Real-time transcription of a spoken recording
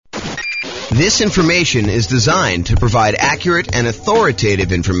This information is designed to provide accurate and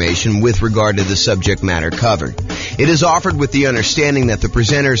authoritative information with regard to the subject matter covered. It is offered with the understanding that the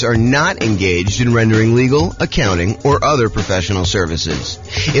presenters are not engaged in rendering legal, accounting, or other professional services.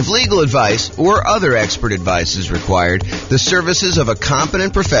 If legal advice or other expert advice is required, the services of a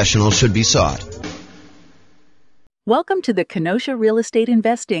competent professional should be sought. Welcome to the Kenosha Real Estate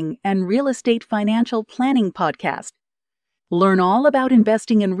Investing and Real Estate Financial Planning Podcast. Learn all about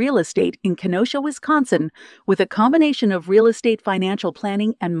investing in real estate in Kenosha, Wisconsin, with a combination of real estate financial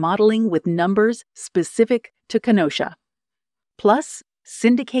planning and modeling with numbers specific to Kenosha. Plus,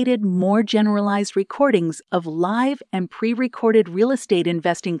 syndicated, more generalized recordings of live and pre-recorded real estate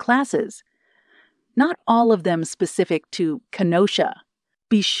investing classes. Not all of them specific to Kenosha.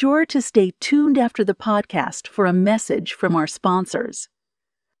 Be sure to stay tuned after the podcast for a message from our sponsors.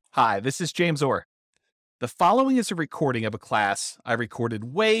 Hi, this is James Orr. The following is a recording of a class I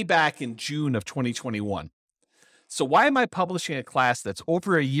recorded way back in June of 2021. So why am I publishing a class that's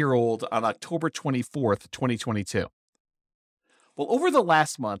over a year old on October 24th, 2022? Well, over the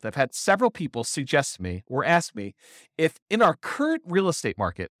last month, I've had several people suggest to me or ask me if in our current real estate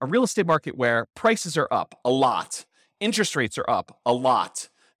market, a real estate market where prices are up a lot, interest rates are up a lot,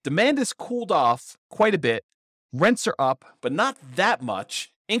 demand has cooled off quite a bit, rents are up, but not that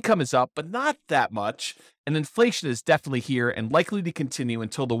much, income is up, but not that much, and inflation is definitely here and likely to continue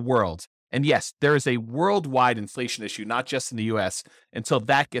until the world, and yes, there is a worldwide inflation issue, not just in the US, until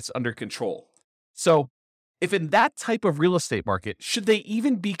that gets under control. So, if in that type of real estate market, should they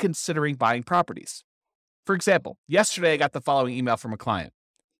even be considering buying properties? For example, yesterday I got the following email from a client.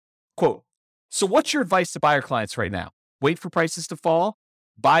 Quote, "So what's your advice to buyer clients right now? Wait for prices to fall?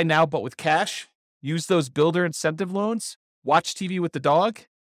 Buy now but with cash? Use those builder incentive loans? Watch TV with the dog?"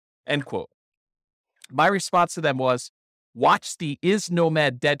 End quote. My response to them was, watch the Is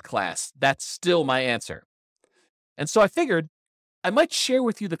Nomad Dead class. That's still my answer. And so I figured I might share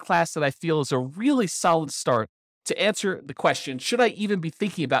with you the class that I feel is a really solid start to answer the question, should I even be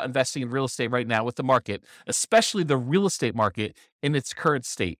thinking about investing in real estate right now with the market, especially the real estate market in its current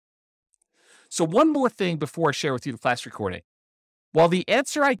state? So one more thing before I share with you the class recording. While the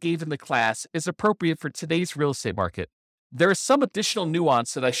answer I gave in the class is appropriate for today's real estate market, there is some additional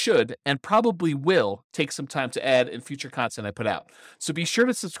nuance that I should and probably will take some time to add in future content I put out. So be sure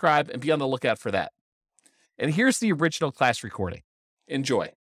to subscribe and be on the lookout for that. And here's the original class recording.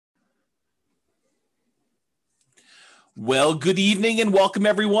 Enjoy. Well, good evening and welcome,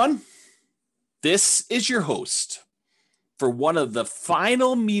 everyone. This is your host for one of the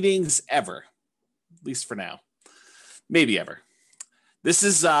final meetings ever, at least for now, maybe ever. This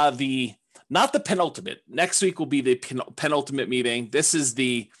is not the penultimate. Next week will be the penultimate meeting. This is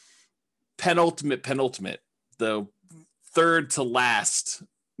the penultimate, the third to last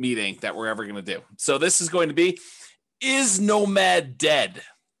meeting that we're ever going to do. So this is going to be, is Nomad dead?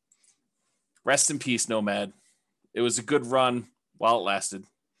 Rest in peace, Nomad. It was a good run while it lasted,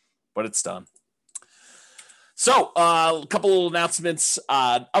 but it's done. So a couple of announcements.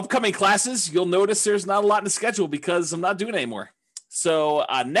 Upcoming classes, you'll notice there's not a lot in the schedule because I'm not doing it anymore. So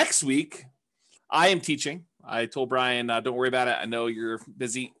next week, I am teaching. I told Brian, don't worry about it. I know you're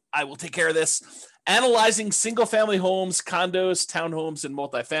busy. I will take care of this. Analyzing single-family homes, condos, townhomes, and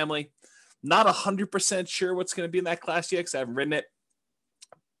multifamily. Not 100% sure what's going to be in that class yet because I haven't written it.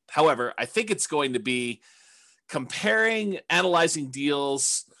 However, I think it's going to be comparing, analyzing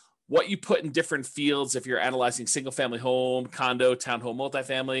deals, what you put in different fields if you're analyzing single-family home, condo, townhome,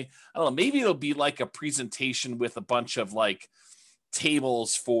 multifamily. I don't know. Maybe it'll be like a presentation with a bunch of like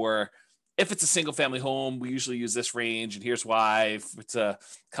tables for if it's a single family home, we usually use this range, and here's why. If it's a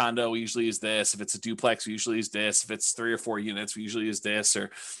condo, we usually use this. If it's a duplex, we usually use this. If it's 3 or 4 units, we usually use this. Or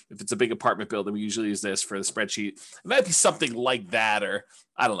if it's a big apartment building, we usually use this for the spreadsheet. It might be something like that, or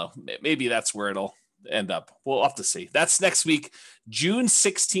I don't know. Maybe that's where it'll end up. We'll have to see. That's next week, June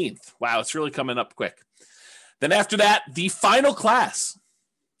 16th. Wow, it's really coming up quick. Then after that, the final class,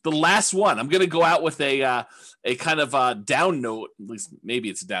 the last one. I'm going to go out with a kind of a down note, at least maybe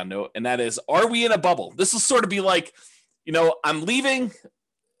it's a down note, and that is, are we in a bubble? This will sort of be like, I'm leaving.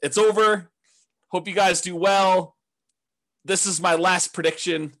 It's over. Hope you guys do well. This is my last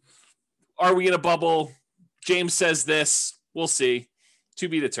prediction. Are we in a bubble? James says this. We'll see. To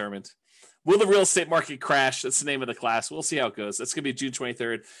be determined. Will the real estate market crash? That's the name of the class. We'll see how it goes. That's going to be June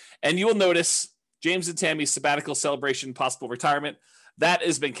 23rd. And you will notice James and Tammy's sabbatical celebration, possible retirement. That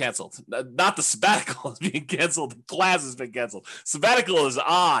has been canceled. Not the sabbatical is being canceled. The class has been canceled. Sabbatical is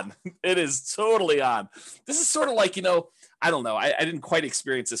on. It is totally on. This is sort of like, I don't know. I didn't quite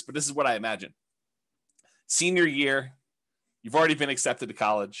experience this, but this is what I imagine. Senior year, you've already been accepted to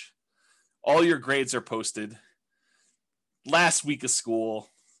college. All your grades are posted. Last week of school.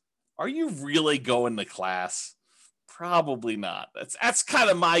 Are you really going to class? Probably not. That's kind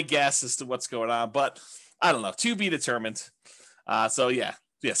of my guess as to what's going on, but I don't know. To be determined. So yeah,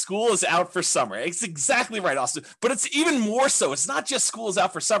 school is out for summer. It's exactly right, Austin. But it's even more so. It's not just school is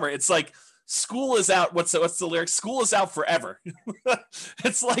out for summer. It's like school is out. What's the lyric? School is out forever.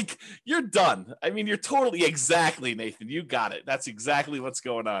 It's like you're done. I mean, you're totally exactly, Nathan. You got it. That's exactly what's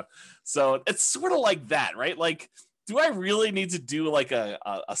going on. So it's sort of like that, right? Like, do I really need to do like a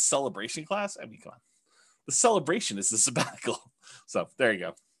celebration class? I mean, come on. The celebration is the sabbatical. So there you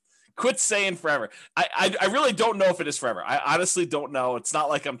go. Quit saying forever. I really don't know if it is forever. I honestly don't know. It's not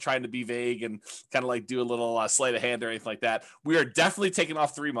like I'm trying to be vague and kind of like do a little sleight of hand or anything like that. We are definitely taking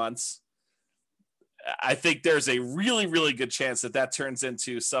off 3 months. I think there's a really, really good chance that turns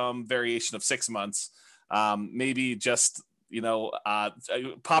into some variation of 6 months. Maybe just,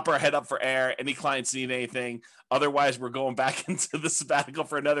 pop our head up for air. Any clients need anything. Otherwise, we're going back into the sabbatical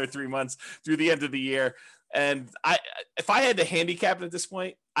for another 3 months through the end of the year. And if I had to handicap it at this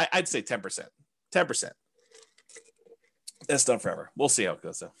point, I'd say 10%. 10%. That's done forever. We'll see how it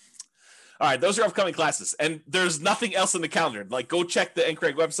goes, though. All right, those are upcoming classes. And there's nothing else in the calendar. Like, go check the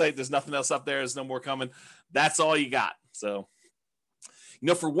NCRAG website. There's nothing else up there. There's no more coming. That's all you got. So,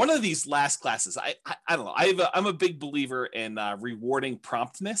 for one of these last classes, I don't know. I'm a big believer in rewarding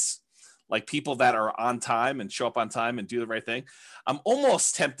promptness, like people that are on time and show up on time and do the right thing. I'm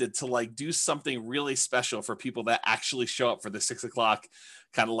almost tempted to like do something really special for people that actually show up for the 6 o'clock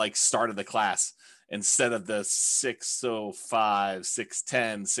kind of like start of the class instead of the 6:05,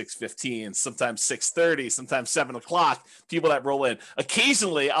 6:10, 6:15, sometimes 6:30, sometimes 7 o'clock, people that roll in.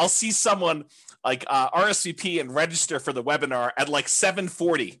 Occasionally, I'll see someone like RSVP and register for the webinar at like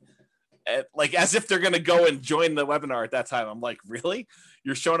 7:40, like as if they're going to go and join the webinar at that time. I'm like, really?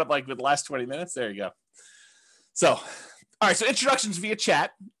 You're showing up like with the last 20 minutes? There you go. So, all right. So introductions via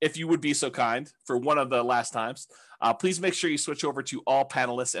chat, if you would be so kind, for one of the last times. Please make sure you switch over to all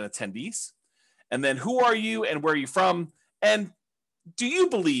panelists and attendees. And then who are you and where are you from? And do you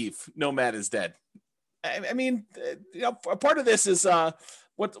believe Nomad is dead? I mean, a part of this is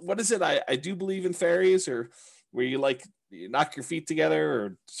what is it? I do believe in fairies, or where you knock your feet together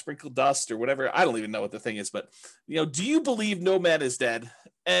or sprinkle dust or whatever. I don't even know what the thing is, but do you believe Nomad is dead?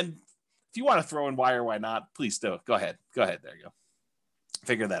 And if you want to throw in why or why not, please do. Go ahead. There you go.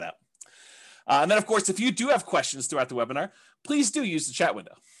 Figure that out. And then, of course, if you do have questions throughout the webinar, please do use the chat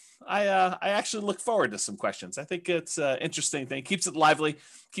window. I actually look forward to some questions. I think it's an interesting thing. Keeps it lively,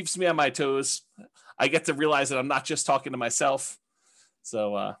 keeps me on my toes. I get to realize that I'm not just talking to myself.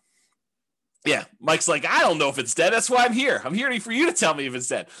 So, yeah, Mike's like, I don't know if it's dead. That's why I'm here. I'm here for you to tell me if it's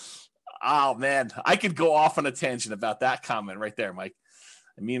dead. Oh, man, I could go off on a tangent about that comment right there, Mike.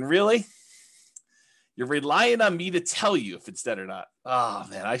 I mean, really? You're relying on me to tell you if it's dead or not. Oh,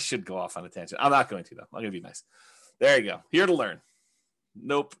 man, I should go off on a tangent. I'm not going to, though. I'm going to be nice. There you go. Here to learn.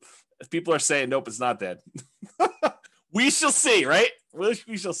 Nope. If people are saying, nope, it's not dead. We shall see, right?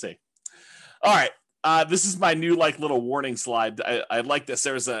 We shall see. All right. This is my new little warning slide. I like this.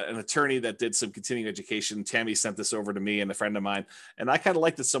 There was an attorney that did some continuing education. Tammy sent this over to me and a friend of mine, and I kind of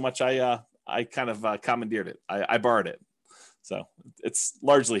liked it so much I kind of commandeered it. I borrowed it. So it's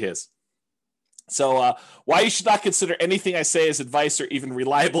largely his. So why you should not consider anything I say as advice or even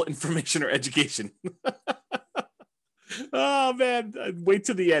reliable information or education. Oh, man. Wait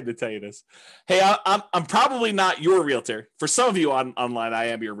to the end to tell you this. Hey, I'm probably not your realtor. For some of you online, I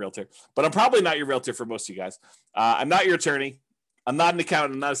am your realtor. But I'm probably not your realtor for most of you guys. I'm not your attorney. I'm not an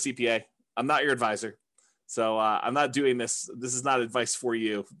accountant. I'm not a CPA. I'm not your advisor. So I'm not doing this. This is not advice for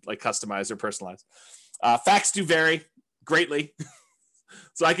you, like customized or personalized. Facts do vary greatly.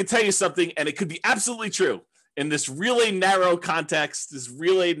 So I can tell you something, and it could be absolutely true in this really narrow context, this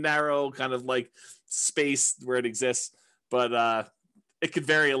really narrow kind of like space where it exists. But it could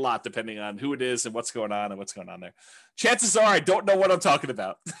vary a lot depending on who it is and what's going on there. Chances are I don't know what I'm talking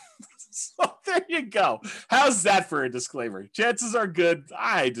about. So there you go. How's that for a disclaimer? Chances are good.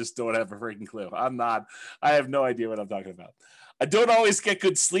 I just don't have a freaking clue. I have no idea what I'm talking about. I don't always get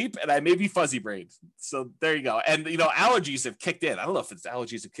good sleep, and I may be fuzzy brained. So there you go. And allergies have kicked in. I don't know if it's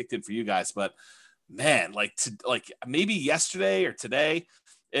allergies have kicked in for you guys, but man, like maybe yesterday or today,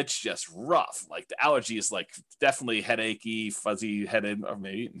 it's just rough. Like the allergy is like definitely headachy, fuzzy headed, or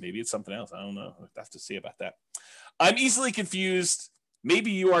maybe it's something else. I don't know. I have to see about that. I'm easily confused.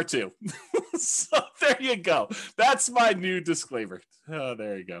 Maybe you are too. So there you go. That's my new disclaimer. Oh,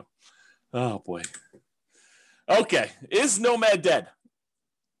 there you go. Oh boy. Okay. Is Nomad dead?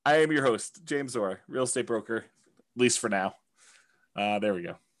 I am your host, James Orr, real estate broker, at least for now. There we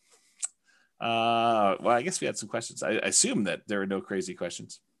go. Well, I guess we had some questions. I assume that there are no crazy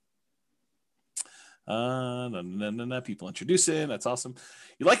questions. No, people introducing. That's awesome.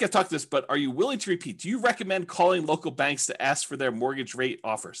 You like I've talked this, but are you willing to repeat? Do you recommend calling local banks to ask for their mortgage rate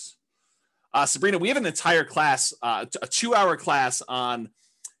offers? Sabrina, we have an entire class, a 2-hour class on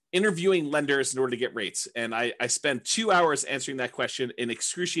interviewing lenders in order to get rates. And I spent 2 hours answering that question in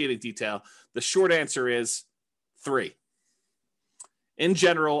excruciating detail. The short answer is 3. In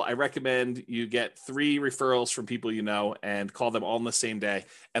general, I recommend you get 3 referrals from people you know and call them all on the same day.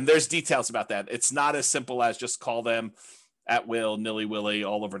 And there's details about that. It's not as simple as just call them at will, nilly-willy,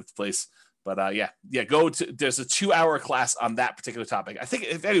 all over the place. But there's a 2-hour class on that particular topic. I think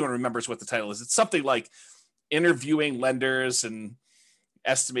if anyone remembers what the title is, it's something like interviewing lenders and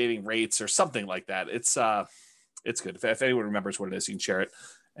estimating rates or something like that. It's good. If anyone remembers what it is, you can share it,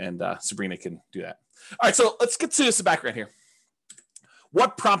 and Sabrina can do that. All right, so let's get to some background here.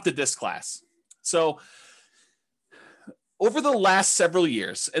 What prompted this class? So over the last several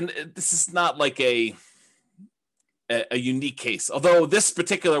years, and this is not like a unique case, although this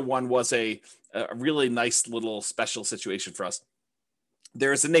particular one was a really nice little special situation for us.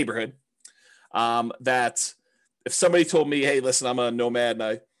 There is a neighborhood that if somebody told me, hey, listen, I'm a nomad and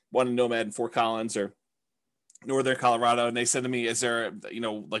I want a nomad in Fort Collins or Northern Colorado, and they said to me, is there,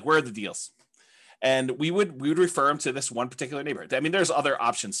 where are the deals? And we would refer them to this one particular neighborhood. I mean, there's other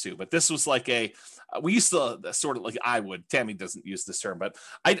options too, but this was like we used to sort of Tammy doesn't use this term, but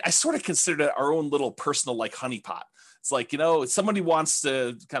I sort of considered it our own little personal honeypot. It's like, if somebody wants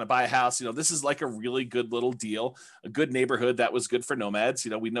to kind of buy a house, this is like a really good little deal, a good neighborhood that was good for nomads.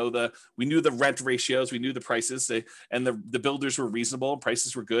 We knew the rent ratios, we knew the prices, and the builders were reasonable,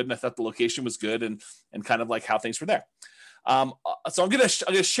 prices were good, and I thought the location was good and kind of like how things were there. So I'm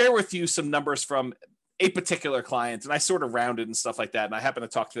gonna share with you some numbers from a particular client, and I sort of rounded and stuff like that. And I happened to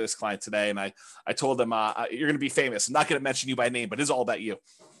talk to this client today, and I told them, you're going to be famous. I'm not going to mention you by name, but it's all about you.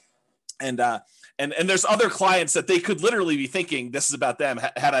 And there's other clients that they could literally be thinking this is about them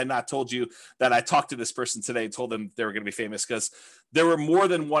had I not told you that I talked to this person today and told them they were going to be famous, because there were more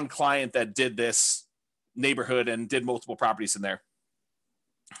than one client that did this neighborhood and did multiple properties in there.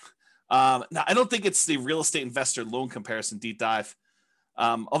 Now, I don't think it's the real estate investor loan comparison deep dive,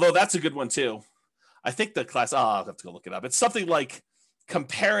 although that's a good one too. I think the class, I'll have to go look it up. It's something like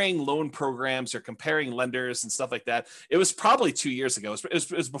comparing loan programs or comparing lenders and stuff like that. It was probably 2 years ago.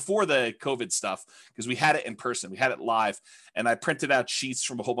 It was before the COVID stuff, because we had it in person. We had it live, and I printed out sheets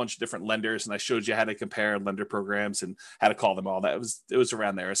from a whole bunch of different lenders, and I showed you how to compare lender programs and how to call them all. That it was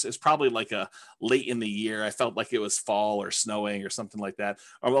around there. It's probably like a late in the year. I felt like it was fall or snowing or something like that.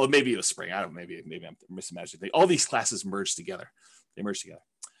 Or well, maybe it was spring. I don't know. Maybe I'm misimagining. All these classes merged together. They merged together.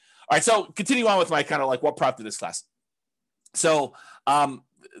 All right, so continue on with my kind of like what prompted this class. So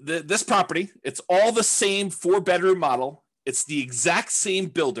this property, it's all the same 4-bedroom model. It's the exact same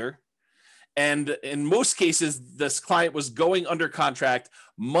builder. And in most cases, this client was going under contract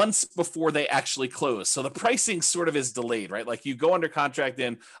months before they actually close. So the pricing sort of is delayed, right? Like you go under contract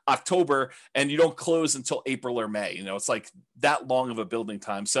in October and you don't close until April or May. It's like that long of a building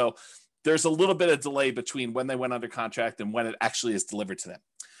time. So there's a little bit of delay between when they went under contract and when it actually is delivered to them.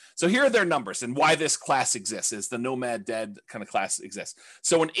 So here are their numbers and why this class exists, is the Nomad Dead kind of class exists.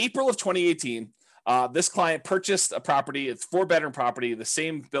 So in April of 2018, this client purchased a property. It's 4-bedroom property, the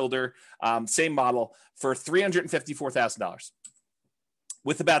same builder, same model, for $354,000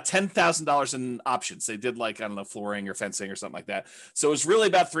 with about $10,000 in options. They did flooring or fencing or something like that. So it was really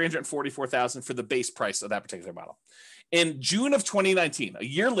about $344,000 for the base price of that particular model. In June of 2019, a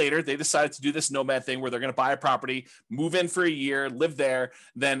year later, they decided to do this nomad thing where they're going to buy a property, move in for a year, live there.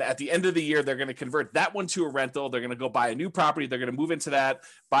 Then at the end of the year, they're going to convert that one to a rental. They're going to go buy a new property. They're going to move into that,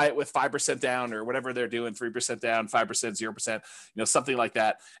 buy it with 5% down or whatever they're doing, 3% down, 5%, 0%, something like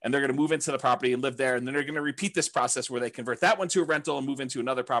that. And they're going to move into the property and live there. And then they're going to repeat this process where they convert that one to a rental and move into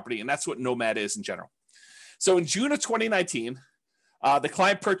another property. And that's what nomad is in general. So in June of 2019, the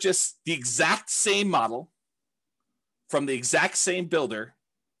client purchased the exact same model from the exact same builder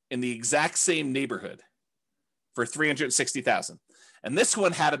in the exact same neighborhood for $360,000. And this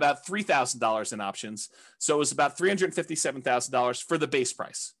one had about $3,000 in options. So it was about $357,000 for the base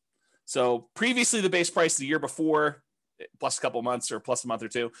price. So previously the base price the year before, plus a couple months or plus a month or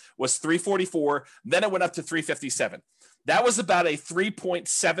two, was $344. Then it went up to $357. That was about a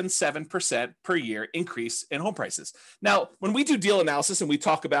 3.77% per year increase in home prices. Now, when we do deal analysis and we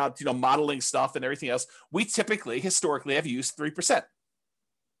talk about, modeling stuff and everything else, we typically, historically, have used 3%.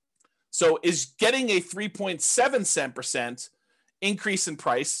 So is getting a 3.77% increase in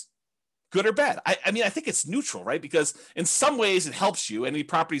price good or bad? I mean, I think it's neutral, right? Because in some ways it helps you. Any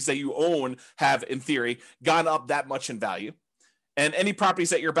properties that you own have, in theory, gone up that much in value. And any properties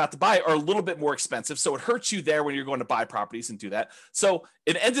that you're about to buy are a little bit more expensive. So it hurts you there when you're going to buy properties and do that. So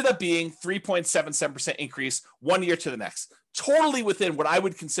it ended up being 3.77% increase 1 year to the next. Totally within what I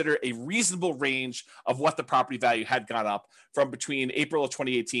would consider a reasonable range of what the property value had gone up from between April of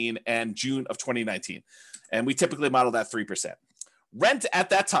 2018 and June of 2019. And we typically model that 3%. Rent at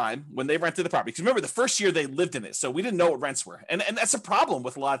that time when they rented the property, because remember the first year they lived in it, so we didn't know what rents were, and that's a problem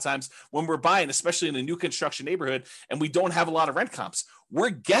with a lot of times when we're buying, especially in a new construction neighborhood, and we don't have a lot of rent comps.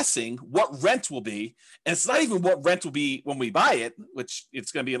 We're guessing what rent will be, and it's not even what rent will be when we buy it, which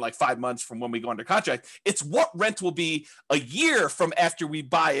it's going to be in like 5 months from when we go under contract. It's what rent will be a year from after we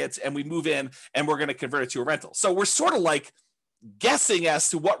buy it and we move in, and we're going to convert it to a rental. So we're sort of like guessing as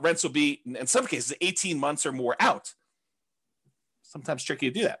to what rents will be in some cases 18 months or more out. Sometimes tricky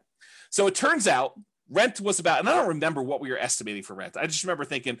to do that. So it turns out rent was about, and I don't remember what we were estimating for rent. I just remember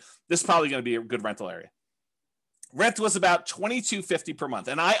thinking this is probably going to be a good rental area. Rent was about $22.50 per month.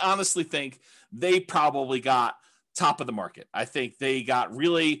 And I honestly think they probably got top of the market. I think they got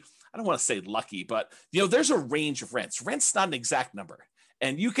really, I don't want to say lucky, but there's a range of rents. Rent's not an exact number.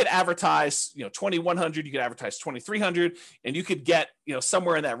 And you could advertise, $2,100, you could advertise $2,300, and you could get,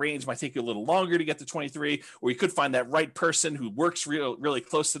 somewhere in that range. Might take you a little longer to get to 23, or you could find that right person who works really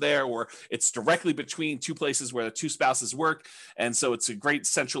close to there, or it's directly between two places where the two spouses work. And so it's a great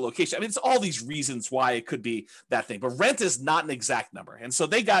central location. I mean, it's all these reasons why it could be that thing, but rent is not an exact number. And so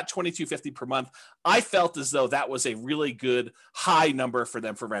they got $22.50 per month. I felt as though that was a really good high number for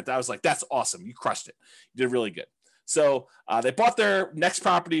them for rent. I was like, that's awesome. You crushed it. You did really good. So they bought their next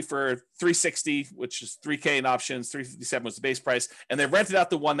property for $360, which is $3K in options. $357 was the base price, and they rented out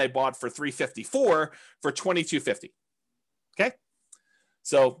the one they bought for $354 for $22.50. Okay,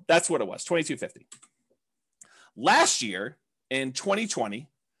 so that's what it was, $22.50. Last year in 2020,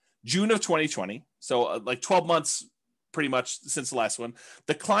 June of 2020, so like 12 months pretty much since the last one,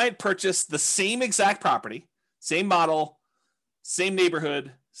 the client purchased the same exact property, same model, same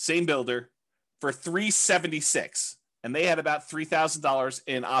neighborhood, same builder for $376. And they had about $3,000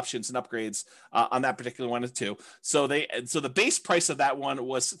 in options and upgrades on that particular one too. So the base price of that one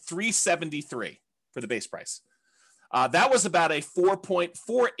was $373 for the base price. That was about a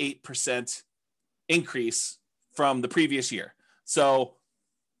 4.48% increase from the previous year. So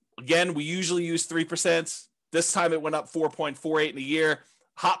again, we usually use 3%. This time it went up 4.48 in a year.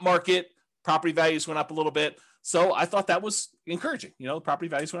 Hot market, property values went up a little bit. So I thought that was encouraging. The property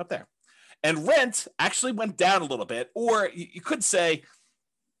values went up there. And rent actually went down a little bit, or you could say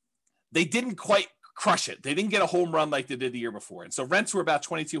they didn't quite crush it. They didn't get a home run like they did the year before. And so rents were about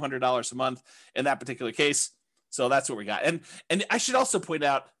 $2,200 a month in that particular case. So that's what we got. And I should also point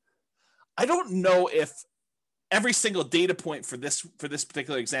out, I don't know if every single data point for this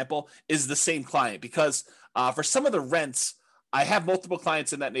particular example is the same client, because for some of the rents, I have multiple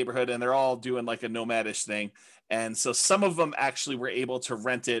clients in that neighborhood and they're all doing like a nomadish thing. And so some of them actually were able to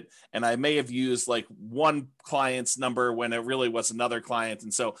rent it. And I may have used like one client's number when it really was another client.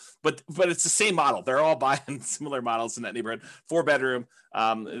 And so, but it's the same model. They're all buying similar models in that neighborhood, 4-bedroom.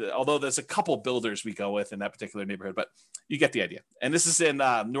 Although there's a couple builders we go with in that particular neighborhood, but you get the idea. And this is in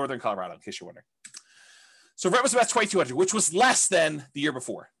Northern Colorado, in case you're wondering. So rent was about $2,200, which was less than the year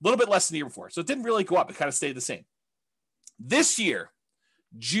before, a little bit less than the year before. So it didn't really go up. It kind of stayed the same. This year,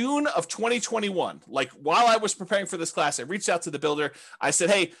 June of 2021, like while I was preparing for this class, I reached out to the builder. I said,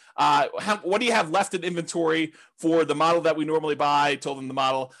 hey, what do you have left in inventory for the model that we normally buy? I told them the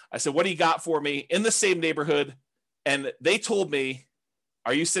model. I said, what do you got for me in the same neighborhood? And they told me,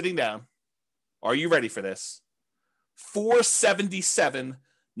 are you sitting down? Are you ready for this?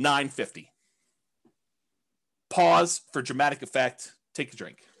 $477,950. Pause for dramatic effect. Take a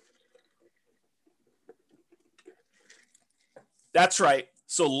drink. That's right.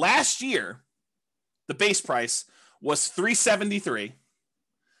 So last year, the base price was $373.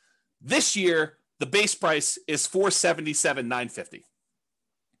 This year, the base price is $477,950.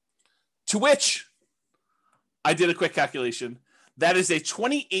 To which I did a quick calculation. That is a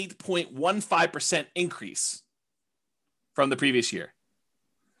 28.15% increase from the previous year.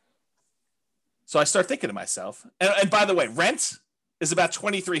 So I start thinking to myself, and by the way, rent is about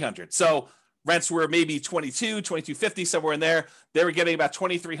 $2,300. So rents were maybe $2,250, somewhere in there. They were getting about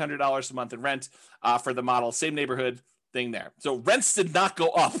 $2,300 a month in rent for the model, same neighborhood thing there. So rents did not go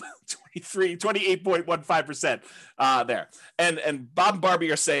up 28.15% there. And Bob and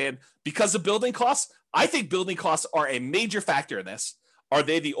Barbie are saying, because of building costs, I think building costs are a major factor in this. Are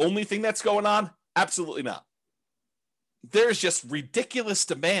they the only thing that's going on? Absolutely not. there's just ridiculous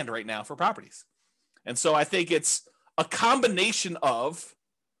demand right now for properties. And so I think it's a combination of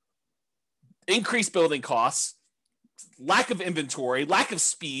increased building costs, lack of inventory, lack of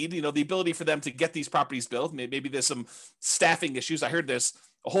speed, the ability for them to get these properties built. Maybe there's some staffing issues. I heard there's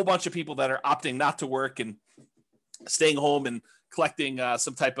a whole bunch of people that are opting not to work and staying home and collecting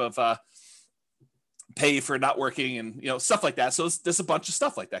some type of pay for not working and, stuff like that. So there's a bunch of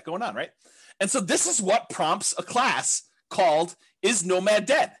stuff like that going on, right? And so this is what prompts a class called Is Nomad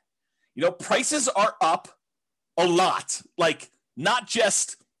Dead? Prices are up a lot, like not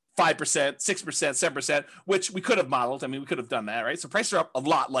just 5%, 6%, 7%, which we could have modeled. I mean, we could have done that, right? So prices are up a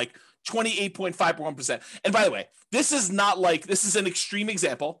lot, like 28.51%. And by the way, this is an extreme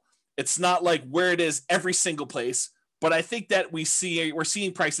example. It's not like where it is every single place, but I think that we're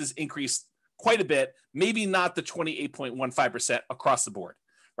seeing prices increase quite a bit, maybe not the 28.15% across the board,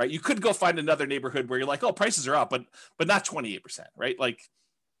 right? You could go find another neighborhood where you're like, oh, prices are up, but not 28%, right? Like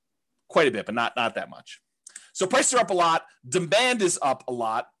quite a bit, but not that much. So prices are up a lot. Demand is up a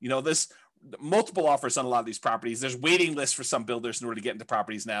lot. This multiple offers on a lot of these properties. There's waiting lists for some builders in order to get into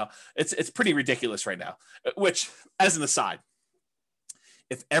properties now. It's pretty ridiculous right now, which, as an aside,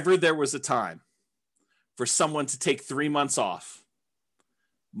 if ever there was a time for someone to take 3 months off,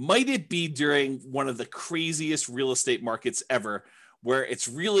 might it be during one of the craziest real estate markets ever, where it's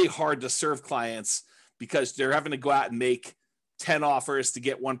really hard to serve clients because they're having to go out and make 10 offers to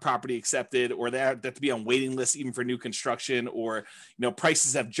get one property accepted, or they have to be on waiting lists even for new construction, or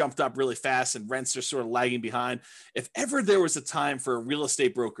prices have jumped up really fast and rents are sort of lagging behind. If ever there was a time for a real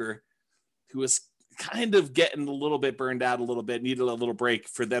estate broker who was kind of getting a little bit burned out a little bit, needed a little break,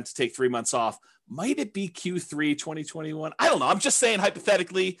 for them to take 3 months off, might it be Q3 2021? I don't know. I'm just saying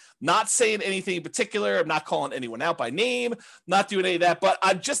hypothetically, not saying anything in particular. I'm not calling anyone out by name, not doing any of that, but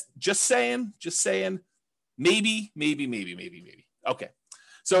I'm just saying, maybe. Okay.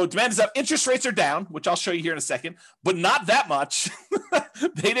 So demand is up. Interest rates are down, which I'll show you here in a second, but not that much.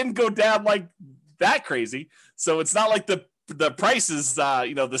 They didn't go down like that crazy. So it's not like the price is,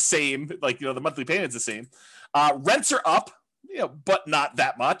 the same, like, the monthly payment's the same. Rents are up, but not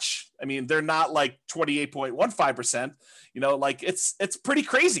that much. I mean, they're not like 28.15%, like it's pretty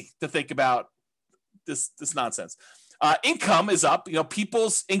crazy to think about this nonsense. Income is up.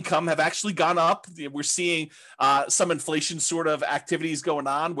 People's income have actually gone up. We're seeing some inflation sort of activities going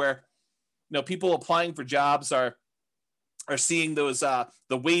on where, people applying for jobs are seeing those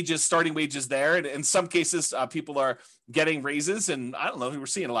the starting wages there, and in some cases, people are getting raises. And I don't know, we're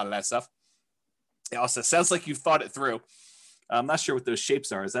seeing a lot of that stuff. It also sounds like you've thought it through. I'm not sure what those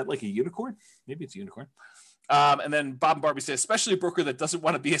shapes are. Is that like a unicorn? Maybe it's a unicorn. And then Bob and Barbie say, especially a broker that doesn't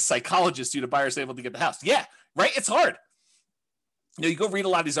want to be a psychologist due to buyers able to get the house. Yeah, right. It's hard. You go read a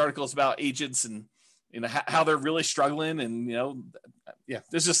lot of these articles about agents and how they're really struggling, and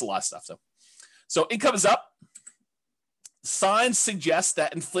there's just a lot of stuff. So income is up. Signs suggest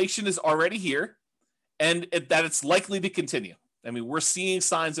that inflation is already here, and that it's likely to continue. I mean, we're seeing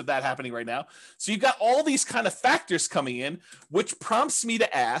signs of that happening right now. So you've got all these kind of factors coming in, which prompts me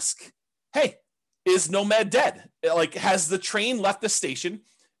to ask, hey, is Nomad dead? Like, has the train left the station?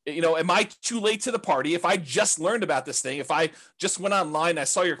 Am I too late to the party? If I just learned about this thing, if I just went online, I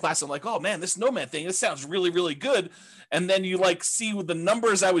saw your class, I'm like, oh man, this Nomad thing, this sounds really, really good. And then you like see the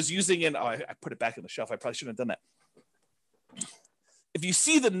numbers I was using, and I put it back on the shelf. I probably shouldn't have done that. If you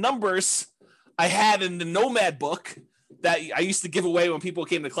see the numbers I had in the Nomad book that I used to give away when people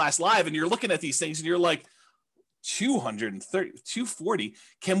came to class live, and you're looking at these things and you're like, 230, 240.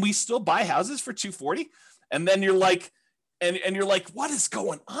 Can we still buy houses for 240? And then you're like, and you're like, what is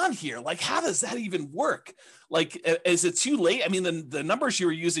going on here? Like, how does that even work? Like, is it too late? I mean, the numbers you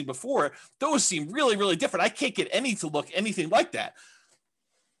were using before, those seem really, really different. I can't get any to look anything like that.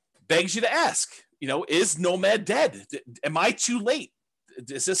 Begs you to ask, is Nomad dead? Am I too late?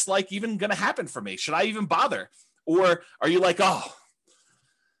 Is this like even going to happen for me? Should I even bother? Or are you like, oh,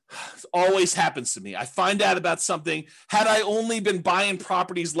 it always happens to me. I find out about something. Had I only been buying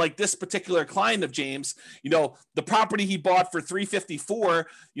properties like this particular client of James, the property he bought for $354,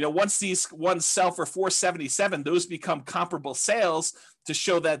 once these ones sell for $477, those become comparable sales to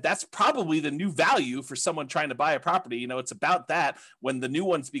show that that's probably the new value for someone trying to buy a property. It's about that when the new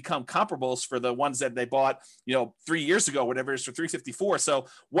ones become comparables for the ones that they bought, 3 years ago, whatever it is, for $354. So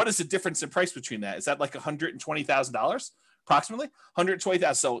what is the difference in price between that? Is that like $120,000? Approximately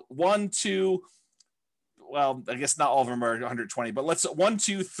 120,000. So 1, 2, well, I guess not all of them are 120, but let's 1,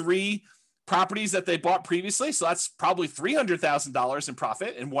 2, 3 properties that they bought previously. So that's probably $300,000 in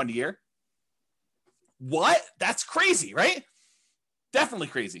profit in 1 year. What? That's crazy, right? Definitely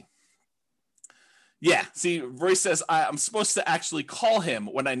crazy. Yeah. See, Roy says I'm supposed to actually call him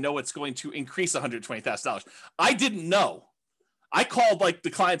when I know it's going to increase $120,000. I didn't know. I called like the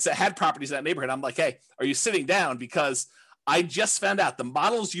clients that had properties in that neighborhood. I'm like, hey, are you sitting down? Because I just found out the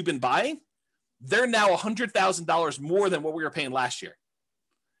models you've been buying, they're now $100,000 more than what we were paying last year.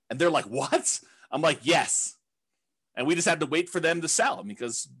 And they're like, what? I'm like, yes. And we just had to wait for them to sell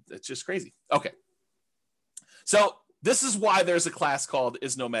because it's just crazy. Okay. So this is why there's a class called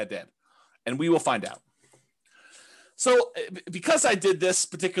Is Nomad Dead? And we will find out. So because I did this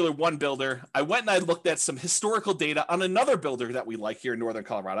particular one builder, I went and I looked at some historical data on another builder that we like here in Northern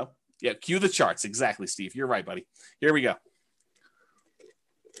Colorado. Yeah, cue the charts. Exactly, Steve. You're right, buddy. Here we go.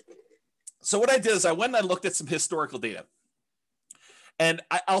 So what I did is I went and I looked at some historical data. And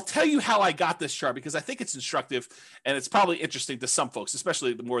I'll tell you how I got this chart because I think it's instructive and it's probably interesting to some folks,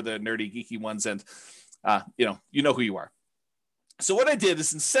 especially the more the nerdy, geeky ones. And, you know who you are. So what I did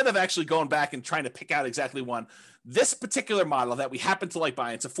is instead of actually going back and trying to pick out exactly one, this particular model that we happen to like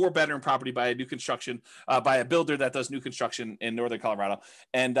buying, it's a 4-bedroom property by a new construction, by a builder that does new construction in Northern Colorado.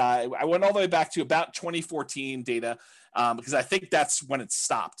 And I went all the way back to about 2014 data because I think that's when it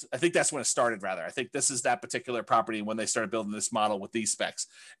stopped. I think that's when it started, rather. I think this is that particular property when they started building this model with these specs.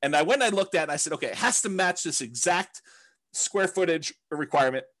 And I went and I looked at it and I said, okay, it has to match this exact square footage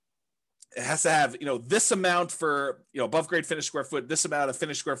requirement. It has to have, this amount for, above grade finished square foot, this amount of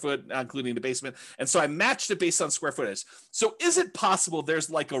finished square foot, not including the basement. And so I matched it based on square footage. So is it possible there's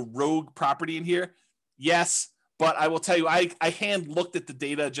like a rogue property in here? Yes. But I will tell you, I hand looked at the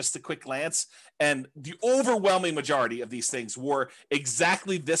data just a quick glance, and the overwhelming majority of these things were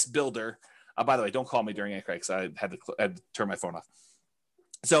exactly this builder. By the way, don't call me during Anchor because I had to turn my phone off.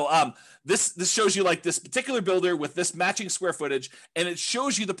 So this shows you like this particular builder with this matching square footage, and it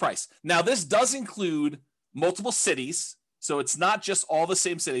shows you the price. Now, this does include multiple cities, so it's not just all the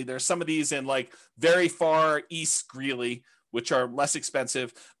same city. There's some of these in like very far east Greeley, which are less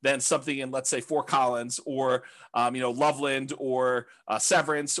expensive than something in, let's say, Fort Collins or, Loveland or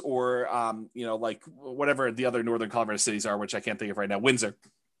Severance or, like whatever the other Northern Colorado cities are, which I can't think of right now, Windsor,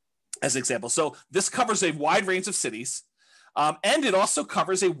 as an example. So this covers a wide range of cities. And it also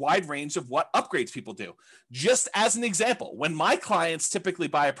covers a wide range of what upgrades people do. Just as an example, when my clients typically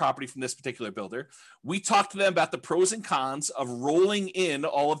buy a property from this particular builder, we talk to them about the pros and cons of rolling in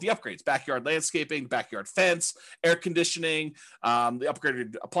all of the upgrades: backyard landscaping, backyard fence, air conditioning, the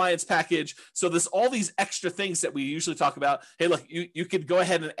upgraded appliance package. So there's all these extra things that we usually talk about. Hey, look, you could go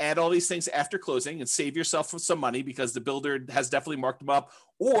ahead and add all these things after closing and save yourself some money because the builder has definitely marked them up.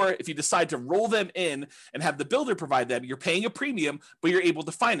 Or if you decide to roll them in and have the builder provide them, you're paying a premium, but you're able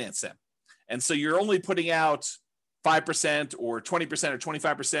to finance them. And so you're only putting out 5% or 20% or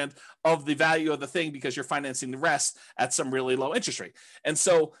 25% of the value of the thing because you're financing the rest at some really low interest rate. And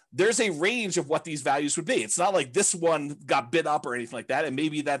so there's a range of what these values would be. It's not like this one got bid up or anything like that. And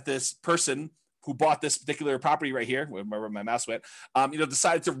maybe that this person who bought this particular property right here, where my mouse went,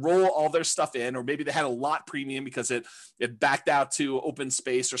 decided to roll all their stuff in, or maybe they had a lot premium because it backed out to open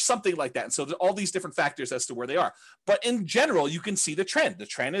space or something like that. And so there's all these different factors as to where they are. But in general, you can see the trend. The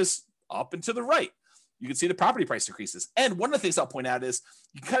trend is up and to the right. You can see the property price increases. And one of the things I'll point out is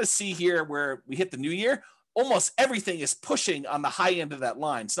you kind of see here where we hit the new year, almost everything is pushing on the high end of that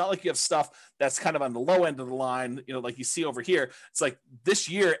line. It's not like you have stuff that's kind of on the low end of the line, like you see over here. It's like this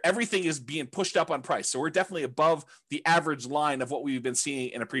year, everything is being pushed up on price. So we're definitely above the average line of what we've been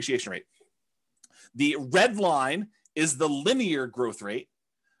seeing in appreciation rate. The red line is the linear growth rate.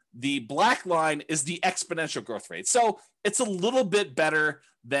 The black line is the exponential growth rate. So it's a little bit better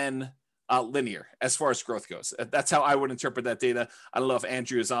than linear as far as growth goes. That's how I would interpret that data. I don't know if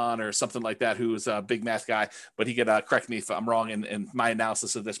Andrew is on or something like that, who's a big math guy, but he could correct me if I'm wrong in my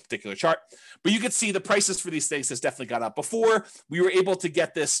analysis of this particular chart. But you can see the prices for these things has definitely gone up. Before, we were able to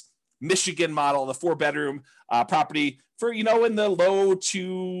get this Michigan model, the 4-bedroom property for, in the low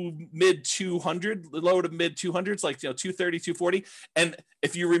to mid 200s, like, 230, 240. And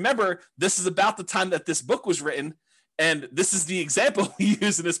if you remember, this is about the time that this book was written. And this is the example we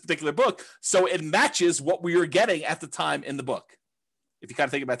use in this particular book. So it matches what we were getting at the time in the book, if you kind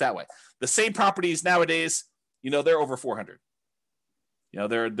of think about it that way. The same properties nowadays, they're over 400.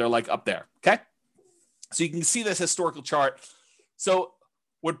 They're like up there, okay? So you can see this historical chart. So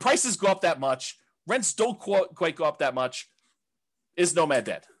when prices go up that much, rents don't quite go up that much. Is Nomad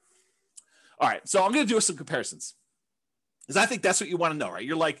dead? All right, so I'm going to do some comparisons, because I think that's what you want to know, right?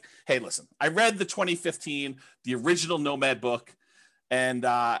 You're like, hey, listen, I read the 2015, the original Nomad book, and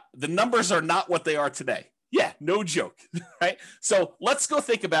the numbers are not what they are today. Yeah, no joke, right? So let's go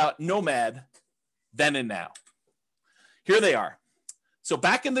think about Nomad then and now. Here they are. So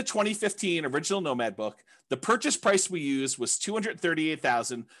back in the 2015 original Nomad book, the purchase price we used was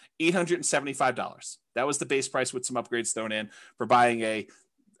 $238,875. That was the base price with some upgrades thrown in for buying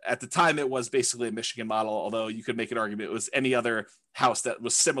at the time, it was basically a Michigan model, although you could make an argument it was any other house that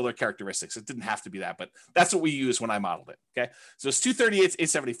was similar characteristics. It didn't have to be that, but that's what we used when I modeled it. Okay. So it's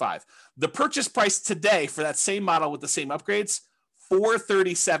 $238,875. The purchase price today for that same model with the same upgrades,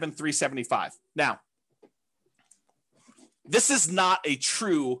 $437,375. Now, this is not a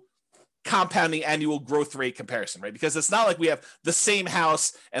true compounding annual growth rate comparison, right? Because it's not like we have the same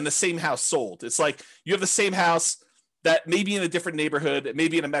house and the same house sold. It's like you have the same house that may be in a different neighborhood, it may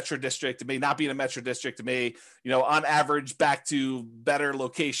be in a metro district, it may not be in a metro district, it may, on average back to better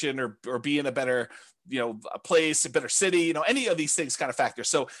location or be in a better, a place, a better city, any of these things kind of factor.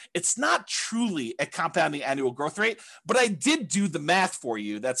 So it's not truly a compounding annual growth rate, but I did do the math for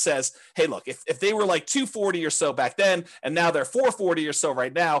you that says, hey, look, if they were like 240 or so back then, and now they're 440 or so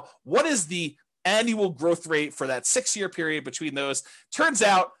right now, what is the annual growth rate for that 6-year period between those? Turns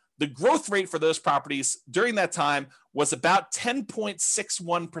out the growth rate for those properties during that time was about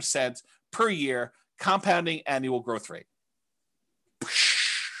 10.61% per year, compounding annual growth rate.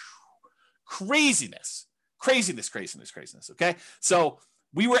 Craziness. Okay. So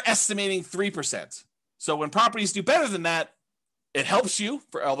we were estimating 3%. So when properties do better than that, it helps you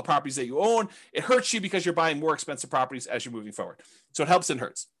for all the properties that you own. It hurts you because you're buying more expensive properties as you're moving forward. So it helps and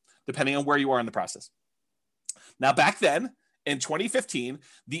hurts depending on where you are in the process. Now, back then, in 2015,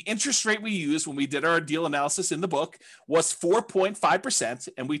 the interest rate we used when we did our deal analysis in the book was 4.5%.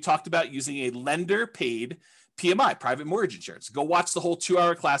 And we talked about using a lender-paid PMI, private mortgage insurance. Go watch the whole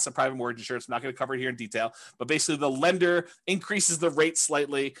 2-hour class on private mortgage insurance. I'm not going to cover it here in detail, but basically the lender increases the rate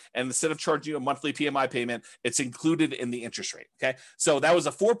slightly. And instead of charging you a monthly PMI payment, it's included in the interest rate. Okay. So that was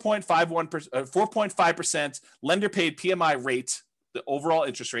a 4.5% lender-paid PMI rate, the overall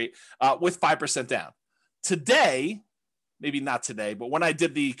interest rate, with 5% down. Today, maybe not today, but when I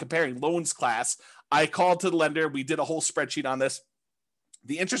did the comparing loans class, I called to the lender. We did a whole spreadsheet on this.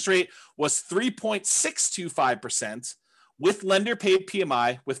 The interest rate was 3.625% with lender paid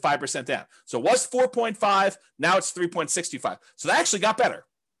PMI with 5% down. So it was 4.5. Now it's 3.625. So that actually got better.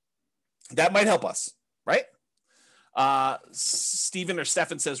 That might help us, right? Steven or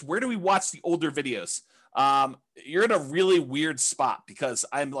Stefan says, where do we watch the older videos? You're in a really weird spot because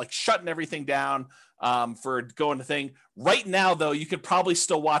I'm like shutting everything down for going to thing. Right now, though, you could probably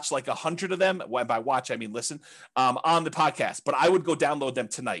still watch like 100 of them. By watch, I mean listen, on the podcast. But I would go download them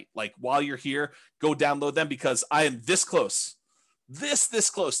tonight. Like while you're here, go download them because I am this close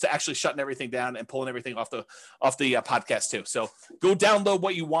to actually shutting everything down and pulling everything off the podcast too. So go download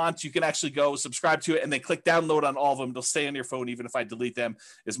what you want. You can actually go subscribe to it and then click download on all of them. They'll stay on your phone even if I delete them,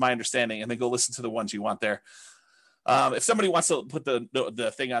 is my understanding. And then go listen to the ones you want there. If somebody wants to put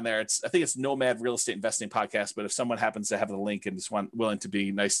the thing on there, I think it's Nomad Real Estate Investing Podcast. But if someone happens to have the link and is willing to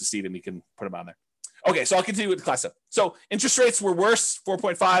be nice to Steve, you can put them on there. Okay, so I'll continue with the class up. So interest rates were worse,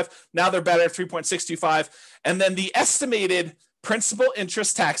 4.5. Now they're better, 3.625. And then the estimated principal,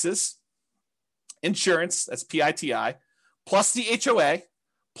 interest, taxes, insurance, that's PITI, plus the HOA,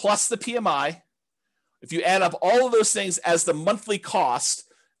 plus the PMI. If you add up all of those things as the monthly cost,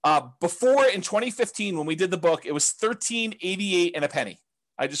 before in 2015, when we did the book, it was $13.88 and a penny.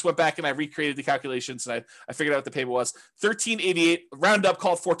 I just went back and I recreated the calculations and I figured out what the payment was. $13.88, round up,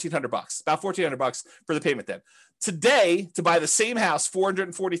 called $1,400, about $1,400 for the payment then. Today, to buy the same house,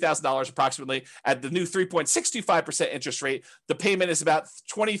 $440,000 approximately at the new 3.625% interest rate, the payment is about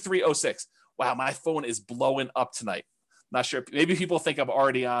 $2,306. Wow, my phone is blowing up tonight. Not sure. Maybe people think I'm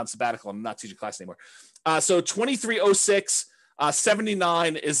already on sabbatical. I'm not teaching class anymore. So $2,306,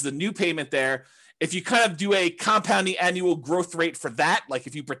 79 is the new payment there. If you kind of do a compounding annual growth rate for that, like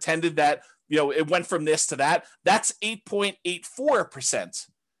if you pretended that, it went from this to that, that's 8.84%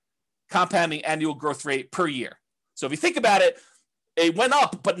 compounding annual growth rate per year. So if you think about it, it went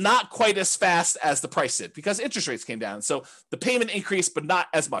up, but not quite as fast as the price did because interest rates came down. So the payment increased, but not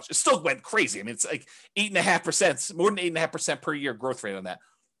as much. It still went crazy. I mean, it's like 8.5%, more than 8.5% per year growth rate on that.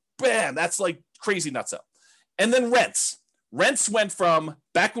 Bam, that's like crazy nuts up. And then rents. Rents went from,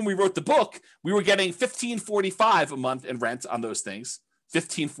 back when we wrote the book, we were getting $1,545 a month in rent on those things.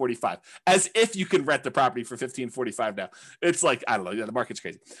 $1,545, as if you can rent the property for $1,545 now. It's like, I don't know, the market's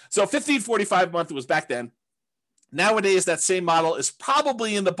crazy. So $1,545 a month was back then. Nowadays, that same model is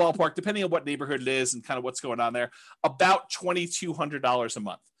probably in the ballpark, depending on what neighborhood it is and kind of what's going on there, about $2,200 a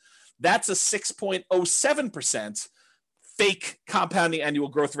month. That's a 6.07% fake compounding annual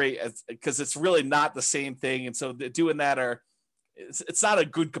growth rate because it's really not the same thing. And so doing that are It's not a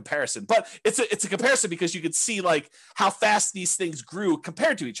good comparison, but it's a comparison because you can see like how fast these things grew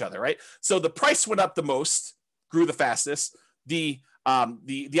compared to each other, right? So the price went up the most, grew the fastest. The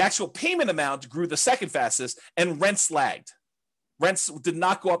actual payment amount grew the second fastest, and rents lagged. Rents did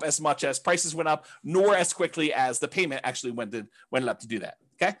not go up as much as prices went up, nor as quickly as the payment actually went up to do that.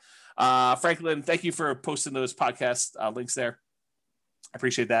 Okay, Franklin, thank you for posting those podcast links there. I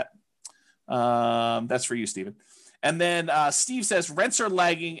appreciate that. That's for you, Stephen. And then Steve says rents are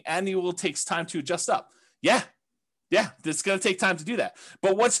lagging. Annual takes time to adjust up. Yeah, it's going to take time to do that.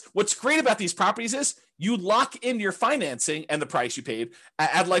 But what's great about these properties is you lock in your financing and the price you paid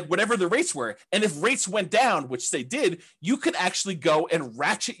at like whatever the rates were. And if rates went down, which they did, you could actually go and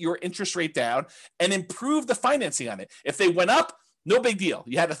ratchet your interest rate down and improve the financing on it. If they went up, no big deal.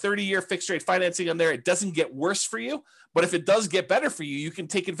 You had a 30-year fixed rate financing on there. It doesn't get worse for you. But if it does get better for you, you can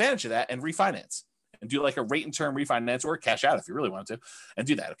take advantage of that and refinance and do like a rate and term refinance or cash out if you really want to and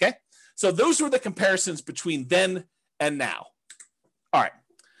do that. Okay. So those were the comparisons between then and now. All right.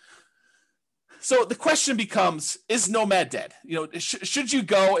 So the question becomes, is Nomad dead? Should you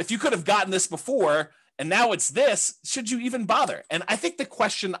go, if you could have gotten this before and now it's this, should you even bother? And I think the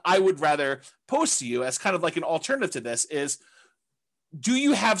question I would rather pose to you as kind of like an alternative to this is, do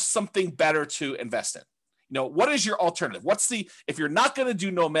you have something better to invest in? What is your alternative? If you're not going to do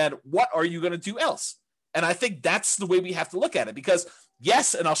Nomad, what are you going to do else? And I think that's the way we have to look at it because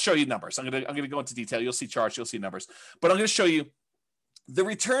yes, and I'll show you numbers. I'm going to go into detail. You'll see charts, you'll see numbers, but I'm going to show you the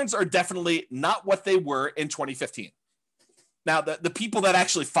returns are definitely not what they were in 2015. Now, the people that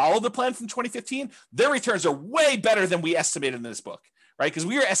actually follow the plan from 2015, their returns are way better than we estimated in this book, right? Because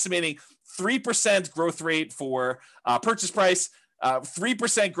we were estimating 3% growth rate for purchase price,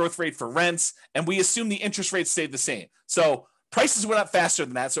 3% growth rate for rents, and we assume the interest rate stayed the same. So prices went up faster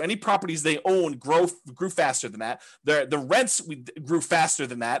than that. So any properties they own grew faster than that. The rents grew faster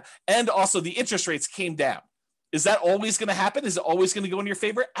than that. And also the interest rates came down. Is that always going to happen? Is it always going to go in your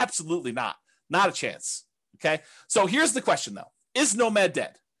favor? Absolutely not. Not a chance. Okay. So here's the question though. Is Nomad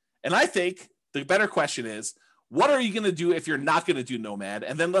dead? And I think the better question is, what are you going to do if you're not going to do Nomad?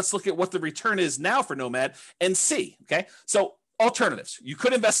 And then let's look at what the return is now for Nomad and see. Okay. So alternatives. You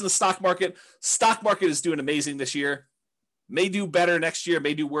could invest in the stock market. Stock market is doing amazing this year. May do better next year,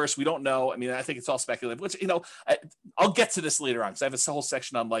 may do worse. We don't know. I mean, I think it's all speculative, which, I'll get to this later on because I have a whole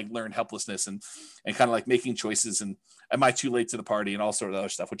section on like learned helplessness and kind of like making choices and am I too late to the party and all sort of other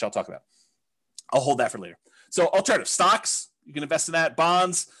stuff, which I'll talk about. I'll hold that for later. So alternative stocks, you can invest in that.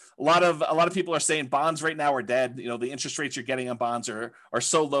 Bonds. A lot of people are saying bonds right now are dead. The interest rates you're getting on bonds are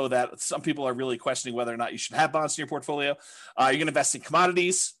so low that some people are really questioning whether or not you should have bonds in your portfolio. You're going to invest in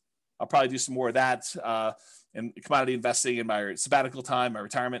commodities. I'll probably do some more of that. And commodity investing in my sabbatical time, my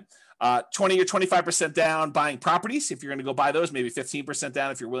retirement. 20 or 25% down buying properties. If you're going to go buy those, maybe 15%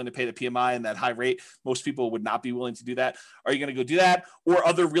 down if you're willing to pay the PMI and that high rate. Most people would not be willing to do that. Are you going to go do that? Or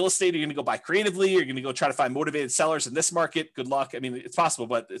other real estate? Are you going to go buy creatively? You're going to go try to find motivated sellers in this market. Good luck. I mean, it's possible,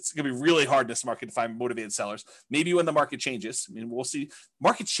 but it's going to be really hard in this market to find motivated sellers. Maybe when the market changes. I mean, we'll see.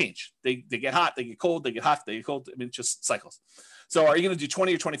 Markets change. They get hot, they get cold, they get hot, they get cold. I mean, it's just cycles. So are you going to do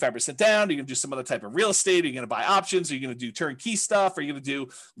 20 or 25% down? Are you going to do some other type of real estate? Are you going to buy options? Are you going to do turnkey stuff? Are you going to do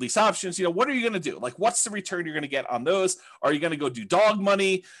lease options? What are you going to do? Like, what's the return you're going to get on those? Are you going to go do dog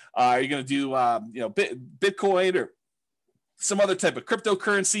money? Are you going to do, Bitcoin or some other type of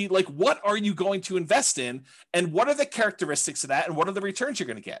cryptocurrency? Like, what are you going to invest in? And what are the characteristics of that? And what are the returns you're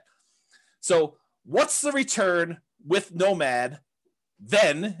going to get? So what's the return with Nomad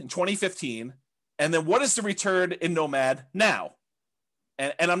then in 2015? And then what is the return in Nomad now?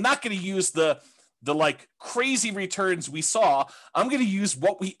 And I'm not going to use the like crazy returns we saw. I'm going to use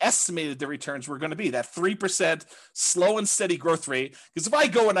what we estimated the returns were going to be, that 3% slow and steady growth rate. Because if I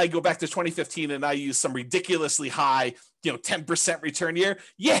go back to 2015 and I use some ridiculously high, 10% return year,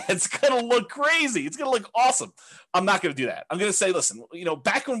 it's going to look crazy. It's going to look awesome. I'm not going to do that. I'm going to say, listen,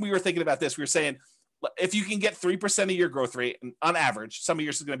 back when we were thinking about this, we were saying, if you can get 3% a year growth rate on average, some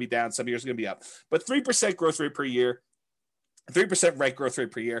years is going to be down, some years is going to be up, but 3% growth rate per year, 3% rate growth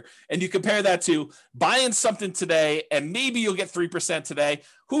rate per year. And you compare that to buying something today and maybe you'll get 3% today.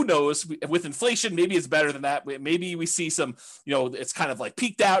 Who knows? With inflation, maybe it's better than that. Maybe we see some, it's kind of like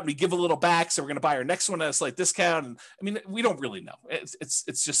peaked out and we give a little back. So we're going to buy our next one at a slight discount. And I mean, we don't really know.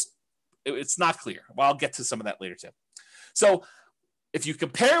 It's not clear. Well, I'll get to some of that later too. So if you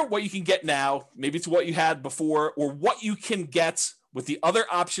compare what you can get now, maybe to what you had before, or what you can get with the other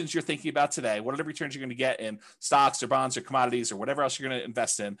options you're thinking about today, what are the returns you're going to get in stocks or bonds or commodities or whatever else you're going to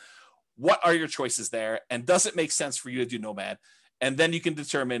invest in? What are your choices there? And does it make sense for you to do Nomad? And then you can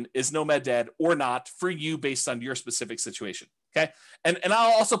determine, is Nomad dead or not for you based on your specific situation? Okay. And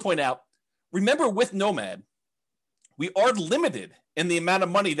I'll also point out, remember with Nomad, we are limited in the amount of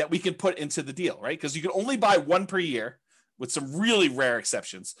money that we can put into the deal, right? Because you can only buy one per year with some really rare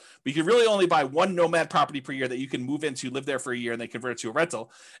exceptions. But you can really only buy one Nomad property per year that you can move into, live there for a year, and then convert it to a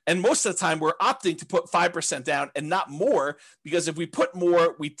rental. And most of the time, we're opting to put 5% down and not more, because if we put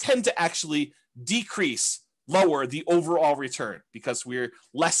more, we tend to actually lower the overall return because we're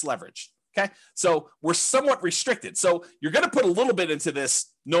less leveraged. Okay. So we're somewhat restricted. So you're going to put a little bit into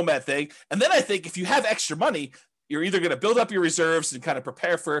this Nomad thing. And then I think if you have extra money, you're either going to build up your reserves and kind of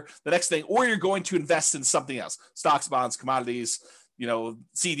prepare for the next thing, or you're going to invest in something else, stocks, bonds, commodities,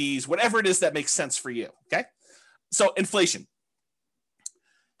 CDs, whatever it is that makes sense for you. Okay. So inflation,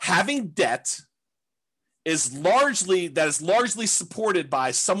 having debt is largely supported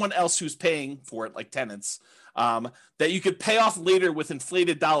by someone else who's paying for it, like tenants, that you could pay off later with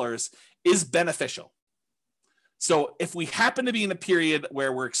inflated dollars is beneficial. So if we happen to be in a period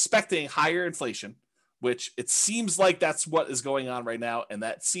where we're expecting higher inflation, which it seems like that's what is going on right now, and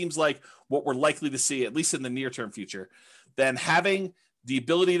that seems like what we're likely to see, at least in the near-term future, then having the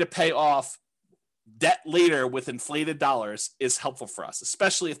ability to pay off debt later with inflated dollars is helpful for us,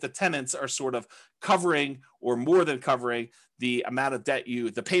 especially if the tenants are sort of covering or more than covering the amount of debt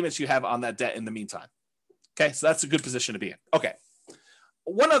the payments you have on that debt in the meantime. Okay, so that's a good position to be in. Okay,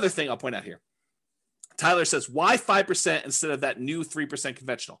 one other thing I'll point out here. Tyler says, why 5% instead of that new 3%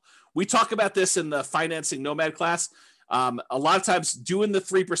 conventional? We talk about this in the financing Nomad class. A lot of times doing the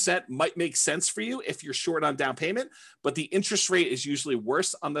 3% might make sense for you if you're short on down payment, but the interest rate is usually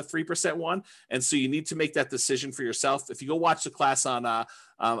worse on the 3% one. And so you need to make that decision for yourself. If you go watch the class on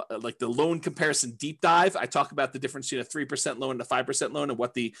like the loan comparison deep dive, I talk about the difference between a 3% loan and a 5% loan and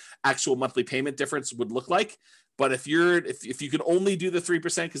what the actual monthly payment difference would look like. But if you can only do the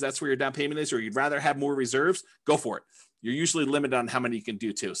 3% because that's where your down payment is, or you'd rather have more reserves, go for it. You're usually limited on how many you can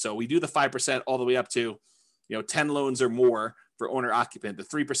do too. So we do the 5% all the way up to 10 loans or more for owner occupant. The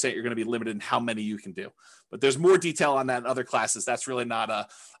 3%, you're going to be limited in how many you can do. But there's more detail on that in other classes. That's really not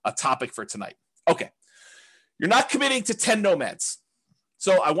a topic for tonight. Okay. You're not committing to 10 nomads.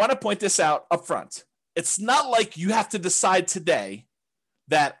 So I want to point this out up front. It's not like you have to decide today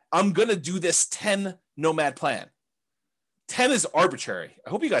that I'm going to do this 10 nomad plan. 10 is arbitrary. I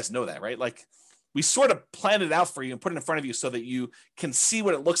hope you guys know that, right? Like we sort of plan it out for you and put it in front of you so that you can see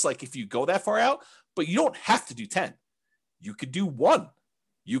what it looks like if you go that far out. But you don't have to do 10. You could do 1.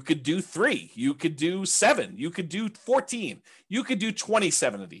 You could do 3. You could do 7. You could do 14. You could do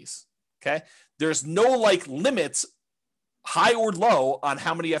 27 of these. Okay. There's no limits, high or low, on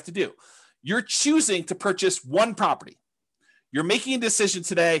how many you have to do. You're choosing to purchase one property. You're making a decision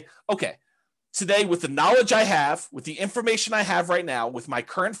today. Okay. Today, with the knowledge I have, with the information I have right now, with my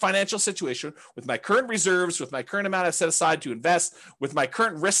current financial situation, with my current reserves, with my current amount I've set aside to invest, with my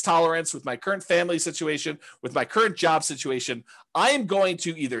current risk tolerance, with my current family situation, with my current job situation, I am going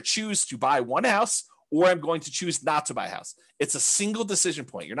to either choose to buy one house or I'm going to choose not to buy a house. It's a single decision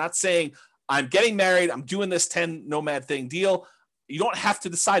point. You're not saying, I'm getting married, I'm doing this 10 nomad thing deal. You don't have to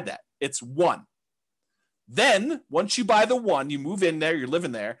decide that. It's one. Then, once you buy the one, you move in there, you're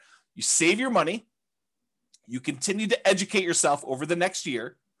living there, you save your money. You continue to educate yourself over the next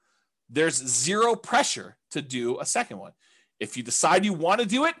year. There's zero pressure to do a second one. If you decide you want to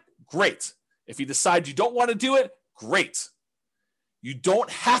do it, great. If you decide you don't want to do it, great. You don't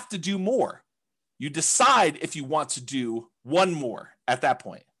have to do more. You decide if you want to do one more at that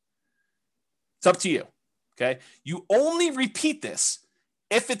point. It's up to you. Okay. You only repeat this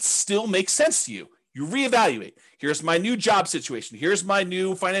if it still makes sense to you. You reevaluate. Here's my new job situation. Here's my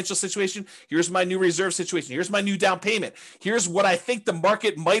new financial situation. Here's my new reserve situation. Here's my new down payment. Here's what I think the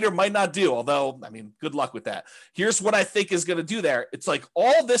market might or might not do. Although, good luck with that. Here's what I think is going to do there. It's like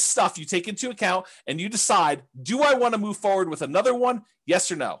all this stuff you take into account and you decide, do I want to move forward with another one? Yes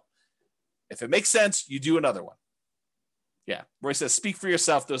or no? If it makes sense, you do another one. Yeah. Roy says, speak for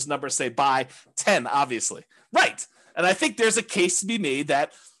yourself. Those numbers say buy 10, obviously. Right. And I think there's a case to be made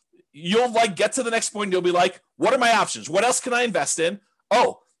that you'll get to the next point and you'll be like, what are my options? What else can I invest in?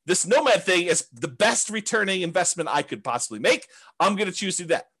 Oh, this Nomad thing is the best returning investment I could possibly make. I'm going to choose to do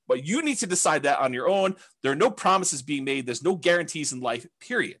that. But you need to decide that on your own. There are no promises being made. There's no guarantees in life,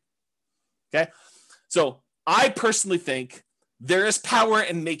 period. Okay. So I personally think there is power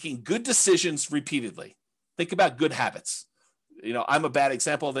in making good decisions repeatedly. Think about good habits. I'm a bad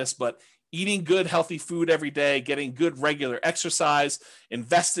example of this, but eating good, healthy food every day, getting good regular exercise,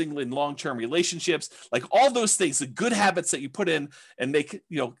 investing in long-term relationships, all those things, the good habits that you put in and make,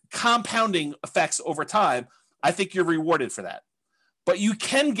 compounding effects over time, I think you're rewarded for that. but you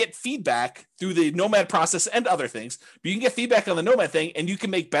can get feedback through the Nomad process and other things. But you can get feedback on the Nomad thing, and you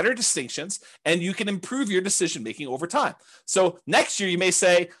can make better distinctions, and you can improve your decision-making over time. So next year, you may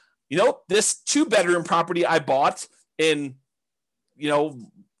say, this 2-bedroom property I bought in,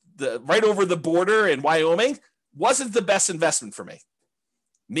 the right over the border in Wyoming wasn't the best investment for me.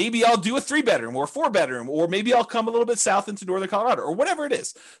 Maybe I'll do a 3-bedroom or 4-bedroom, or maybe I'll come a little bit south into northern Colorado or whatever it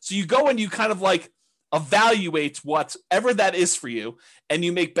is. So you go and you kind of like evaluate whatever that is for you, and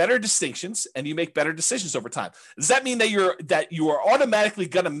you make better distinctions and you make better decisions over time. Does that mean that you are automatically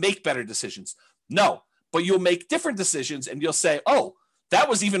going to make better decisions? No, but you'll make different decisions and you'll say, oh, that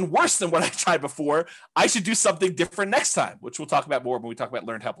was even worse than what I tried before. I should do something different next time, which we'll talk about more when we talk about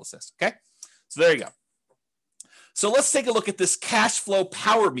learned helplessness. Okay. So there you go. So let's take a look at this cash flow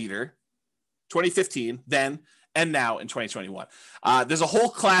power meter, 2015, then and now in 2021. There's a whole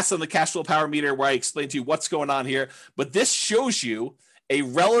class on the cash flow power meter where I explain to you what's going on here, but this shows you a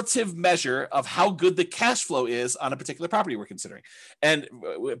relative measure of how good the cash flow is on a particular property we're considering. And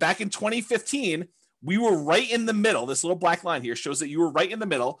back in 2015, we were right in the middle. This little black line here shows that you were right in the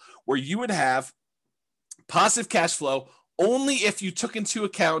middle where you would have positive cash flow only if you took into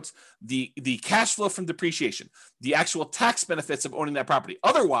account the cash flow from depreciation, the actual tax benefits of owning that property.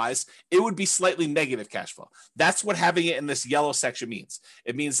 Otherwise, it would be slightly negative cash flow. That's what having it in this yellow section means.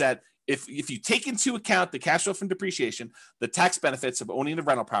 It means that if you take into account the cash flow from depreciation, the tax benefits of owning the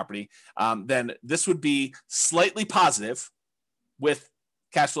rental property, then this would be slightly positive with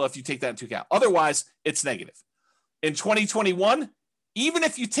cash flow if you take that into account. Otherwise, it's negative. In 2021, even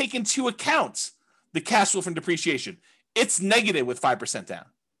if you take into account the cash flow from depreciation, it's negative with 5% down.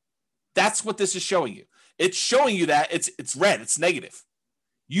 That's what this is showing you. It's showing you that it's red, it's negative.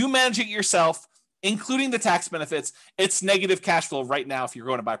 You manage it yourself, including the tax benefits, it's negative cash flow right now if you're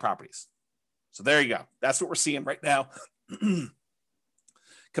going to buy properties. So there you go. That's what we're seeing right now.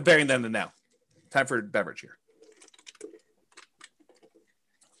 Comparing them to now. Time for a beverage here.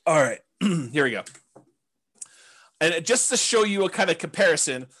 All right, here we go. And just to show you a kind of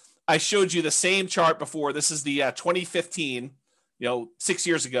comparison, I showed you the same chart before. This is the 2015, 6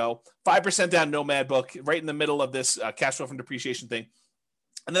 years ago, 5% down Nomad book, right in the middle of this cash flow from depreciation thing.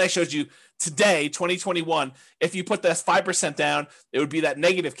 And then I showed you today, 2021, if you put that 5% down, it would be that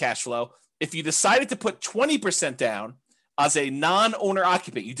negative cash flow. If you decided to put 20% down as a non-owner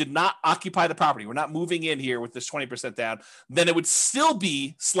occupant, you did not occupy the property, we're not moving in here with this 20% down, then it would still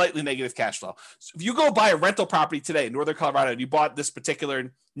be slightly negative cash flow. So if you go buy a rental property today in northern Colorado and you bought this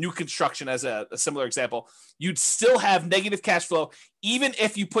particular new construction as a similar example, you'd still have negative cash flow even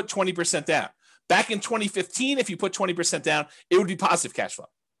if you put 20% down. Back in 2015, if you put 20% down, it would be positive cash flow.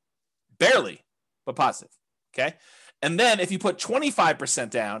 Barely, but positive. Okay. And then if you put 25%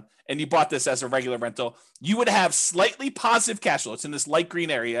 down and you bought this as a regular rental, you would have slightly positive cash flow. It's in this light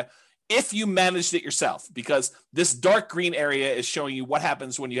green area if you managed it yourself, because this dark green area is showing you what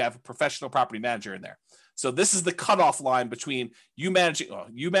happens when you have a professional property manager in there. So this is the cutoff line between you managing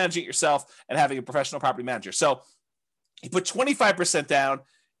it yourself and having a professional property manager. So you put 25% down.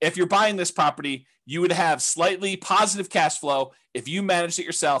 If you're buying this property, you would have slightly positive cash flow if you managed it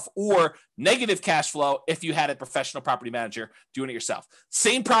yourself, or negative cash flow if you had a professional property manager doing it yourself.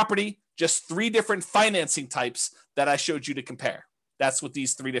 Same property, just 3 different financing types that I showed you to compare. That's what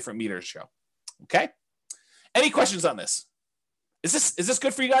these 3 different meters show. Okay. Any questions on this? Is this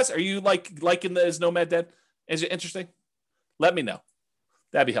good for you guys? Are you liking the Is Nomad Dead? Is it interesting? Let me know.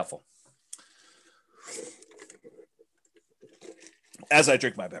 That'd be helpful. As I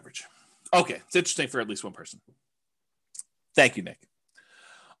drink my beverage. Okay, it's interesting for at least one person. Thank you, Nick.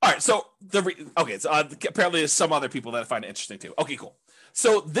 All right, so apparently there's some other people that I find it interesting too. Okay, cool.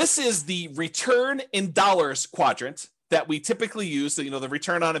 So this is the return in dollars quadrant that we typically use. The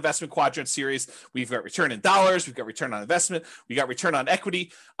return on investment quadrant series. We've got return in dollars. We've got return on investment. We got return on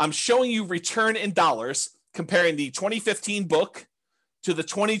equity. I'm showing you return in dollars, comparing the 2015 book to the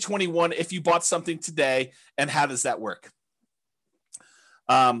 2021 if you bought something today, and how does that work?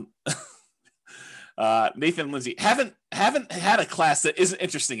 Nathan and Lindsay haven't had a class that isn't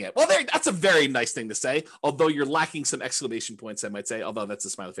interesting yet. Well, that's a very nice thing to say, although you're lacking some exclamation points, I might say, although that's a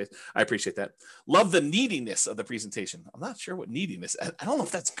smiley face. I appreciate that. Love the neediness of the presentation. I'm not sure what neediness. I don't know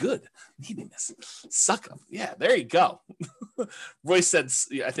if that's good. Neediness. Suck up. Yeah, there you go. Roy said,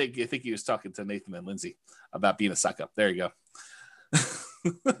 I think he was talking to Nathan and Lindsay about being a suck up. There you go.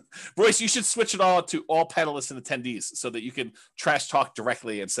 Royce, you should switch it all to all panelists and attendees so that you can trash talk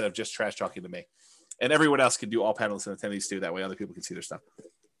directly instead of just trash talking to me. And everyone else can do all panelists and attendees too. That way other people can see their stuff.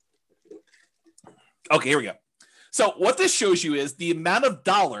 Okay, here we go. So what this shows you is the amount of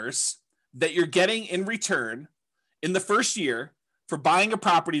dollars that you're getting in return in the first year for buying a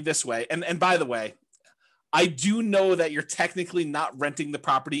property this way, and by the way, I do know that you're technically not renting the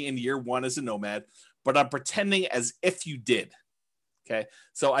property in year one as a nomad, but I'm pretending as if you did. Okay.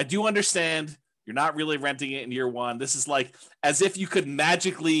 So I do understand you're not really renting it in year one. This is like as if you could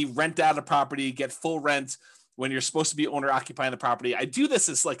magically rent out a property, get full rent when you're supposed to be owner occupying the property. I do this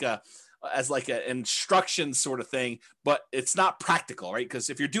as like an instruction sort of thing, but it's not practical, right? Because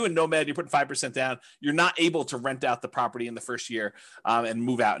if you're doing nomad, you're putting 5% down, you're not able to rent out the property in the first year and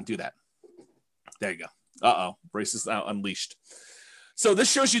move out and do that. There you go. Brace is now unleashed. So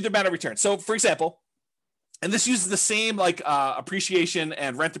this shows you the amount of return. So for example, and this uses the same like appreciation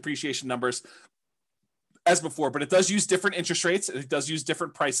and rent appreciation numbers as before, but it does use different interest rates. It does use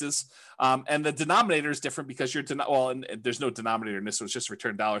different prices. And the denominator is different because and there's no denominator in this, so it's just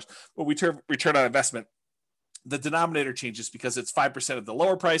return dollars. But we return on investment, the denominator changes because it's 5% of the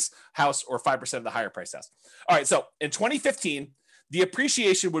lower price house or 5% of the higher price house. All right, so in 2015, the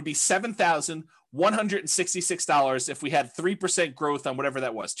appreciation would be $7,166 if we had 3% growth on whatever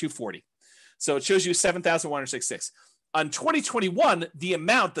that was, 240. So it shows you 7,166. On 2021, the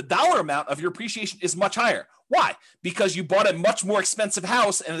dollar amount of your appreciation is much higher. Why? Because you bought a much more expensive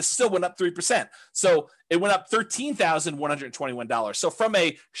house and it still went up 3%. So it went up $13,121. So from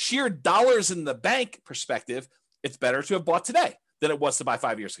a sheer dollars in the bank perspective, it's better to have bought today than it was to buy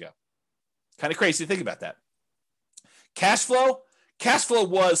 5 years ago. Kind of crazy to think about that. Cash flow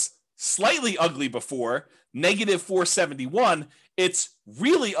was slightly ugly before, negative 471. It's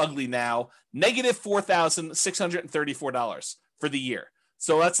really ugly now, negative $4,634 for the year.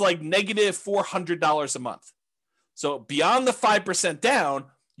 So that's like negative $400 a month. So beyond the 5% down,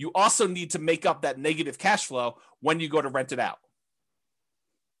 you also need to make up that negative cash flow when you go to rent it out.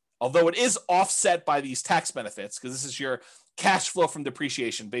 Although it is offset by these tax benefits, because this is your cash flow from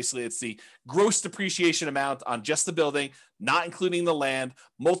depreciation. Basically, it's the gross depreciation amount on just the building, not including the land,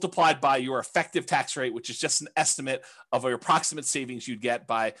 multiplied by your effective tax rate, which is just an estimate of your approximate savings you'd get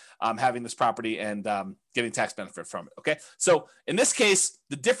by having this property and getting tax benefit from it. Okay. So in this case,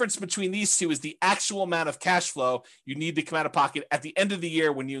 the difference between these two is the actual amount of cash flow you need to come out of pocket at the end of the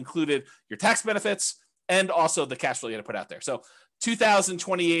year when you included your tax benefits and also the cash flow you had to put out there. So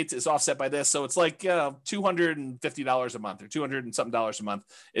 2028 is offset by this. So it's like $250 a month or 200 and something dollars a month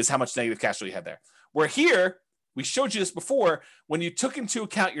is how much negative cash flow you had there. Where here, we showed you this before, when you took into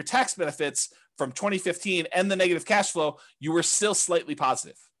account your tax benefits from 2015 and the negative cash flow, you were still slightly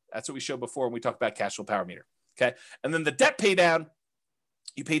positive. That's what we showed before when we talked about cash flow power meter. Okay. And then the debt pay down,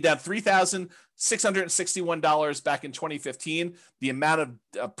 you paid down $3,661 back in 2015. The amount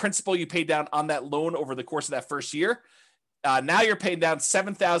of principal you paid down on that loan over the course of that first year. Now you're paying down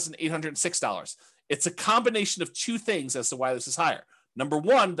 $7,806. It's a combination of two things as to why this is higher. Number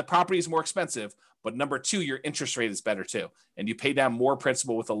one, the property is more expensive, but number two, your interest rate is better too. And you pay down more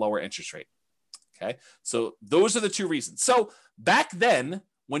principal with a lower interest rate. Okay. So those are the two reasons. So back then,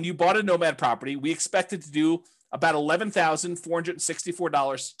 when you bought a Nomad property, we expected to do about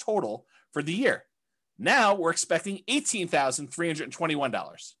 $11,464 total for the year. Now we're expecting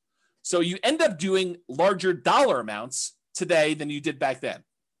 $18,321. So you end up doing larger dollar amounts today than you did back then.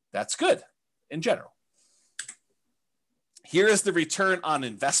 That's good in general. Here is the return on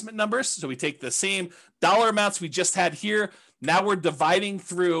investment numbers. So we take the same dollar amounts we just had here. Now we're dividing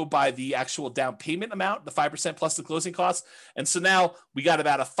through by the actual down payment amount, the 5% plus the closing costs. And so now we got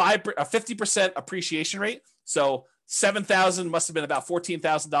about a 50% appreciation rate. So $7,000 must have been about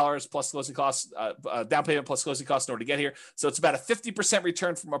 $14,000 plus closing costs, down payment plus closing costs in order to get here. So it's about a 50%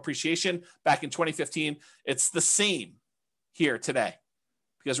 return from appreciation back in 2015. It's the same here today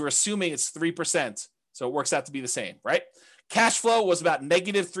because we're assuming it's 3%. So it works out to be the same, right? Cash flow was about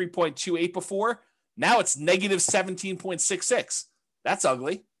negative 3.28 before. Now it's negative 17.66. That's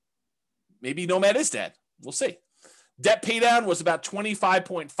ugly. Maybe Nomad is dead. We'll see. Debt paydown was about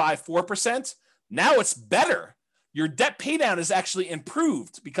 25.54%. Now it's better. Your debt paydown is actually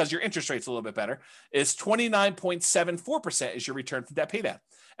improved because your interest rate's a little bit better. Is 29.74% is your return from debt paydown.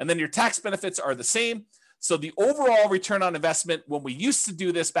 And then your tax benefits are the same. So the overall return on investment when we used to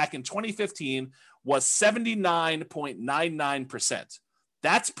do this back in 2015 was 79.99%.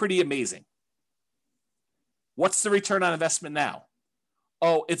 That's pretty amazing. What's the return on investment now?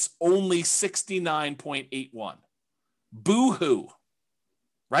 Oh, it's only 69.81. Boo-hoo,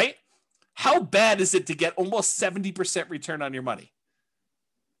 right? How bad is it to get almost 70% return on your money?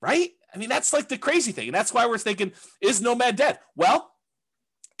 Right? I mean, that's like the crazy thing. And that's why we're thinking, is Nomad dead? Well,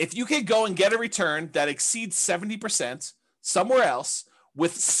 if you could go and get a return that exceeds 70% somewhere else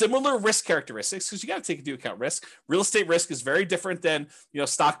with similar risk characteristics, because you got to take into account risk. Real estate risk is very different than,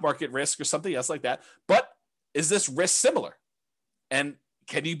 stock market risk or something else like that. But is this risk similar? And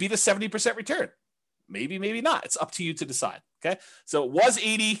can you beat a 70% return? Maybe, maybe not. It's up to you to decide. Okay. So it was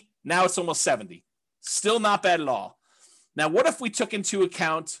 80. Now it's almost 70. Still not bad at all. Now, what if we took into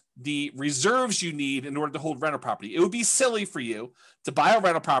account the reserves you need in order to hold rental property? It would be silly for you to buy a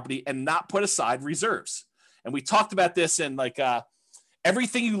rental property and not put aside reserves. And we talked about this in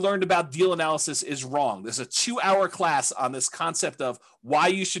everything you learned about deal analysis is wrong. There's a 2-hour class on this concept of why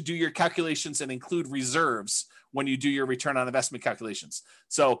you should do your calculations and include reserves when you do your return on investment calculations.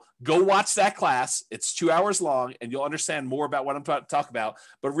 So go watch that class. It's 2 hours long, and you'll understand more about what I'm talking about.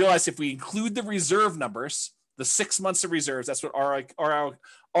 But realize if we include the reserve numbers, the 6 months of reserves, that's what ROIQ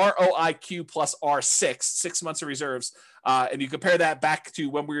plus R6, 6 months of reserves, and you compare that back to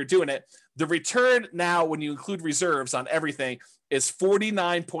when we were doing it, the return now when you include reserves on everything is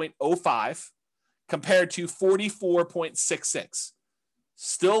 49.05 compared to 44.66.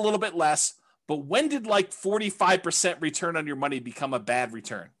 Still a little bit less, but when did 45% return on your money become a bad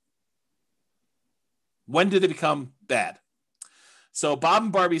return? When did it become bad? So Bob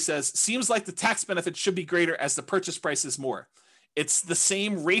and Barbie says, seems like the tax benefit should be greater as the purchase price is more. It's the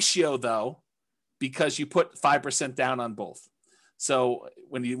same ratio though, because you put 5% down on both. So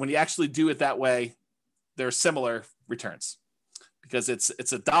when you actually do it that way, they're similar returns because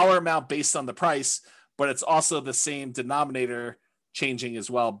it's a dollar amount based on the price, but it's also the same denominator changing as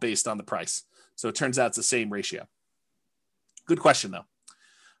well based on the price. So it turns out it's the same ratio. Good question though.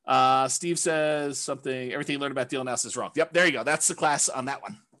 Steve says something, everything you learned about deal analysis is wrong. Yep, there you go. That's the class on that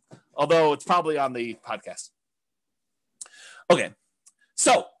one. Although it's probably on the podcast. Okay,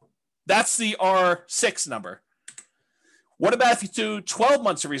 so that's the R6 number. What about if you do 12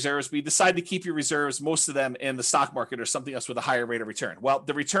 months of reserves, but you decide to keep your reserves, most of them in the stock market or something else with a higher rate of return? Well,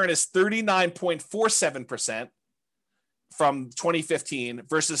 the return is 39.47% from 2015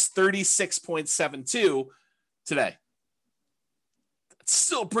 versus 36.72 today. It's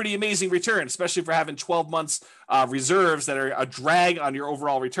still a pretty amazing return, especially for having 12 months reserves that are a drag on your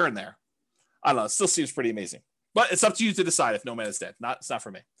overall return there. I don't know. It still seems pretty amazing. But it's up to you to decide if Nomad is dead. It's not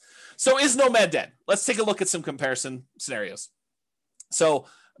for me. So is Nomad dead? Let's take a look at some comparison scenarios. So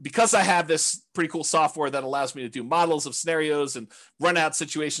because I have this pretty cool software that allows me to do models of scenarios and run out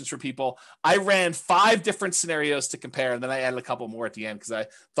situations for people, I ran 5 different scenarios to compare, and then I added a couple more at the end because I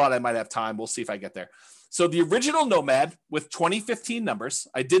thought I might have time. We'll see if I get there. So the original Nomad with 2015 numbers,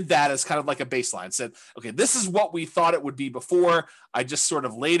 I did that as kind of like a baseline. Said, okay, this is what we thought it would be before. I just sort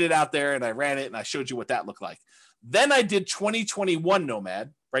of laid it out there and I ran it and I showed you what that looked like. Then I did 2021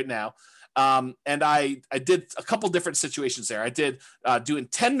 Nomad right now. And I did a couple different situations there. I did doing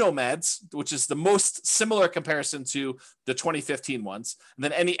 10 Nomads, which is the most similar comparison to the 2015 ones. And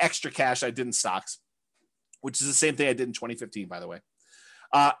then any extra cash I did in stocks, which is the same thing I did in 2015, by the way.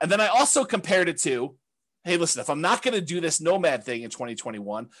 And then I also compared it to, hey, listen, if I'm not going to do this Nomad thing in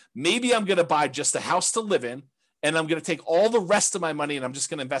 2021, maybe I'm going to buy just a house to live in, and I'm going to take all the rest of my money and I'm just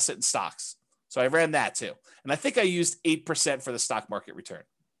going to invest it in stocks. So I ran that too. And I think I used 8% for the stock market return.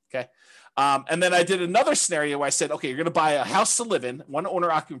 Okay. And then I did another scenario where I said, okay, you're going to buy a house to live in, one owner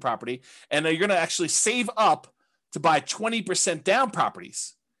occupant property, and you're going to actually save up to buy 20% down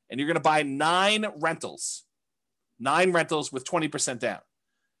properties. And you're going to buy 9 rentals with 20% down.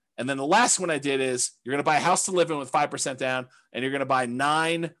 And then the last one I did is you're going to buy a house to live in with 5% down, and you're going to buy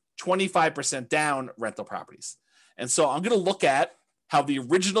 9 25% down rental properties. And so I'm going to look at how the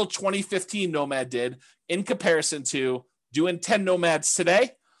original 2015 Nomad did in comparison to doing 10 Nomads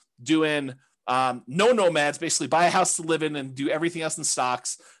today, doing no Nomads, basically buy a house to live in and do everything else in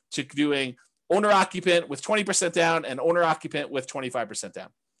stocks, to doing owner occupant with 20% down and owner occupant with 25% down.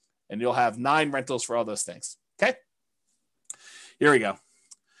 And you'll have 9 rentals for all those things. Okay. Here we go.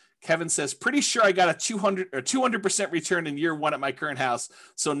 Kevin says, pretty sure I got a 200% return in year 1 at my current house.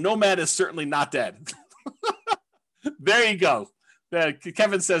 So Nomad is certainly not dead. There you go.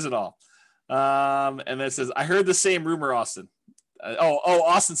 Kevin says it all. And then it says, I heard the same rumor, Austin.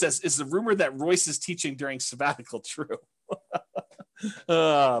 Austin says, is the rumor that Royce is teaching during sabbatical true?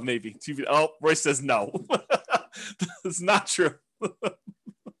 Maybe. Royce says no. It's not true.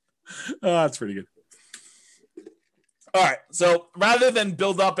 That's pretty good. All right. So rather than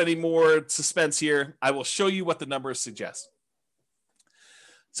build up any more suspense here, I will show you what the numbers suggest.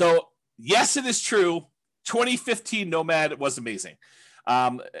 So yes, it is true. 2015 Nomad was amazing.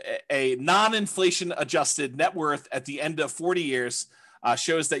 A non-inflation adjusted net worth at the end of 40 years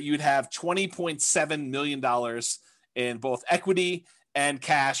shows that you'd have $20.7 million in both equity and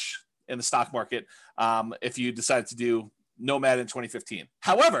cash in the stock market if you decided to do Nomad in 2015.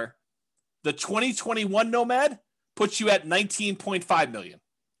 However, the 2021 Nomad puts you at 19.5 million.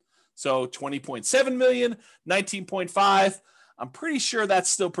 So 20.7 million, 19.5. I'm pretty sure that's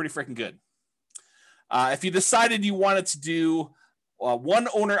still pretty freaking good. If you decided you wanted to do one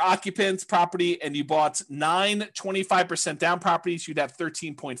owner occupant property and you bought 9 25% down properties, you'd have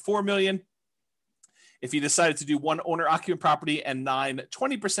 13.4 million. If you decided to do one owner occupant property and 9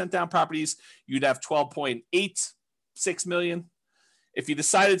 20% down properties, you'd have 12.86 million. If you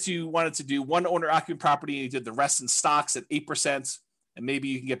decided you wanted to do one owner occupant property and you did the rest in stocks at 8%, and maybe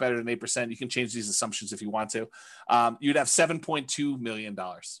you can get better than 8%, you can change these assumptions if you want to, you'd have $7.2 million.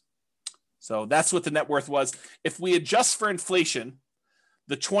 So that's what the net worth was. If we adjust for inflation,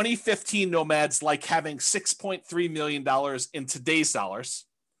 the 2015 nomads like having $6.3 million in today's dollars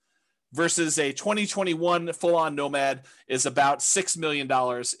versus a 2021 full-on nomad is about $6 million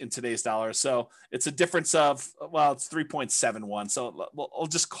in today's dollars. So it's a difference of, well, it's 3.71. So I'll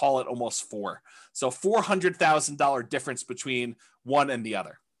just call it almost 4. So $400,000 difference between one and the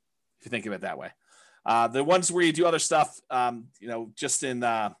other, if you think of it that way. The ones where you do other stuff, just in,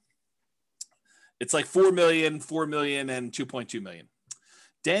 it's like 4 million, and 2.2 million.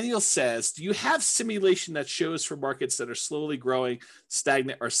 Daniel says, do you have simulation that shows for markets that are slowly growing,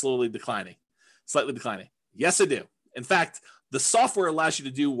 stagnant, or slightly declining? Yes, I do. In fact, the software allows you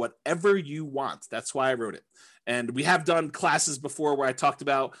to do whatever you want. That's why I wrote it. And we have done classes before where I talked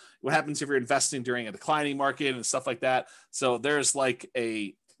about what happens if you're investing during a declining market and stuff like that. So there's like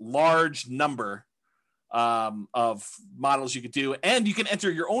a large number of models you could do, and you can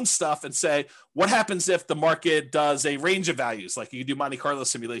enter your own stuff and say, what happens if the market does a range of values? Like you can do Monte Carlo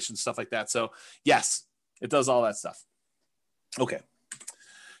simulations, stuff like that. So yes, it does all that stuff. Okay.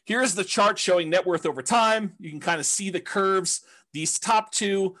 Here's the chart showing net worth over time. You can kind of see the curves. These top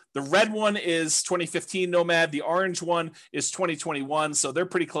two, the red one is 2015 Nomad. The orange one is 2021. So they're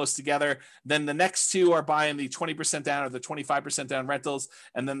pretty close together. Then the next two are buying the 20% down or the 25% down rentals.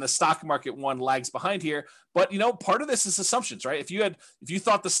 And then the stock market one lags behind here. But, part of this is assumptions, right? If you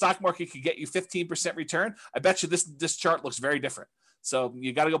thought the stock market could get you 15% return, I bet you this chart looks very different. So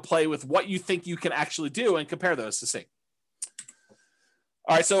you got to go play with what you think you can actually do and compare those to see.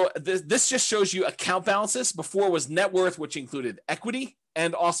 All right, so this just shows you account balances. Before was net worth, which included equity,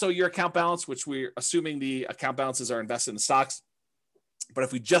 and also your account balance, which we're assuming the account balances are invested in stocks. But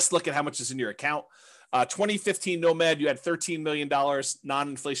if we just look at how much is in your account, 2015 Nomad, you had $13 million,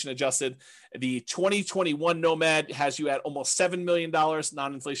 non-inflation adjusted. The 2021 Nomad has you at almost $7 million,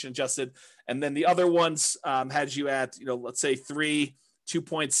 non-inflation adjusted. And then the other ones had you at, let's say 3,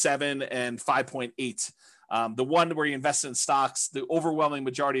 2.7, and 5.8. The one where you invest in stocks, the overwhelming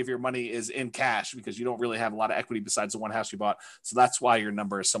majority of your money is in cash because you don't really have a lot of equity besides the one house you bought. So that's why your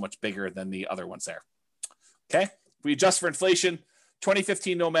number is so much bigger than the other ones there. Okay. If we adjust for inflation,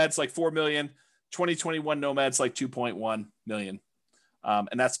 2015 Nomads like 4 million, 2021 Nomads like 2.1 million.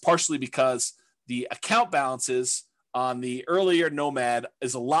 And that's partially because the account balances on the earlier Nomad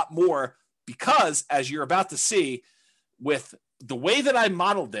is a lot more because, as you're about to see, with the way that I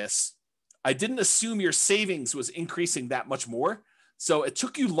modeled this, I didn't assume your savings was increasing that much more. So it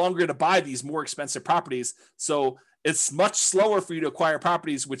took you longer to buy these more expensive properties. So it's much slower for you to acquire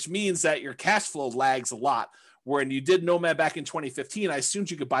properties, which means that your cash flow lags a lot. When you did Nomad back in 2015, I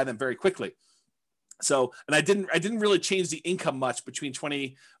assumed you could buy them very quickly. So, and I didn't really change the income much between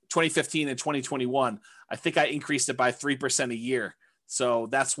 2015 and 2021. I think I increased it by 3% a year. So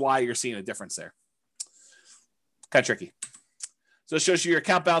that's why you're seeing a difference there. Kind of tricky. So it shows you your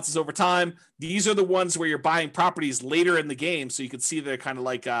account balances over time. These are the ones where you're buying properties later in the game. So you can see they're kind of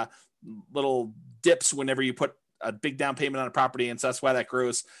like little dips whenever you put a big down payment on a property. And so that's why that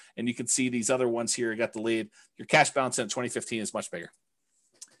grows. And you can see these other ones here got the lead. Your cash balance in 2015 is much bigger.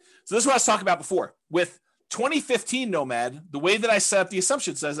 So this is what I was talking about before. With 2015 Nomad, the way that I set up the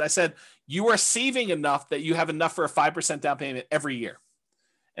assumptions is I said, you are saving enough that you have enough for a 5% down payment every year.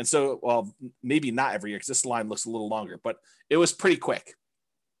 And so, well, maybe not every year because this line looks a little longer, but it was pretty quick.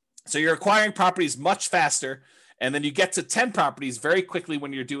 So you're acquiring properties much faster, and then you get to 10 properties very quickly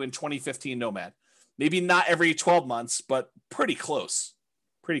when you're doing 2015 Nomad. Maybe not every 12 months, but pretty close.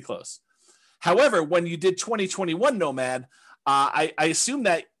 Pretty close. However, when you did 2021 Nomad, I assume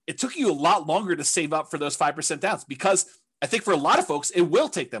that it took you a lot longer to save up for those 5% downs because I think for a lot of folks, it will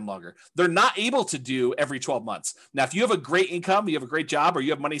take them longer. They're not able to do every 12 months. Now, if you have a great income, you have a great job, or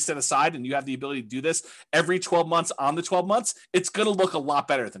you have money set aside and you have the ability to do this every 12 months on the 12 months, it's going to look a lot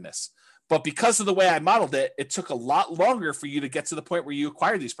better than this. But because of the way I modeled it, it took a lot longer for you to get to the point where you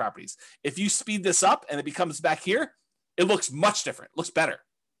acquire these properties. If you speed this up and it becomes back here, it looks much different. It looks better.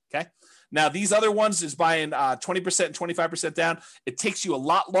 Okay. Now, these other ones is buying 20% and 25% down. It takes you a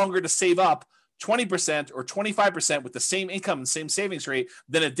lot longer to save up 20% or 25% with the same income and same savings rate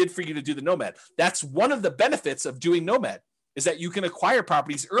than it did for you to do the Nomad. That's one of the benefits of doing Nomad. is that you can acquire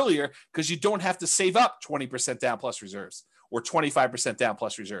properties earlier because you don't have to save up 20% down plus reserves or 25% down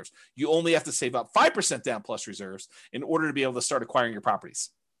plus reserves. You only have to save up 5% down plus reserves in order to be able to start acquiring your properties.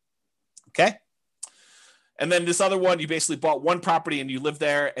 Okay? And then this other one, you basically bought one property and you lived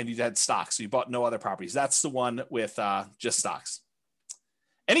there and you had stocks. So you bought no other properties. That's the one with just stocks.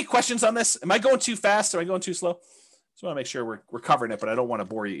 Any questions on this? Am I going too fast? Am I going too slow? Just want to make sure we're covering it, but I don't want to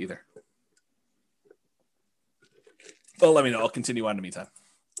bore you either. Well, let me know. I'll continue on in the meantime.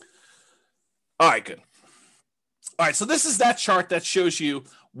 All right, good. All right, so this is that chart that shows you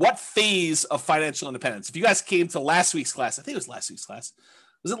what phase of financial independence. If you guys came to last week's class, I think it was last week's class.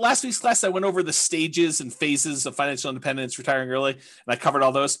 Was it last week's class? I went over the stages and phases of financial independence, retiring early, and I covered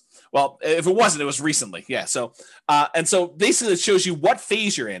all those. Well, if it wasn't, it was recently. Yeah. So, and so basically it shows you what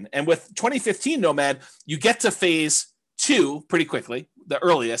phase you're in. And with 2015 Nomad, you get to phase 2 pretty quickly, the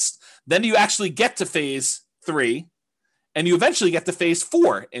earliest. Then you actually get to phase 3, and you eventually get to phase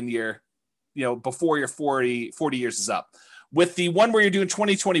 4 in your, before your 40 years is up. With the one where you're doing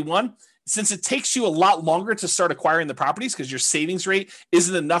 2021, since it takes you a lot longer to start acquiring the properties because your savings rate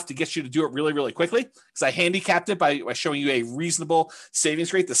isn't enough to get you to do it really, really quickly, because I handicapped it by showing you a reasonable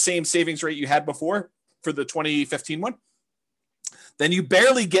savings rate, the same savings rate you had before for the 2015 one. Then you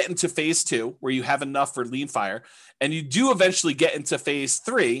barely get into phase 2 where you have enough for lean fire, and you do eventually get into phase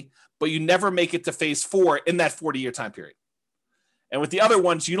 3, but you never make it to phase 4 in that 40-year time period. And with the other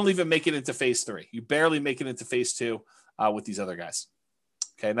ones, you don't even make it into phase 3. You barely make it into phase 2 with these other guys.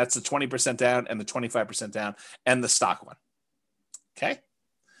 Okay, and that's the 20% down and the 25% down and the stock one. Okay,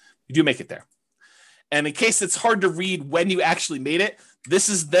 you do make it there. And in case it's hard to read when you actually made it, this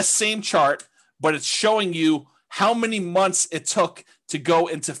is the same chart, but it's showing you how many months it took to go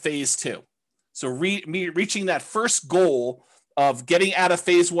into phase 2. So reaching that first goal of getting out of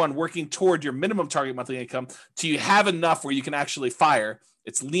phase 1, working toward your minimum target monthly income till you have enough where you can actually fire.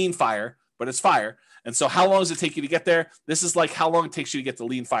 It's lean fire, but it's fire. And so how long does it take you to get there? This is like how long it takes you to get to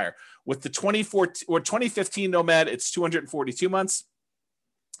lean fire. With the 2015 Nomad, it's 242 months.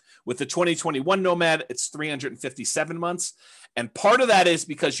 With the 2021 Nomad, it's 357 months. And part of that is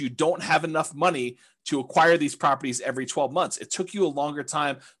because you don't have enough money to acquire these properties every 12 months. It took you a longer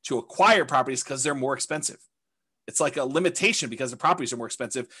time to acquire properties because they're more expensive. It's like a limitation because the properties are more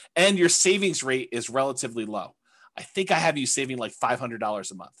expensive and your savings rate is relatively low. I think I have you saving like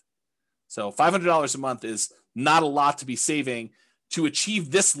 $500 a month. So $500 a month is not a lot to be saving to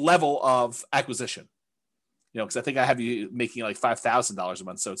achieve this level of acquisition. Because I think I have you making like $5,000 a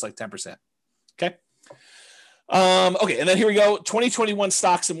month. So it's like 10%. Okay. Okay. And then here we go. 2021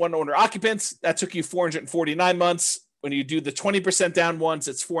 stocks and one owner occupants. That took you 449 months. When you do the 20% down ones,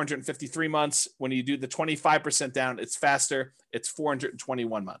 it's 453 months. When you do the 25% down, it's faster. It's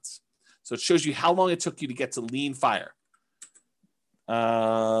 421 months. So it shows you how long it took you to get to lean fire.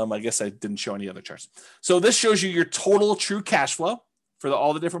 I guess I didn't show any other charts. So this shows you your total true cash flow for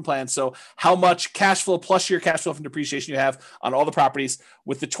all the different plans. So how much cash flow plus your cash flow from depreciation you have on all the properties.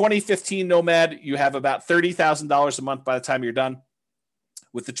 With the 2015 Nomad, you have about $30,000 a month by the time you're done.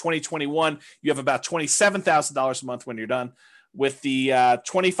 With the 2021, you have about $27,000 a month when you're done. With the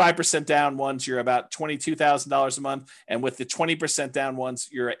 25% down ones, you're about $22,000 a month. And with the 20% down ones,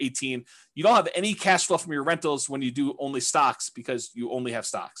 you're at 18. You don't have any cash flow from your rentals when you do only stocks because you only have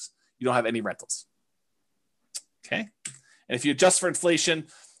stocks. You don't have any rentals. Okay. And if you adjust for inflation,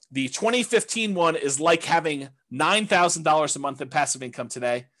 the 2015 one is like having $9,000 a month in passive income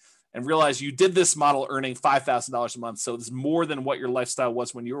today. And realize you did this model earning $5,000 a month. So it's more than what your lifestyle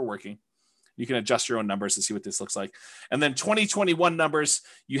was when you were working. You can adjust your own numbers to see what this looks like. And then 2021 numbers,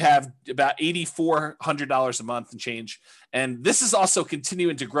 you have about $8,400 a month and change. And this is also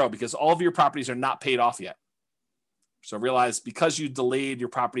continuing to grow because all of your properties are not paid off yet. So realize because you delayed your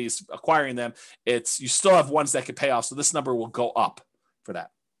properties acquiring them, you still have ones that could pay off. So this number will go up for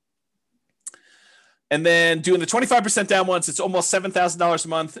that. And then doing the 25% down ones, it's almost $7,000 a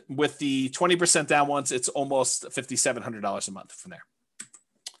month. With the 20% down ones, it's almost $5,700 a month from there.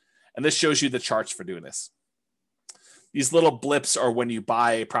 And this shows you the charts for doing this. These little blips are when you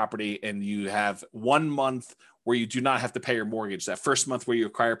buy a property and you have 1 month where you do not have to pay your mortgage. That first month where you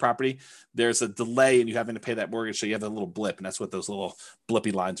acquire property, there's a delay and you having to pay that mortgage. So you have a little blip, and that's what those little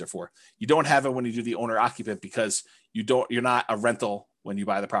blippy lines are for. You don't have it when you do the owner occupant because you're not a rental when you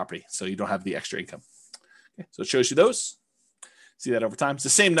buy the property. So you don't have the extra income. Okay, so it shows you those. See that over time. It's the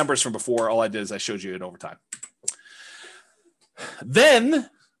same numbers from before. All I did is I showed you it over time. Then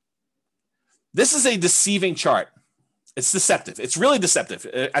this is a deceiving chart. It's deceptive. It's really deceptive.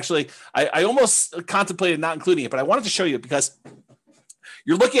 Actually, I almost contemplated not including it, but I wanted to show you because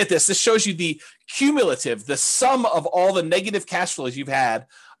you're looking at this. This shows you the cumulative, the sum of all the negative cash flows you've had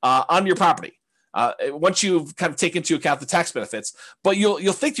on your property. Once you've kind of taken into account the tax benefits, but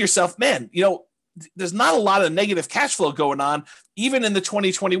you'll think to yourself, man, there's not a lot of negative cash flow going on, even in the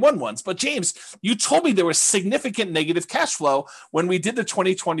 2021 ones. But James, you told me there was significant negative cash flow when we did the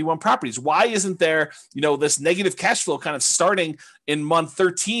 2021 properties. Why isn't there, this negative cash flow kind of starting in month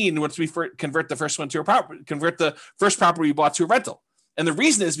 13 once we convert the first one to a property, convert the first property we bought to a rental? And the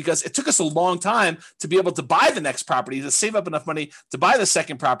reason is because it took us a long time to be able to buy the next property, to save up enough money to buy the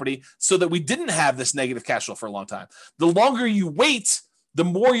second property so that we didn't have this negative cash flow for a long time. The longer you wait, the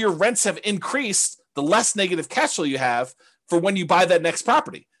more your rents have increased, the less negative cash flow you have for when you buy that next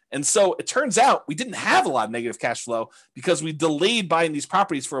property. And so it turns out we didn't have a lot of negative cash flow because we delayed buying these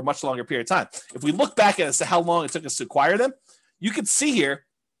properties for a much longer period of time. If we look back at as to how long it took us to acquire them, you can see here,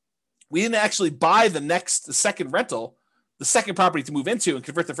 we didn't actually buy the second rental, the second property to move into and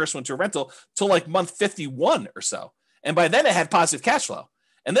convert the first one to a rental till like month 51 or so. And by then it had positive cash flow.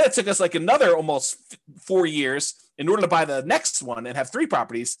 And then it took us like another almost 4 years in order to buy the next one and have 3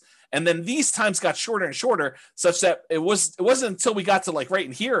 properties. And then these times got shorter and shorter, such that it wasn't until we got to like right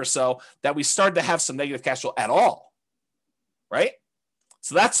in here or so that we started to have some negative cash flow at all. Right?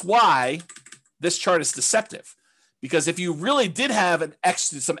 So that's why this chart is deceptive. Because if you really did have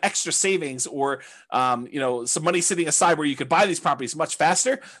some extra savings or some money sitting aside where you could buy these properties much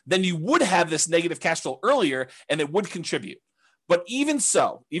faster, then you would have this negative cash flow earlier and it would contribute. But even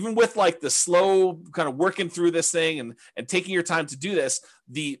so, even with like the slow kind of working through this thing and taking your time to do this,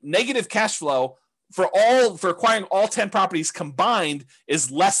 the negative cash flow for acquiring all 10 properties combined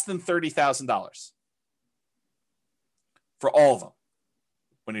is less than $30,000 for all of them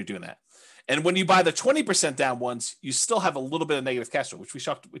when you're doing that. And when you buy the 20% down ones, you still have a little bit of negative cash flow, which we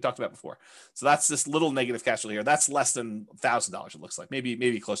talked about before. So that's this little negative cash flow here. That's less than $1,000. It looks like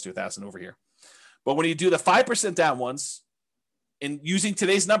maybe close to 1,000 over here. But when you do the 5% down ones, and using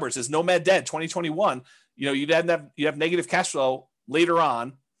today's numbers as Nomad Dead 2021, you'd have negative cash flow later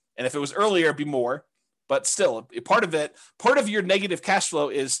on, and if it was earlier, it'd be more. But still, part of your negative cash flow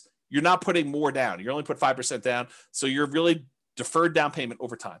is you're not putting more down. You're only put 5% down, so you're really deferred down payment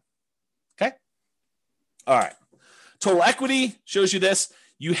over time. Okay. All right. Total equity shows you this.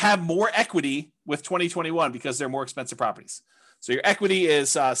 You have more equity with 2021 because they're more expensive properties. So your equity is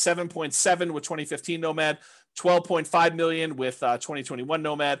 7.7 with 2015 Nomad, 12.5 million with 2021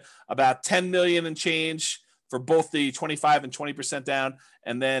 Nomad, about 10 million and change for both the 25 and 20% down.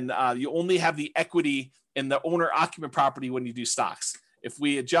 And then you only have the equity in the owner occupant property when you do stocks. If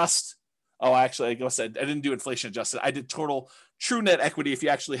we adjust, I guess I didn't do inflation adjusted. I did total true net equity if you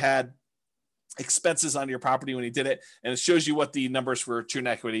actually had expenses on your property when you did it. And it shows you what the numbers for true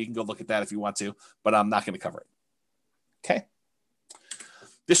net equity. You can go look at that if you want to, but I'm not going to cover it. Okay.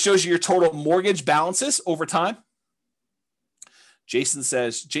 This shows you your total mortgage balances over time. Jason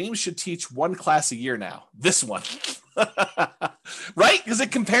says, James should teach one class a year now. This one. Right? Because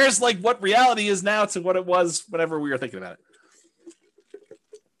it compares like what reality is now to what it was whenever we were thinking about it.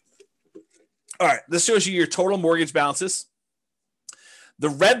 All right. This shows you your total mortgage balances. The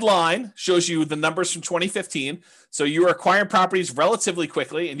red line shows you the numbers from 2015. So you were acquiring properties relatively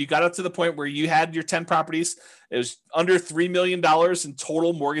quickly, and you got up to the point where you had your 10 properties. It was under $3 million in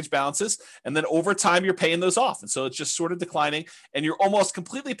total mortgage balances. And then over time, you're paying those off. And so it's just sort of declining, and you're almost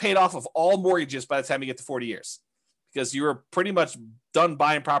completely paid off of all mortgages by the time you get to 40 years because you were pretty much done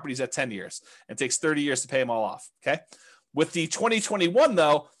buying properties at 10 years. It takes 30 years to pay them all off. Okay. With the 2021,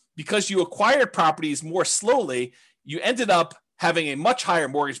 though, because you acquired properties more slowly, you ended up having a much higher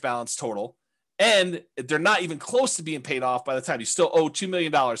mortgage balance total, and they're not even close to being paid off by the time you still owe $2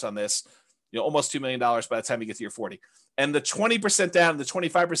 million on this, almost $2 million by the time you get to your 40. And the 20% down, the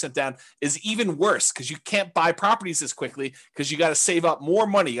 25% down is even worse because you can't buy properties as quickly because you got to save up more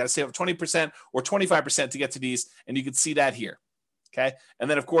money. You got to save up 20% or 25% to get to these. And you can see that here. Okay. And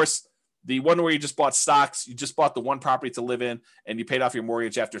then of course, the one where you just bought stocks, you just bought the one property to live in and you paid off your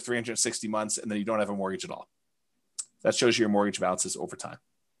mortgage after 360 months and then you don't have a mortgage at all. That shows you your mortgage balances over time.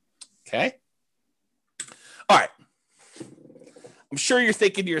 Okay. All right. I'm sure you're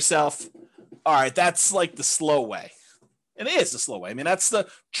thinking to yourself, all right, that's like the slow way. And it is the slow way. I mean, that's the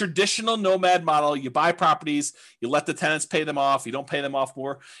traditional nomad model. You buy properties, you let the tenants pay them off. You don't pay them off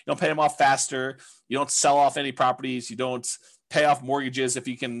more. You don't pay them off faster. You don't sell off any properties. You don't pay off mortgages if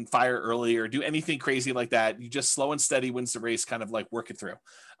you can fire early or do anything crazy like that. You just slow and steady wins the race, kind of like work it through.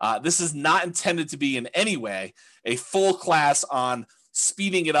 This is not intended to be in any way a full class on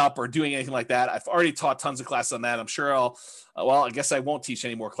speeding it up or doing anything like that. I've already taught tons of classes on that. I'm sure I guess I won't teach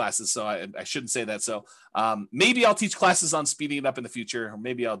any more classes, so I shouldn't say that. So maybe I'll teach classes on speeding it up in the future, or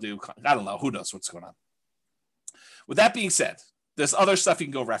maybe I don't know. Who knows what's going on? With that being said, there's other stuff you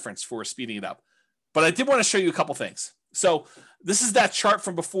can go reference for speeding it up. But I did want to show you a couple things. So this is that chart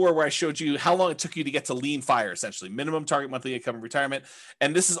from before where I showed you how long it took you to get to lean fire, essentially, minimum target monthly income in retirement.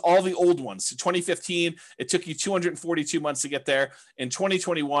 And this is all the old ones. So 2015, it took you 242 months to get there. In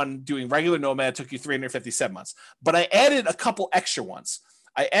 2021, doing regular Nomad took you 357 months. But I added a couple extra ones.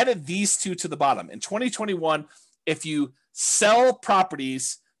 I added these two to the bottom. In 2021, if you sell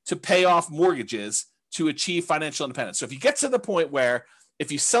properties to pay off mortgages to achieve financial independence. So if you get to the point where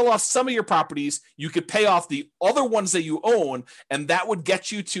if you sell off some of your properties, you could pay off the other ones that you own, and that would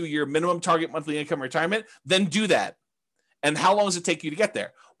get you to your minimum target monthly income retirement, then do that. And how long does it take you to get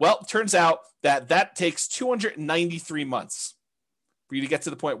there? Well, it turns out that takes 293 months for you to get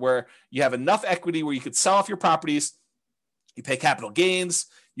to the point where you have enough equity where you could sell off your properties, you pay capital gains,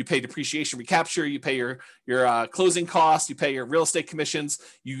 you pay depreciation recapture, you pay your closing costs, you pay your real estate commissions,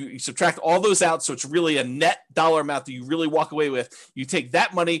 you subtract all those out. So it's really a net dollar amount that you really walk away with. You take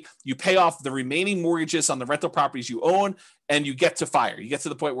that money, you pay off the remaining mortgages on the rental properties you own, and you get to fire. You get to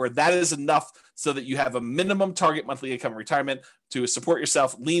the point where that is enough so that you have a minimum target monthly income in retirement to support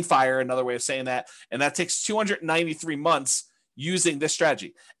yourself, lean fire, another way of saying that. And that takes 293 months using this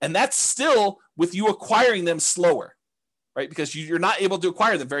strategy. And that's still with you acquiring them slower, right? Because you're not able to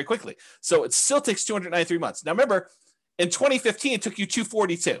acquire them very quickly. So it still takes 293 months. Now, remember, in 2015, it took you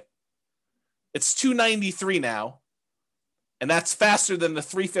 242. It's 293 now. And that's faster than the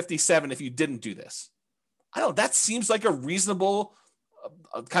 357 if you didn't do this. I don't know. That seems like a reasonable,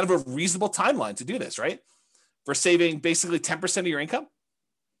 kind of a reasonable timeline to do this, right? For saving basically 10% of your income.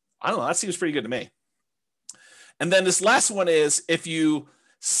 I don't know. That seems pretty good to me. And then this last one is if you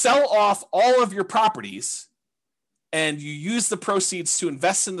sell off all of your properties and you use the proceeds to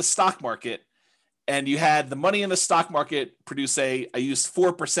invest in the stock market, and you had the money in the stock market produce I used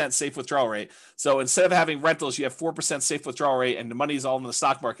 4% safe withdrawal rate. So instead of having rentals, you have 4% safe withdrawal rate, and the money is all in the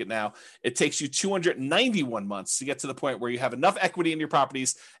stock market now. It takes you 291 months to get to the point where you have enough equity in your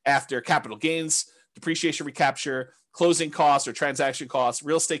properties after capital gains, depreciation recapture, closing costs or transaction costs,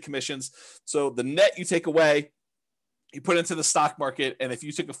 real estate commissions. So the net you take away, you put into the stock market, and if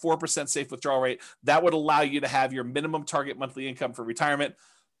you took a 4% safe withdrawal rate, that would allow you to have your minimum target monthly income for retirement.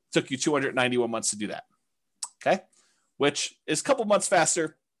 It took you 291 months to do that, okay? Which is a couple months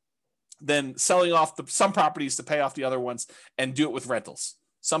faster than selling off some properties to pay off the other ones and do it with rentals.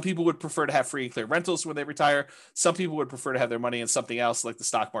 Some people would prefer to have free and clear rentals when they retire. Some people would prefer to have their money in something else like the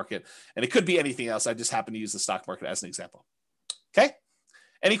stock market, and it could be anything else. I just happen to use the stock market as an example, okay?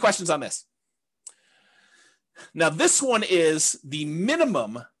 Any questions on this? Now, this one is the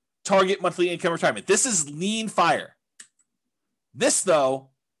minimum target monthly income retirement. This is lean fire. This, though,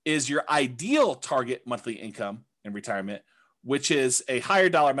 is your ideal target monthly income in retirement, which is a higher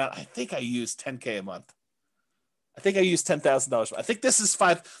dollar amount. I think I used $10K a month. I think I used $10,000. I think this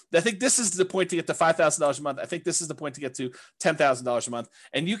is the point to get to $5,000 a month. I think this is the point to get to $10,000 a month.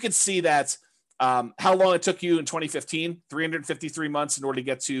 And you can see that how long it took you in 2015, 353 months in order to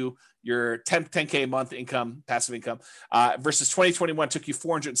get to your 10K a month income, passive income, versus 2021 took you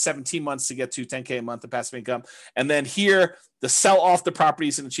 417 months to get to 10K a month of passive income. And then here, the sell off the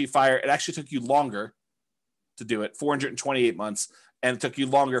properties and achieve fire, it actually took you longer to do it, 428 months, and it took you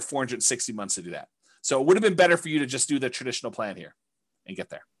longer, 460 months to do that. So it would have been better for you to just do the traditional plan here and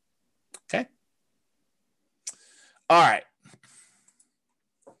get there. Okay. All right.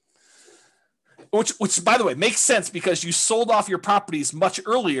 Which, by the way, makes sense because you sold off your properties much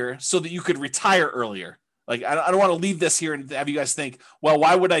earlier so that you could retire earlier. Like, I don't want to leave this here and have you guys think, well,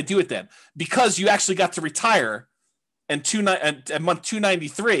 why would I do it then? Because you actually got to retire at month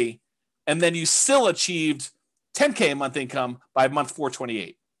 293, and then you still achieved 10K a month income by month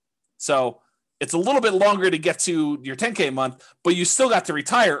 428. So it's a little bit longer to get to your 10K a month, but you still got to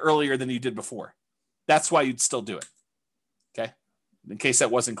retire earlier than you did before. That's why you'd still do it. Okay? In case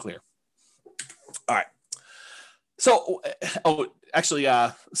that wasn't clear. All right. So, actually,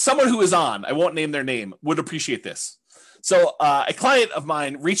 someone who is on, I won't name their name, would appreciate this. So a client of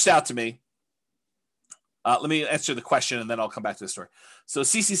mine reached out to me. Let me answer the question, and then I'll come back to the story. So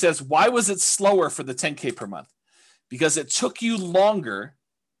Cece says, why was it slower for the 10K per month? Because it took you longer.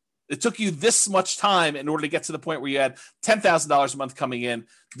 It took you this much time in order to get to the point where you had $10,000 a month coming in.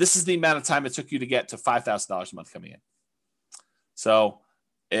 This is the amount of time it took you to get to $5,000 a month coming in. So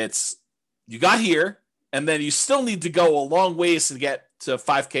you got here, and then you still need to go a long ways to get to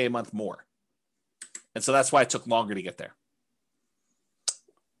 5K a month more. And so that's why it took longer to get there.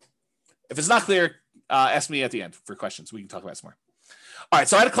 If it's not clear, ask me at the end for questions. We can talk about some more. All right.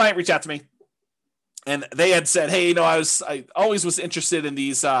 So I had a client reach out to me, and they had said, hey, I always was interested in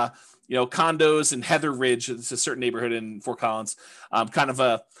these, condos in Heather Ridge. It's a certain neighborhood in Fort Collins, kind of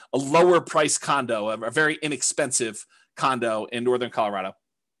a lower price condo, a very inexpensive condo in Northern Colorado.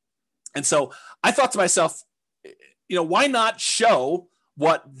 And so I thought to myself, why not show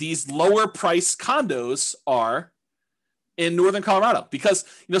what these lower price condos are in Northern Colorado? Because,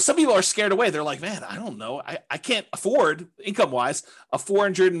 some people are scared away. They're like, man, I don't know. I can't afford, income wise, a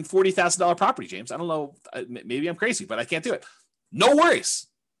 $440,000 property, James. I don't know. Maybe I'm crazy, but I can't do it. No worries.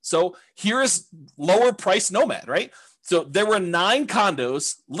 So here's lower price Nomad, right? So there were 9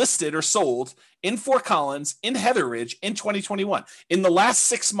 condos listed or sold in Fort Collins, in Heather Ridge in 2021, in the last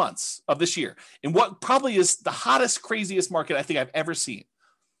 6 months of this year, in what probably is the hottest, craziest market I think I've ever seen.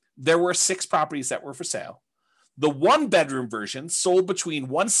 There were 6 properties that were for sale. The 1-bedroom version sold between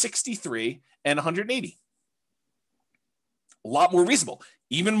 $163,000 and $180,000. A lot more reasonable,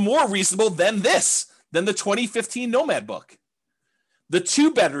 even more reasonable than the 2015 Nomad book. The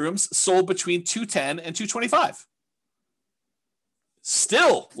 2 bedrooms sold between $210,000 and $225,000.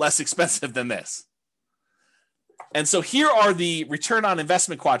 Still less expensive than this. And so here are the return on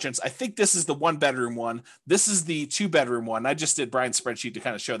investment quadrants. I think this is the 1-bedroom one. This is the 2-bedroom one. I just did Brian's spreadsheet to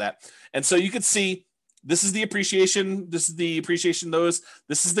kind of show that. And so you could see this is the appreciation. This is the appreciation. This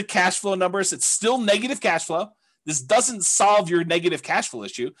is the cash flow numbers. It's still negative cash flow. This doesn't solve your negative cash flow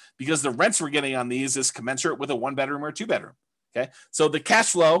issue because the rents we're getting on these is commensurate with a 1-bedroom or a 2-bedroom. Okay. So the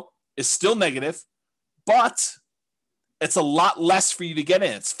cash flow is still negative, but it's a lot less for you to get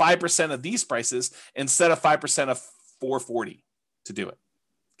in. It's 5% of these prices instead of 5% of 440 to do it.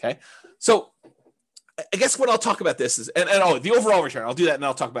 Okay. So I guess what I'll talk about this is, and the overall return, I'll do that and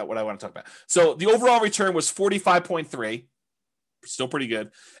I'll talk about what I want to talk about. So the overall return was 45.3, still pretty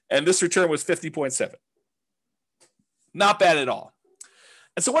good. And this return was 50.7. Not bad at all.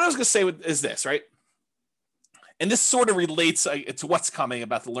 And so what I was going to say is this, right? And this sort of relates to what's coming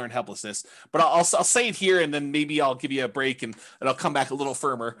about the learned helplessness, but I'll say it here, and then maybe I'll give you a break, and I'll come back a little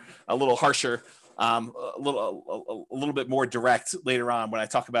firmer, a little harsher, a little bit more direct later on when I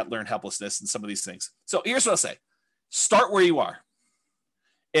talk about learned helplessness and some of these things. So here's what I'll say: start where you are.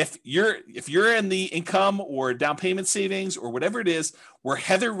 If you're in the income or down payment savings or whatever it is, where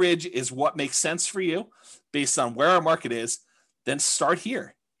Heather Ridge is what makes sense for you based on where our market is, then start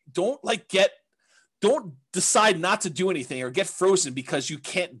here. Don't decide not to do anything or get frozen because you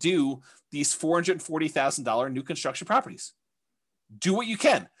can't do these $440,000 new construction properties. Do what you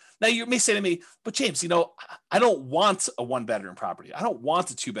can. Now you may say to me, but James, I don't want a 1-bedroom property. I don't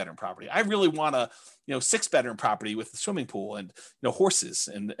want a 2-bedroom property. I really want a 6-bedroom property with a swimming pool and horses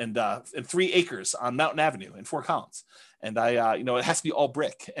and 3 acres on Mountain Avenue in Fort Collins. And it has to be all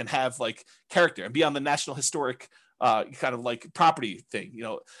brick and have like character and be on the National Historic kind of like property thing,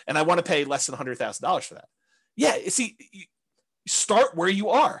 and I want to pay less than $100,000 for that. Yeah. See, start where you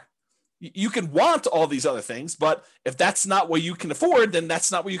are. You can want all these other things, but if that's not what you can afford, then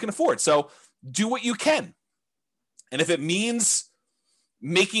that's not what you can afford. So do what you can. And if it means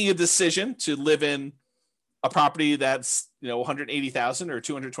making a decision to live in a property that's, $180,000 or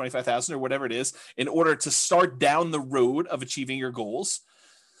 $225,000 or whatever it is, in order to start down the road of achieving your goals,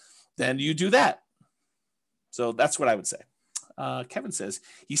 then you do that. So that's what I would say. Kevin says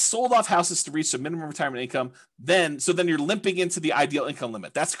he sold off houses to reach a minimum retirement income. Then you're limping into the ideal income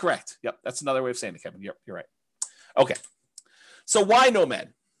limit. That's correct. Yep. That's another way of saying it, Kevin. Yep. You're right. Okay. So why Nomad?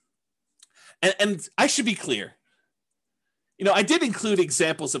 And I should be clear. I did include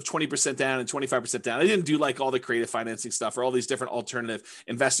examples of 20% down and 25% down. I didn't do like all the creative financing stuff or all these different alternative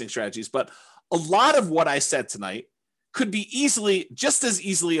investing strategies, but a lot of what I said tonight could be just as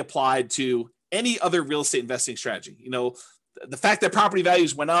easily applied to any other real estate investing strategy. The fact that property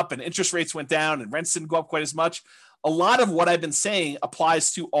values went up and interest rates went down and rents didn't go up quite as much. A lot of what I've been saying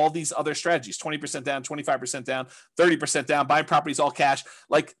applies to all these other strategies: 20% down, 25% down, 30% down, buying properties all cash.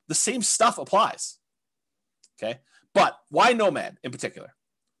 Like the same stuff applies. Okay. But why Nomad in particular?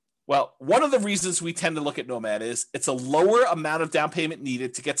 Well, one of the reasons we tend to look at Nomad is it's a lower amount of down payment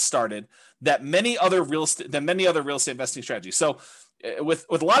needed to get started than many other real estate investing strategies. So with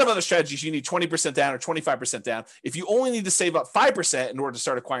a lot of other strategies, you need 20% down or 25% down. If you only need to save up 5% in order to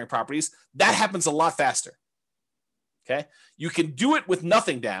start acquiring properties, that happens a lot faster. Okay. You can do it with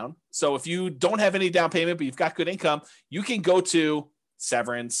nothing down. So if you don't have any down payment, but you've got good income, you can go to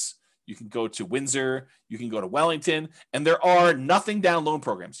Severance, you can go to Windsor, you can go to Wellington, and there are nothing down loan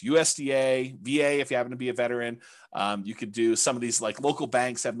programs, USDA, VA, if you happen to be a veteran. You could do some of these like local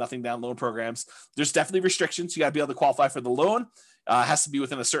banks have nothing down loan programs. There's definitely restrictions. You got to be able to qualify for the loan. Has to be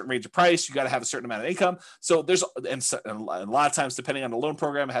within a certain range of price. You got to have a certain amount of income. So and a lot of times, depending on the loan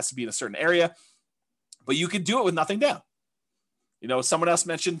program, it has to be in a certain area. But you can do it with nothing down. Someone else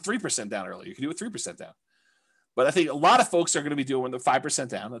mentioned 3% down earlier. You can do it 3% down. But I think a lot of folks are going to be doing the 5%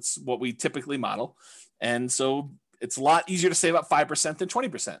 down. That's what we typically model. And so it's a lot easier to save up 5% than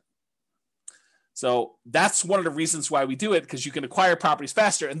 20%. So that's one of the reasons why we do it, because you can acquire properties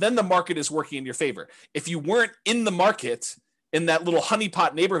faster, and then the market is working in your favor. If you weren't in the market in that little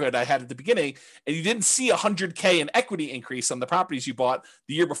honeypot neighborhood I had at the beginning, and you didn't see $100K in equity increase on the properties you bought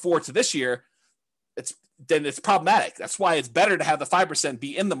the year before to this year, then it's problematic. That's why it's better to have the 5%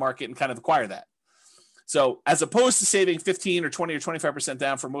 be in the market and kind of acquire that. So as opposed to saving 15 or 20 or 25%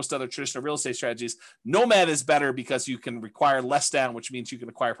 down for most other traditional real estate strategies, Nomad is better because you can require less down, which means you can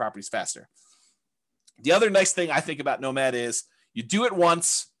acquire properties faster. The other nice thing I think about Nomad is you do it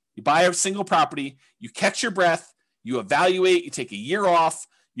once, you buy a single property, you catch your breath, you evaluate, you take a year off,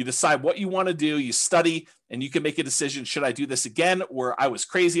 you decide what you want to do, you study, and you can make a decision. Should I do this again? Or I was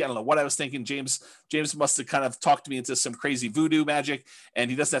crazy. I don't know what I was thinking. James must have kind of talked me into some crazy voodoo magic, and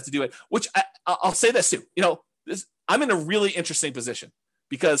he doesn't have to do it, which I'll say this too. I'm in a really interesting position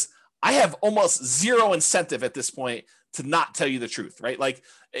because I have almost zero incentive at this point to not tell you the truth, right? Like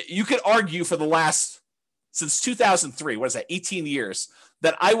you could argue since 2003, what is that, 18 years,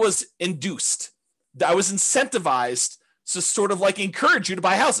 that I was induced, that I was incentivized to sort of like encourage you to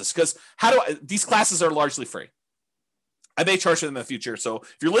buy houses, because these classes are largely free. I may charge for them in the future. So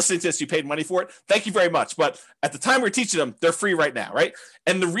if you're listening to this, you paid money for it. Thank you very much. But at the time we're teaching them, they're free right now, right?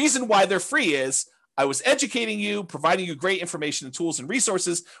 And the reason why they're free is I was educating you, providing you great information and tools and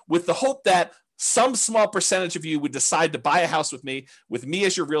resources with the hope that some small percentage of you would decide to buy a house with me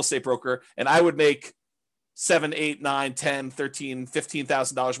as your real estate broker, and I would make $7, $8, $9, $10, $13,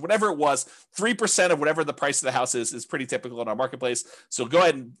 $15,000, whatever it was. 3% of whatever the price of the house is pretty typical in our marketplace. So go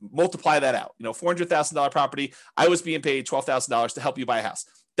ahead and multiply that out. $400,000 property, I was being paid $12,000 to help you buy a house.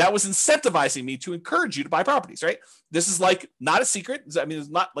 That was incentivizing me to encourage you to buy properties, right? This is like not a secret. I mean, it's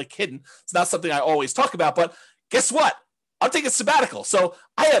not like hidden. It's not something I always talk about, but guess what? I'm taking sabbatical. So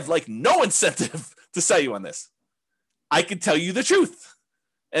I have like no incentive to sell you on this. I can tell you the truth.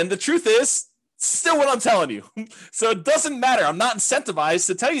 And the truth is still what I'm telling you. So it doesn't matter. I'm not incentivized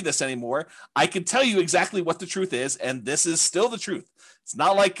to tell you this anymore. I can tell you exactly what the truth is, and this is still the truth. It's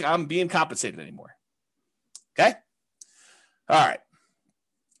not like I'm being compensated anymore. Okay? All right.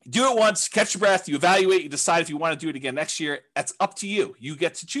 Do it once, catch your breath, you evaluate, you decide if you want to do it again next year. That's up to you. You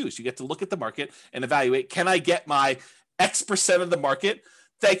get to choose. You get to look at the market and evaluate, can I get my X percent of the market?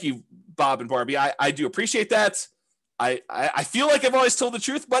 Thank you, Bob and Barbie. I do appreciate that. I feel like I've always told the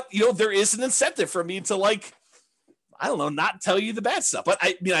truth, but there is an incentive for me to not tell you the bad stuff. But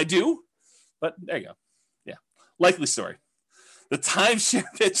I do. But there you go. Yeah. Likely story. The timeshare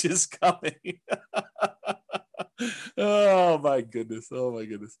pitch is coming. Oh my goodness.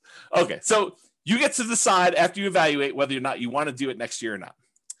 Okay. So you get to decide after you evaluate whether or not you want to do it next year or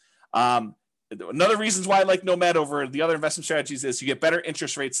not. Another reasons why I like Nomad over the other investment strategies is you get better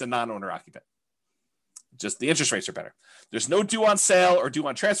interest rates than non-owner occupant. Just the interest rates are better. There's no due on sale or due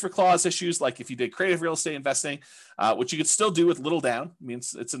on transfer clause issues like if you did creative real estate investing, which you could still do with little down. I mean,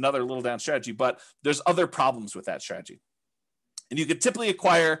 it's another little down strategy, but there's other problems with that strategy. And you could typically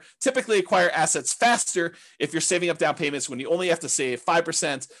acquire assets faster if you're saving up down payments when you only have to save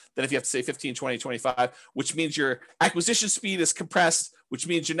 5% than if you have to save 15, 20, 25, which means your acquisition speed is compressed, which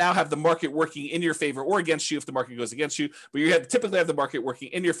means you now have the market working in your favor or against you if the market goes against you. But you typically have the market working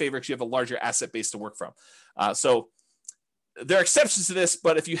in your favor because you have a larger asset base to work from. So there are exceptions to this,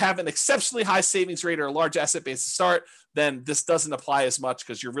 but if you have an exceptionally high savings rate or a large asset base to start, then this doesn't apply as much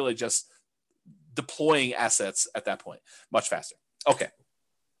because you're really just deploying assets at that point much faster. Okay.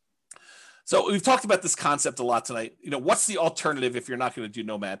 So we've talked about this concept a lot tonight. What's the alternative if you're not going to do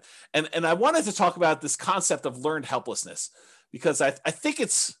Nomad? And I wanted to talk about this concept of learned helplessness because I think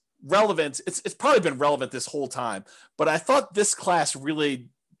it's relevant. It's probably been relevant this whole time, but I thought this class really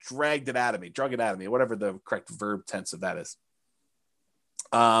drug it out of me, whatever the correct verb tense of that is.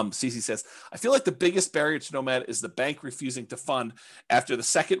 CC says, I feel like the biggest barrier to Nomad is the bank refusing to fund after the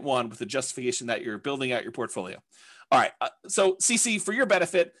second one with the justification that you're building out your portfolio. All right. So CC, for your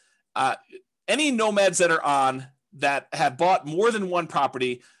benefit, any Nomads that are on that have bought more than one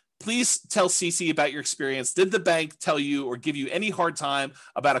property, please tell CC about your experience. Did the bank tell you or give you any hard time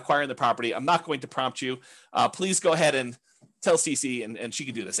about acquiring the property? I'm not going to prompt you. Please go ahead and tell CC and she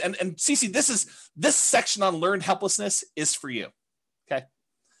can do this. And CC, this section on learned helplessness is for you. Okay.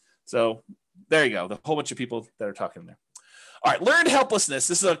 So there you go. The whole bunch of people that are talking there. All right. Learned helplessness.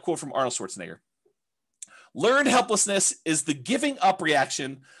 This is a quote from Arnold Schwarzenegger. Learned helplessness is the giving up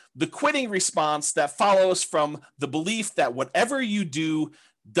reaction, the quitting response that follows from the belief that whatever you do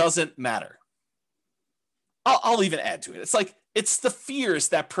doesn't matter. I'll even add to it. It's like, it's the fears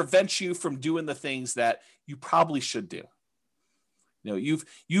that prevent you from doing the things that you probably should do. You know,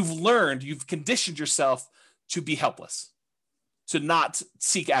 you've learned, you've conditioned yourself to be helpless, to not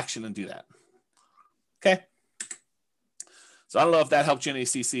seek action and do that. Okay. So I don't know if that helped you in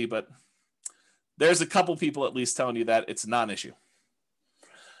ACC, but there's a couple people at least telling you that it's not an issue.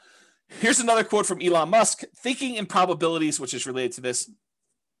 Here's another quote from Elon Musk, thinking in probabilities, which is related to this.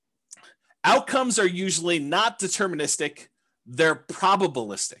 Outcomes are usually not deterministic, they're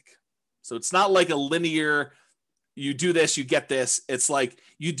probabilistic. So it's not like a linear, you do this, you get this. It's like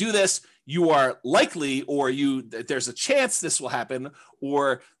you do this, you are likely, or there's a chance this will happen,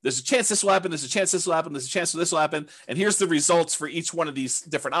 or there's a chance this will happen, there's a chance this will happen, there's a chance this will happen. And here's the results for each one of these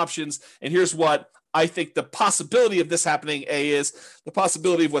different options. And here's what I think the possibility of this happening A is, the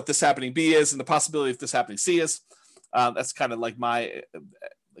possibility of what this happening B is, and the possibility of this happening C is. That's kind of like my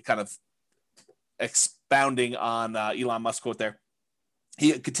kind of expounding on Elon Musk quote there.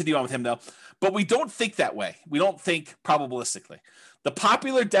 He continue on with him though, but we don't think that way. We don't think probabilistically. The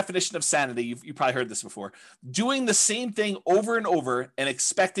popular definition of sanity, you've probably heard this before, doing the same thing over and over and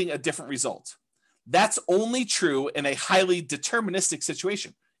expecting a different result. That's only true in a highly deterministic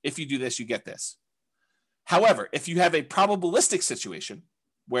situation. If you do this, you get this. However, if you have a probabilistic situation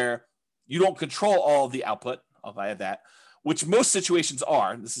where you don't control all of the output, I'll add that, which most situations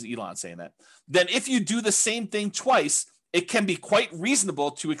are, this is Elon saying that, then if you do the same thing twice, it can be quite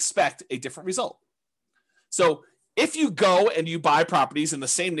reasonable to expect a different result. So if you go and you buy properties in the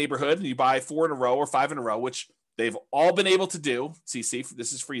same neighborhood and you buy 4 in a row or 5 in a row, which they've all been able to do, CC,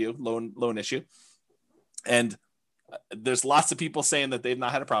 this is for you, loan issue. And there's lots of people saying that they've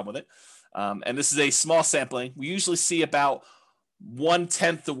not had a problem with it. And this is a small sampling. We usually see about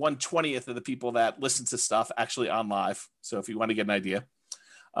 1/10 to 1/20th of the people that listen to stuff actually on live. So if you want to get an idea,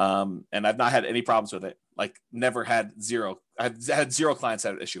 and I've not had any problems with it, like never had zero. I've had 0 clients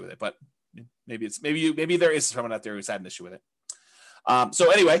had an issue with it, but maybe there is someone out there who's had an issue with it. So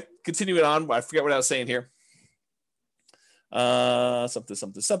anyway, continuing on, I forget what I was saying here. Something,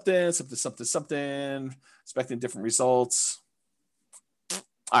 expecting different results.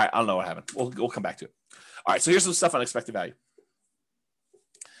 All right, I don't know what happened. We'll come back to it. All right, so here's some stuff on expected value.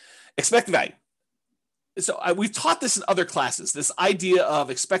 Expected value. So we've taught this in other classes, this idea of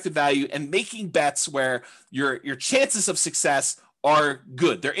expected value and making bets where your chances of success are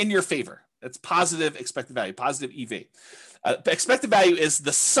good. They're in your favor. That's positive expected value, positive EV. Expected value is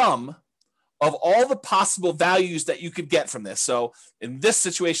the sum of all the possible values that you could get from this. So in this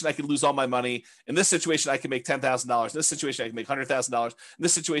situation, I could lose all my money. In this situation, I can make $10,000. In this situation, I can make $100,000. In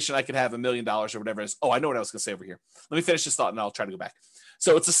this situation, I could have $1 million or whatever it is. Oh, I know what I was going to say over here. Let me finish this thought and I'll try to go back.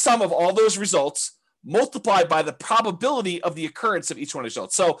 So it's a sum of all those results multiplied by the probability of the occurrence of each one of the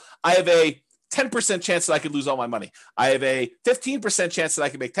results. So I have a 10% chance that I could lose all my money. I have a 15% chance that I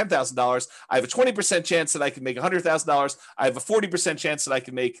can make $10,000. I have a 20% chance that I can make $100,000. I have a 40% chance that I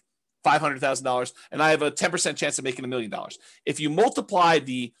can make $500,000, and I have a 10% chance of making $1 million. If you multiply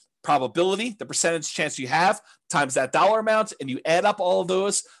the probability, the percentage chance you have, times that dollar amount, and you add up all of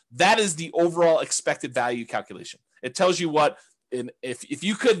those, that is the overall expected value calculation. It tells you what, if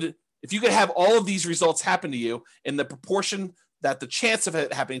you could have all of these results happen to you in the proportion that the chance of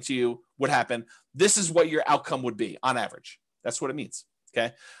it happening to you would happen, this is what your outcome would be on average. That's what it means.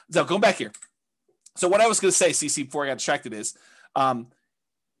 Okay. So going back here. So what I was going to say, CC, before I got distracted is,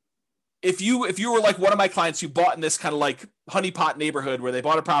 if you were like one of my clients who bought in this kind of like honeypot neighborhood where they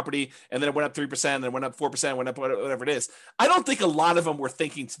bought a property and then it went up 3%, then it went up 4%, went up whatever it is, I don't think a lot of them were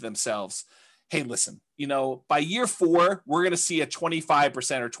thinking to themselves, hey, listen, by year 4, we're going to see a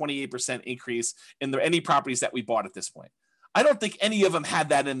 25% or 28% increase in any properties that we bought at this point. I don't think any of them had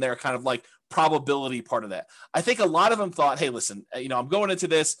that in their kind of like probability part of that. I think a lot of them thought, hey, listen, I'm going into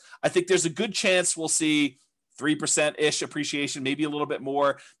this. I think there's a good chance we'll see 3%-ish appreciation, maybe a little bit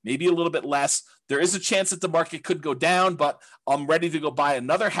more, maybe a little bit less. There is a chance that the market could go down, but I'm ready to go buy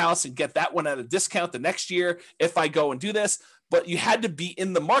another house and get that one at a discount the next year if I go and do this. But you had to be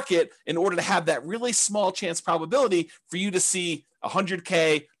in the market in order to have that really small chance probability for you to see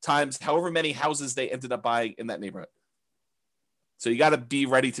 100K times however many houses they ended up buying in that neighborhood. So you got to be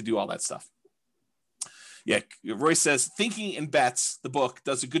ready to do all that stuff. Yeah, Roy says, Thinking in Bets, the book,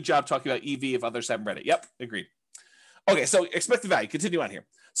 does a good job talking about EV if others haven't read it. Yep, agreed. Okay, so expected value. Continue on here.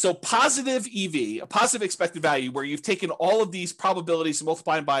 So positive EV, a positive expected value, where you've taken all of these probabilities and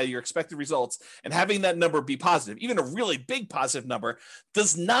multiplied by your expected results and having that number be positive, even a really big positive number,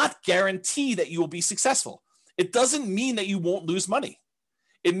 does not guarantee that you will be successful. It doesn't mean that you won't lose money.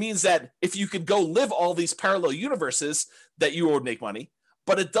 It means that if you could go live all these parallel universes, that you would make money,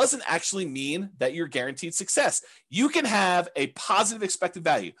 but it doesn't actually mean that you're guaranteed success. You can have a positive expected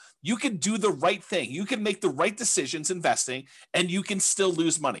value. You can do the right thing. You can make the right decisions investing, and you can still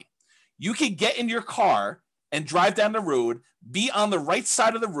lose money. You can get in your car and drive down the road, be on the right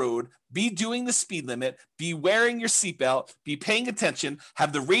side of the road, be doing the speed limit, be wearing your seatbelt, be paying attention,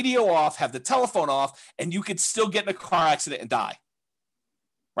 have the radio off, have the telephone off, and you could still get in a car accident and die.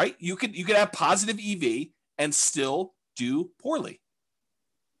 Right? You could have positive EV and still do poorly.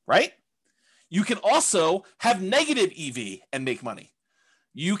 Right? You can also have negative EV and make money.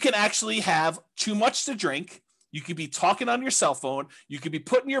 You can actually have too much to drink. You could be talking on your cell phone. You could be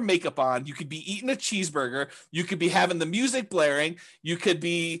putting your makeup on. You could be eating a cheeseburger. You could be having the music blaring. You could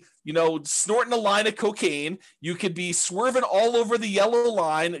be, snorting a line of cocaine. You could be swerving all over the yellow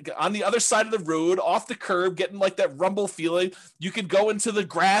line on the other side of the road, off the curb, getting like that rumble feeling. You could go into the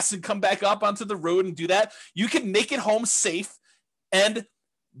grass and come back up onto the road and do that. You can make it home safe. And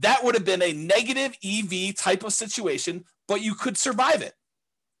that would have been a negative EV type of situation, but you could survive it.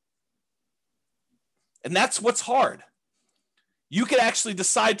 And that's what's hard. You could actually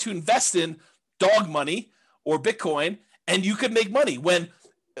decide to invest in dog money or Bitcoin, and you could make money. When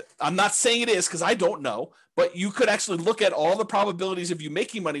I'm not saying it is, because I don't know, but you could actually look at all the probabilities of you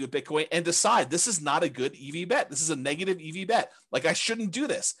making money with Bitcoin and decide this is not a good EV bet. This is a negative EV bet. Like, I shouldn't do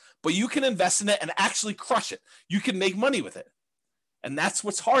this. But you can invest in it and actually crush it. You can make money with it. And that's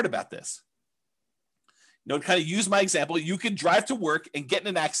what's hard about this. To kind of use my example, you could drive to work and get in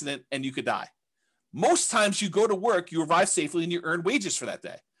an accident and you could die. Most times you go to work, you arrive safely, and you earn wages for that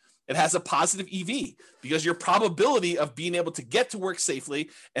day. It has a positive EV because your probability of being able to get to work safely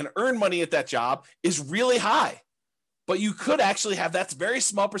and earn money at that job is really high. But you could actually have that very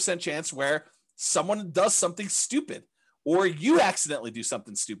small percent chance where someone does something stupid, or you accidentally do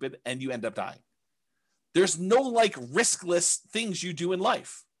something stupid and you end up dying. There's no riskless things you do in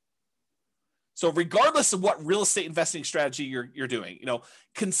life. So regardless of what real estate investing strategy you're doing,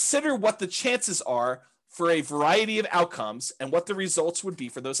 consider what the chances are for a variety of outcomes and what the results would be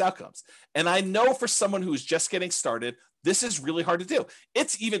for those outcomes. And I know for someone who's just getting started, this is really hard to do.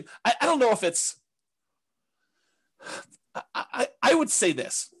 It's even, I don't know if it's, I would say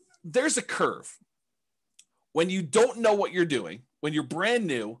this, there's a curve. When you don't know what you're doing, when you're brand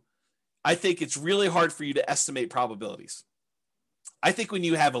new, I think it's really hard for you to estimate probabilities. I think when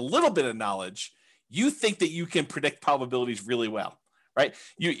you have a little bit of knowledge, you think that you can predict probabilities really well, right?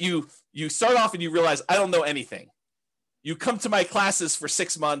 You start off and you realize, I don't know anything. You come to my classes for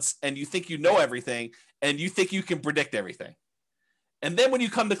 6 months and you think you know everything and you think you can predict everything. And then when you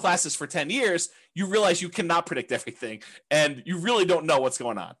come to classes for 10 years, you realize you cannot predict everything and you really don't know what's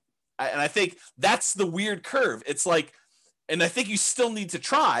going on. And I think that's the weird curve. It's like, and I think you still need to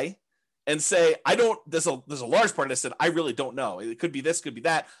try and say, there's a large part of this that I really don't know. It could be this, could be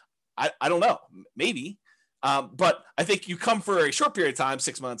that. I don't know, maybe. But I think you come for a short period of time,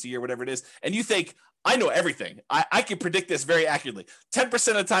 6 months, a year, whatever it is, and you think, I know everything. I can predict this very accurately. 10%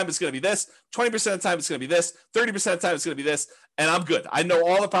 of the time it's going to be this, 20% of the time it's going to be this, 30% of the time it's going to be this, and I'm good. I know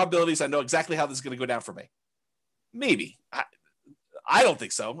all the probabilities. I know exactly how this is going to go down for me. Maybe. I don't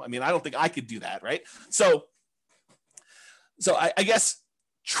think so. I mean, I don't think I could do that, right? So I guess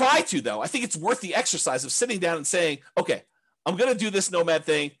try to, though. I think it's worth the exercise of sitting down and saying, okay, I'm going to do this Nomad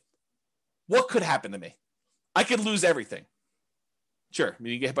thing. What could happen to me? I could lose everything. Sure. I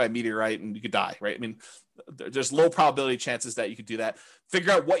mean, you get hit by a meteorite and you could die, right? I mean, there's low probability chances that you could do that.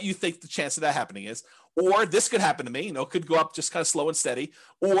 Figure out what you think the chance of that happening is. Or this could happen to me, it could go up just kind of slow and steady.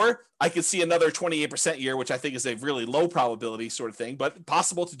 Or I could see another 28% year, which I think is a really low probability sort of thing, but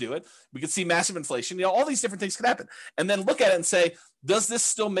possible to do it. We could see massive inflation. All these different things could happen. And then look at it and say, does this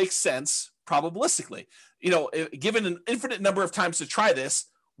still make sense probabilistically? Given an infinite number of times to try this,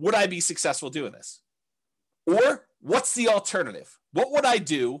 would I be successful doing this? Or what's the alternative? What would I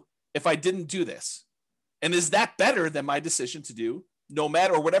do if I didn't do this? And is that better than my decision to do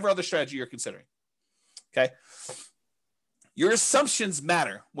Nomad or whatever other strategy you're considering? Okay. Your assumptions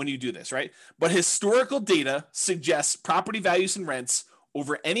matter when you do this, right? But historical data suggests property values and rents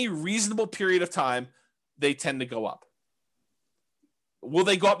over any reasonable period of time, they tend to go up. Will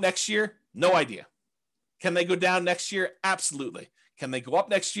they go up next year? No idea. Can they go down next year? Absolutely. Can they go up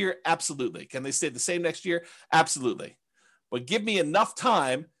next year? Absolutely. Can they stay the same next year? Absolutely. But give me enough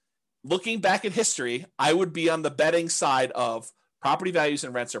time, looking back at history, I would be on the betting side of Property values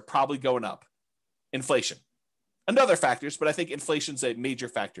and rents are probably going up. Inflation and other factors, but I think inflation's a major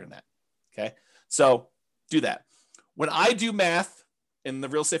factor in that. Okay. So do that. When I do math in the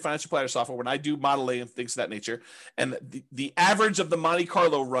real estate financial planner software, when I do modeling and things of that nature, and the average of the Monte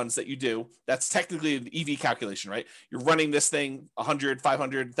Carlo runs that you do, that's technically an EV calculation, right? You're running this thing 100,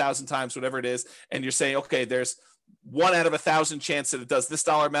 500, 1,000 times, whatever it is. And you're saying, okay, there's 1 out of 1,000 chance that it does this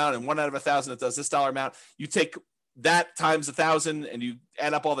dollar amount and 1 out of 1,000 it does this dollar amount. You take that times 1,000 and you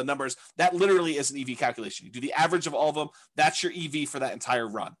add up all the numbers. That literally is an EV calculation. You do the average of all of them. That's your EV for that entire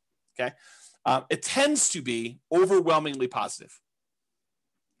run. Okay. It tends to be overwhelmingly positive.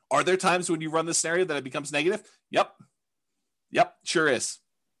 Are there times when you run this scenario that it becomes negative? Yep, sure is.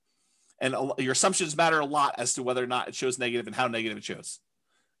 And your assumptions matter a lot as to whether or not it shows negative and how negative it shows.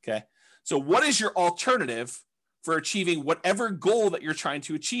 Okay. So what is your alternative for achieving whatever goal that you're trying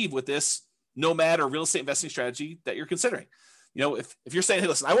to achieve with this Nomad or real estate investing strategy that you're considering? You know, if you're saying, hey,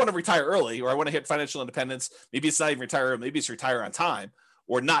 listen, I want to retire early, or I want to hit financial independence, maybe it's not even retire, maybe it's retire on time,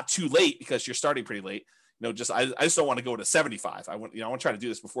 or not too late because you're starting pretty late. You know, I just don't want to go to 75. I want to try to do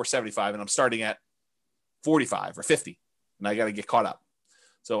this before 75, and I'm starting at 45 or 50, and I got to get caught up.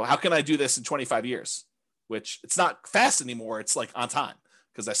 So how can I do this in 25 years? Which it's not fast anymore. It's like on time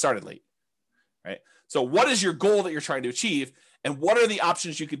because I started late, right? So what is your goal that you're trying to achieve? And what are the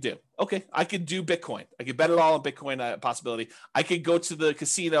options you could do? Okay, I could do Bitcoin. I could bet it all on Bitcoin possibility. I could go to the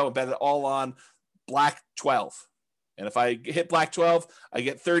casino and bet it all on Black 12. And if I hit Black 12, I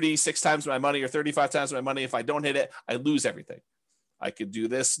get 36 times my money or 35 times my money. If I don't hit it, I lose everything. I could do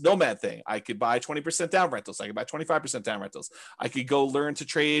this Nomad thing. I could buy 20% down rentals. I could buy 25% down rentals. I could go learn to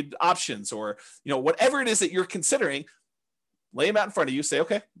trade options, or, whatever it is that you're considering. Lay them out in front of you. Say,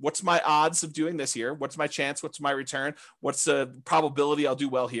 okay, what's my odds of doing this here? What's my chance? What's my return? What's the probability I'll do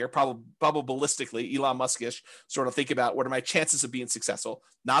well here? Probabilistically, Elon Musk-ish, sort of think about what are my chances of being successful?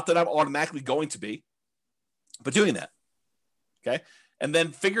 Not that I'm automatically going to be, but doing that. Okay. And then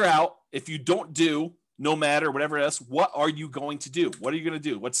figure out, if you don't do Nomad or whatever else, what are you going to do? What are you going to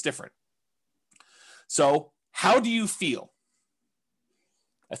do? What's different? So how do you feel?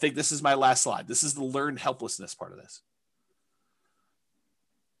 I think this is my last slide. This is the learned helplessness part of this.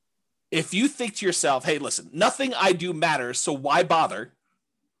 If you think to yourself, hey, listen, nothing I do matters, so why bother?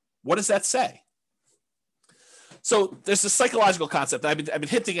 What does that say? So there's a psychological concept. I've been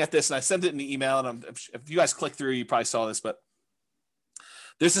hinting at this, and I sent it in the email, and if you guys click through, you probably saw this, but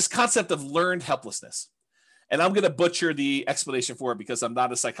there's this concept of learned helplessness. And I'm going to butcher the explanation for it because I'm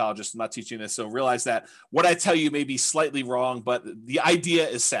not a psychologist. I'm not teaching this. So realize that what I tell you may be slightly wrong, but the idea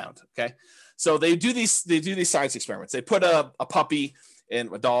is sound. Okay. So they do these science experiments. They put a puppy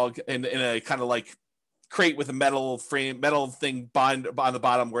and a dog in a kind of like crate with a metal thing bind on the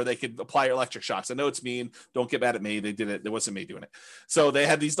bottom where they could apply electric shocks. I know it's mean. Don't get mad at me. They did it. It wasn't me doing it. So they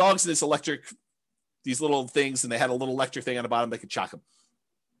had these dogs in these little things, and they had a little electric thing on the bottom that could shock them.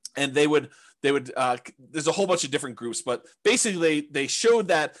 And they would there's a whole bunch of different groups, but basically they showed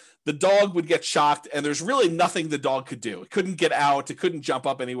that the dog would get shocked and there's really nothing the dog could do. It couldn't get out. It couldn't jump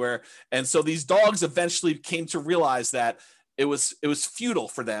up anywhere. And so these dogs eventually came to realize that it was futile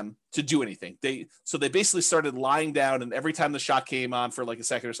for them to do anything. So they basically started lying down, and every time the shock came on for like a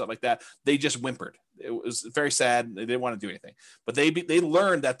second or something like that, they just whimpered. It was very sad. They didn't want to do anything, but they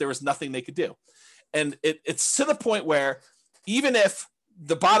learned that there was nothing they could do. And it's to the point where even if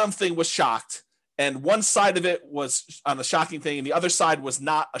the bottom thing was shocked and one side of it was on a shocking thing and the other side was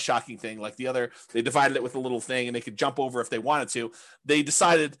not a shocking thing, like they divided it with a little thing and they could jump over if they wanted to. They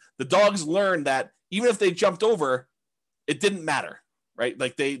decided, the dogs learned that even if they jumped over, it didn't matter, right?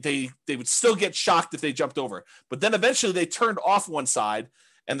 Like they would still get shocked if they jumped over. But then eventually they turned off one side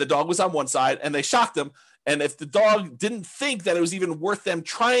and the dog was on one side and they shocked them. And if the dog didn't think that it was even worth them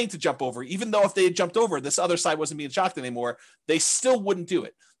trying to jump over, even though if they had jumped over, this other side wasn't being shocked anymore, they still wouldn't do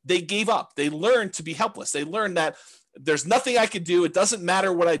it. They gave up. They learned to be helpless. They learned that there's nothing I could do. It doesn't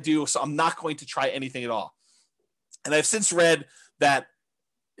matter what I do, so I'm not going to try anything at all. And I've since read that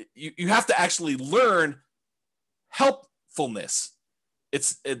you have to actually learn helpfulness.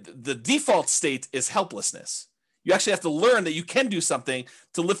 The default state is helplessness. You actually have to learn that you can do something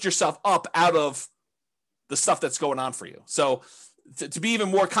to lift yourself up out of the stuff that's going on for you. So to be even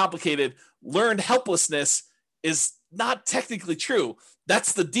more complicated, learned helplessness is not technically true.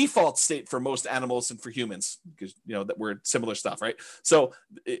 That's the default state for most animals and for humans, because that we're similar stuff, right? So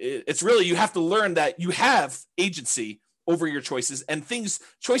it's really, you have to learn that you have agency over your choices, and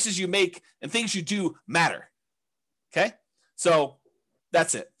choices you make and things you do matter. Okay. So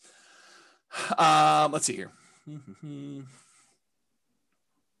that's it. Let's see here.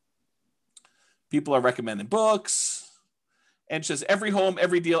 People are recommending books, And says, every home,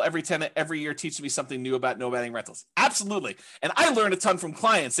 every deal, every tenant, every year teaches me something new about nomading rentals. Absolutely. And I learn a ton from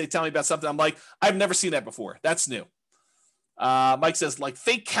clients. They tell me about something. I'm like, I've never seen that before. That's new. Mike says, like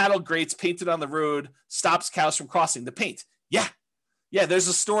fake cattle grates painted on the road stops cows from crossing. The paint. Yeah, there's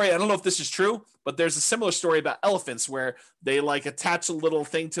a story. I don't know if this is true, but there's a similar story about elephants where they like attach a little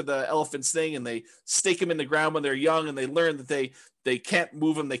thing to the elephant's thing and they stake them in the ground when they're young, and they learn that they can't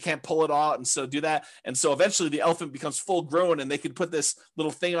move them, they can't pull it out, and so do that. And so eventually the elephant becomes full grown, and they can put this little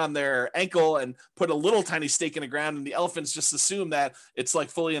thing on their ankle and put a little tiny stake in the ground, and the elephants just assume that it's like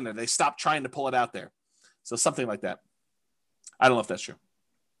fully in there. They stop trying to pull it out there. So something like that. I don't know if that's true.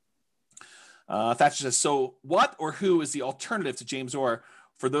 Thatcher says, so what or who is the alternative to James Orr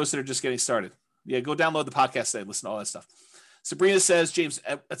for those that are just getting started? Yeah, go download the podcast today, listen to all that stuff. Sabrina says, James,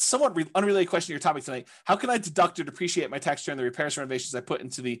 a somewhat unrelated question to your topic tonight. How can I deduct or depreciate my tax return the repairs and renovations I put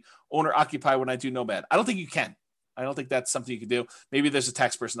into the owner-occupied when I do Nomad? I don't think you can. I don't think that's something you can do. Maybe there's a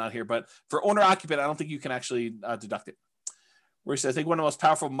tax person out here, but for owner-occupied, I don't think you can actually deduct it. Where he says, I think one of the most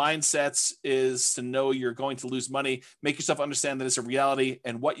powerful mindsets is to know you're going to lose money. Make yourself understand that it's a reality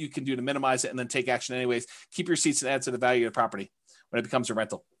and what you can do to minimize it, and then take action anyways. Keep your receipts and add to the value of the property when it becomes a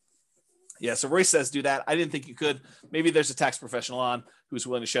rental. Yeah, so Royce says do that. I didn't think you could. Maybe there's a tax professional on who's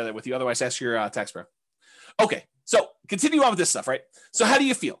willing to share that with you. Otherwise, ask your tax pro. Okay, so continue on with this stuff, right? So how do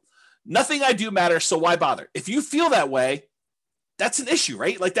you feel? Nothing I do matters, so why bother? If you feel that way, that's an issue,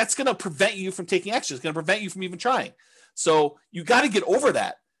 right? Like that's going to prevent you from taking action. It's going to prevent you from even trying. So you got to get over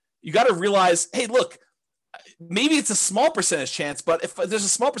that. You got to realize, hey, look, maybe it's a small percentage chance, but if there's a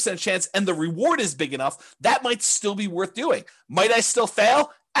small percentage chance and the reward is big enough, that might still be worth doing. Might I still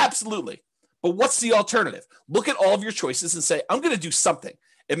fail? Absolutely. But what's the alternative? Look at all of your choices and say, I'm going to do something.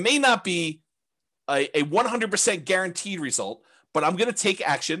 It may not be a 100% guaranteed result, but I'm going to take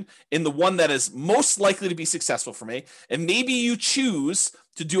action in the one that is most likely to be successful for me. And maybe you choose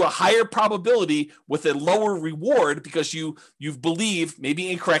to do a higher probability with a lower reward because you've believed,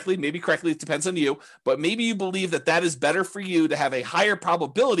 maybe incorrectly, maybe correctly, it depends on you, but maybe you believe that that is better for you to have a higher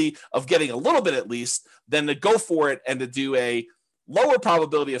probability of getting a little bit at least than to go for it and to do a lower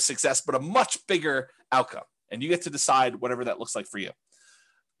probability of success, but a much bigger outcome. And you get to decide whatever that looks like for you.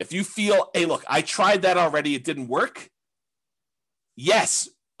 If you feel, hey, look, I tried that already, it didn't work. Yes,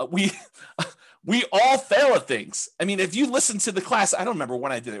 we all fail at things. I mean, if you listen to the class, I don't remember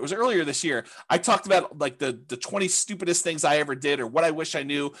when I did it. It was earlier this year. I talked about like the 20 stupidest things I ever did or what I wish I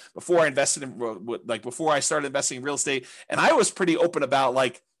knew before I invested in, like before I started investing in real estate. And I was pretty open about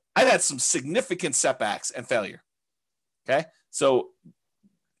like, I've had some significant setbacks and failure. Okay. So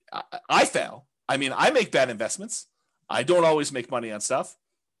I fail. I mean, I make bad investments. I don't always make money on stuff.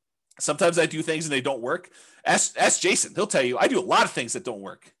 Sometimes I do things and they don't work. Ask Jason. He'll tell you I do a lot of things that don't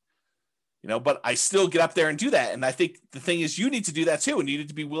work, but I still get up there and do that. And I think the thing is you need to do that too. And you need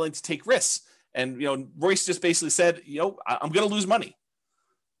to be willing to take risks. And, Royce just basically said, I'm going to lose money.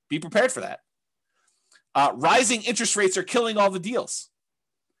 Be prepared for that. Rising interest rates are killing all the deals.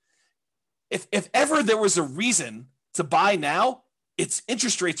 If ever there was a reason to buy now, it's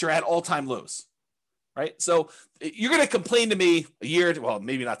interest rates are at all-time lows. Right. So you're going to complain to me a year, well,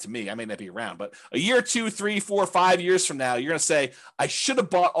 maybe not to me, I may not be around, but a year, 2, 3, 4, 5 years from now, you're going to say, I should have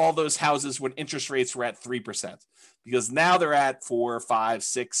bought all those houses when interest rates were at 3%, because now they're at 4, 5,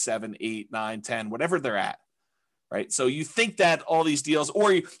 6, 7, 8, 9, 10, whatever they're at. Right. So you think that all these deals,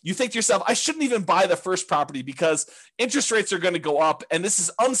 or you think to yourself, I shouldn't even buy the first property because interest rates are going to go up and this is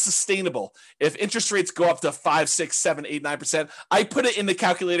unsustainable. If interest rates go up to 5, 6, 7, 8, 9%, I put it in the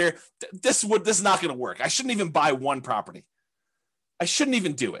calculator. This is not going to work. I shouldn't even buy one property. I shouldn't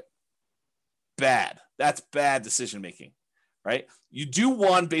even do it. Bad. That's bad decision making. Right. You do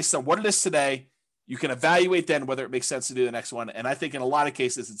one based on what it is today. You can evaluate then whether it makes sense to do the next one. And I think in a lot of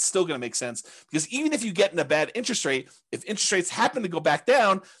cases, it's still going to make sense because even if you get in a bad interest rate, if interest rates happen to go back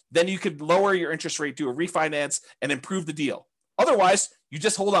down, then you could lower your interest rate, do a refinance and improve the deal. Otherwise, you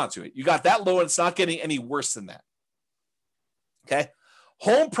just hold on to it. You got that low and it's not getting any worse than that. Okay.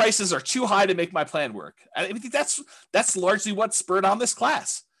 Home prices are too high to make my plan work. I think that's largely what spurred on this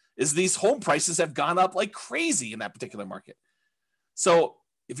class is these home prices have gone up like crazy in that particular market. So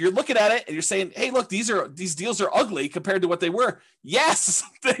if you're looking at it and you're saying, hey, look, these deals are ugly compared to what they were. Yes,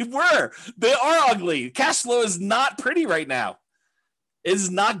 they were. They are ugly. Cash flow is not pretty right now. It is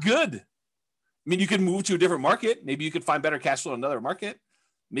not good. I mean, you can move to a different market. Maybe you could find better cash flow in another market.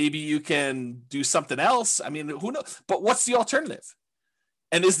 Maybe you can do something else. I mean, who knows? But what's the alternative?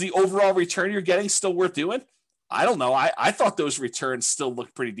 And is the overall return you're getting still worth doing? I don't know. I thought those returns still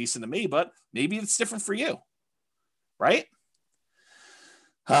looked pretty decent to me, but maybe it's different for you, right?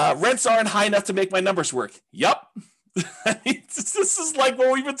 Rents aren't high enough to make my numbers work. Yep. This is like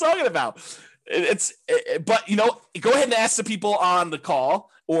what we've been talking about. But go ahead and ask the people on the call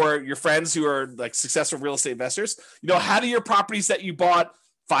or your friends who are like successful real estate investors. How do your properties that you bought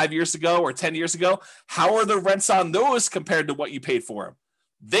 5 years ago or 10 years ago, how are the rents on those compared to what you paid for them?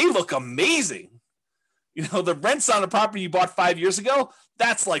 They look amazing. The rents on a property you bought 5 years ago,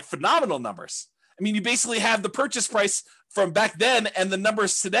 that's like phenomenal numbers. I mean, you basically have the purchase price from back then and the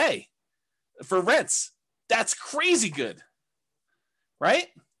numbers today for rents. That's crazy good, right?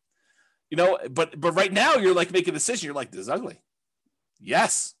 But right now you're like making a decision. You're like, this is ugly.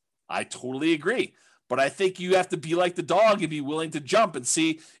 Yes, I totally agree. But I think you have to be like the dog and be willing to jump and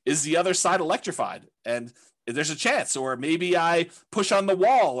see, is the other side electrified? And if there's a chance, or maybe I push on the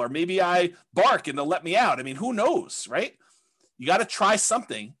wall, or maybe I bark and they'll let me out. I mean, who knows, right? You got to try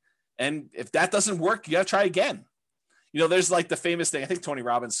something. And if that doesn't work, you got to try again. There's like the famous thing. I think Tony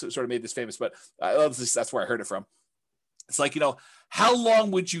Robbins sort of made this famous, but that's where I heard it from. It's like, how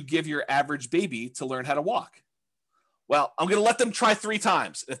long would you give your average baby to learn how to walk? Well, I'm going to let them try 3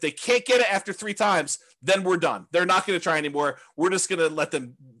 times. If they can't get it after 3 times, then we're done. They're not going to try anymore. We're just going to let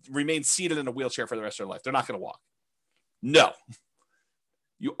them remain seated in a wheelchair for the rest of their life. They're not going to walk. No.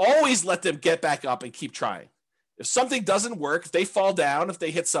 You always let them get back up and keep trying. If something doesn't work, if they fall down, if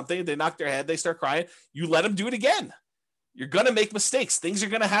they hit something, they knock their head, they start crying, you let them do it again. You're going to make mistakes. Things are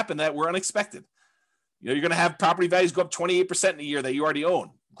going to happen that were unexpected. You're going to have property values go up 28% in a year that you already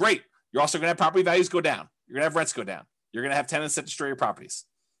own. Great. You're also going to have property values go down. You're going to have rents go down. You're going to have tenants that destroy your properties.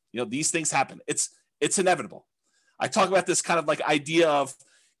 These things happen. It's inevitable. I talk about this kind of like idea of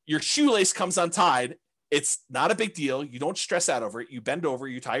your shoelace comes untied. It's not a big deal. You don't stress out over it. You bend over,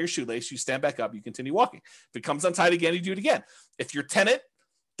 you tie your shoelace, you stand back up, you continue walking. If it comes untied again, you do it again. If your tenant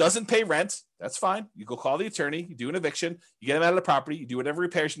doesn't pay rent, that's fine. You go call the attorney, you do an eviction, you get them out of the property, you do whatever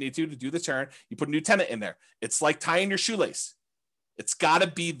repairs you need to do the turn, you put a new tenant in there. It's like tying your shoelace. It's got to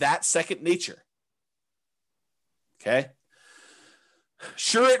be that second nature. Okay?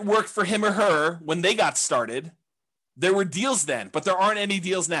 Sure, it worked for him or her when they got started. There were deals then, but there aren't any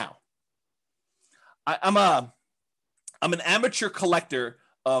deals now. I'm an amateur collector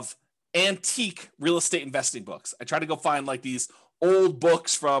of antique real estate investing books. I try to go find like these old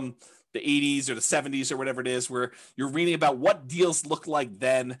books from the 80s or the 70s or whatever it is, where you're reading about what deals looked like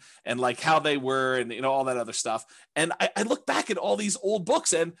then and like how they were and all that other stuff. And I look back at all these old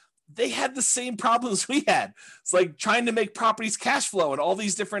books and they had the same problems we had. It's like trying to make properties cash flow and all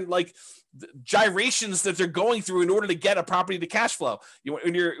these different like gyrations that they're going through in order to get a property to cash flow.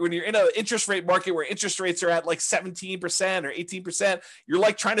 When you're in an interest rate market where interest rates are at like 17% or 18%, you're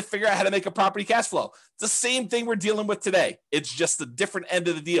like trying to figure out how to make a property cash flow. It's the same thing we're dealing with today. It's just the different end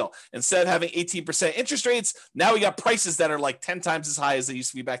of the deal. Instead of having 18% interest rates, now we got prices that are like 10 times as high as they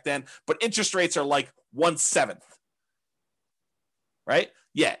used to be back then, but interest rates are like 1/7. Right?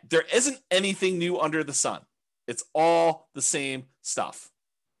 Yeah, there isn't anything new under the sun. It's all the same stuff.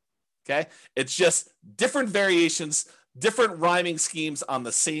 Okay? It's just different variations, different rhyming schemes on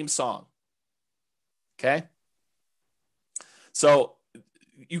the same song. Okay? So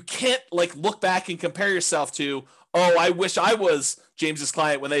you can't like look back and compare yourself to, oh, I wish I was James's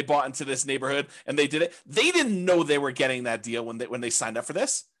client when they bought into this neighborhood and they did it. They didn't know they were getting that deal when they signed up for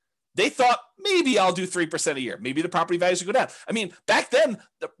this. They thought maybe I'll do 3% a year. Maybe the property values would go down. I mean, back then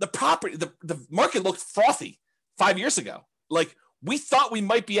the market looked frothy 5 years ago. Like we thought we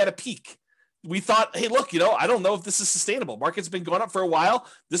might be at a peak. We thought, hey, look, I don't know if this is sustainable. Market's been going up for a while.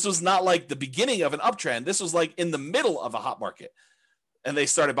 This was not like the beginning of an uptrend. This was like in the middle of a hot market. And they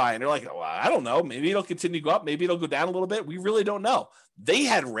started buying. They're like, well, I don't know. Maybe it'll continue to go up. Maybe it'll go down a little bit. We really don't know. They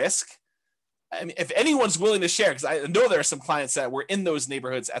had risk. I mean, if anyone's willing to share, because I know there are some clients that were in those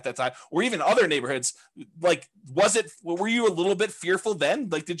neighborhoods at that time, or even other neighborhoods, like, were you a little bit fearful then?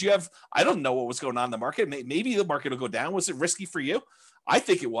 Like, I don't know what was going on in the market. Maybe the market will go down. Was it risky for you? I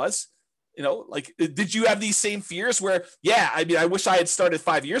think it was. Like, did you have these same fears where, yeah, I mean, I wish I had started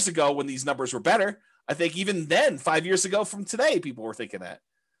 5 years ago when these numbers were better. I think even then, 5 years ago from today, people were thinking that.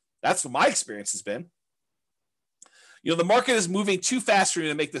 That's what my experience has been. The market is moving too fast for me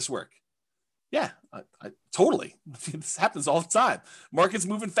to make this work. Yeah, I totally. This happens all the time. Market's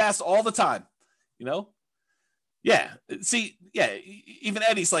moving fast all the time, Yeah. See, yeah, even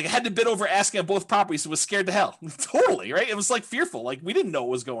Eddie's like, I had to bid over asking on both properties, so was scared to hell. Totally, right? It was like fearful. Like we didn't know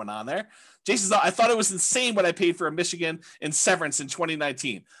what was going on there. Jason's, I thought it was insane what I paid for a Michigan in Severance in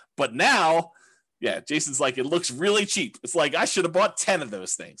 2019. But now, yeah, Jason's like, it looks really cheap. It's like, I should have bought 10 of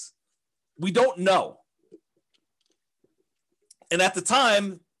those things. We don't know. And at the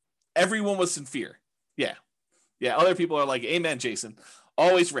time, everyone was in fear. Yeah. Yeah. Other people are like, amen, Jason.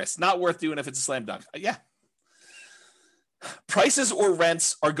 Always risk. Not worth doing if it's a slam dunk. Yeah. prices or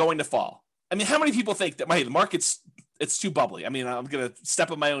rents are going to fall. I mean, how many people think that the market's it's too bubbly? I mean, I'm going to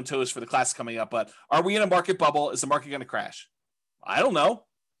step on my own toes for the class coming up, but are we in a market bubble? Is the market going to crash? I don't know.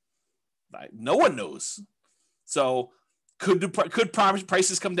 No one knows. So could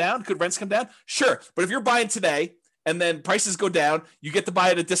prices come down? Could rents come down? Sure. But if you're buying today and then prices go down, you get to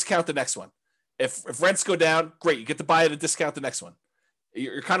buy at a discount the next one. If rents go down, great. You get to buy at a discount the next one.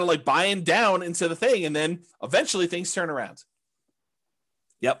 You're kind of like buying down into the thing, and then eventually things turn around.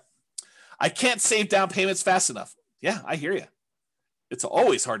 Yep. I can't save down payments fast enough. Yeah, I hear you. It's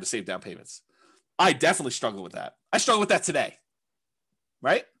always hard to save down payments. I definitely struggle with that. I struggle with that today.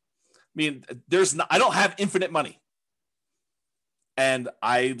 Right? I mean, I don't have infinite money. And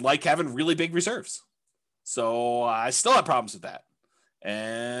I like having really big reserves. So I still have problems with that.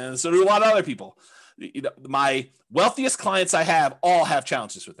 And so do a lot of other people. You know, my wealthiest clients I have all have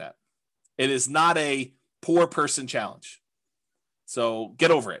challenges with that. It is not a poor person challenge. So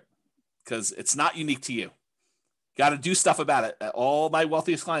get over it, because it's not unique to you. Got to do stuff about it. All my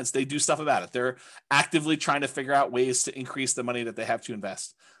wealthiest clients, they do stuff about it. They're actively trying to figure out ways to increase the money that they have to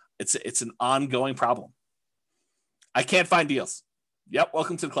invest. It's an ongoing problem. I can't find deals. Yep,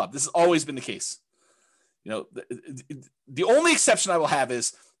 welcome to the club. This has always been the case. You know, the only exception I will have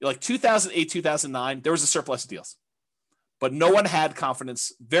is like 2008, 2009, there was a surplus of deals. But no one had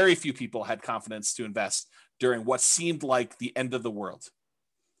confidence. Very few people had confidence to invest during what seemed like the end of the world.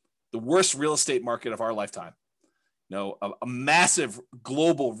 The worst real estate market of our lifetime. You know, a massive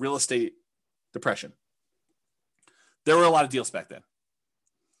global real estate depression. There were a lot of deals back then.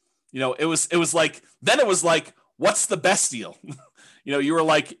 You know, it was like, what's the best deal? You know, you were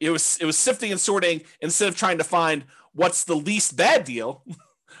like, it was sifting and sorting instead of trying to find what's the least bad deal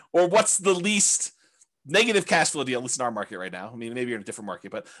or what's the least negative cash flow deal, at least in our market right now. I mean, maybe you're in a different market,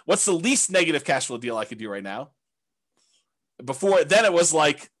 but what's the least negative cash flow deal I could do right now? Before then it was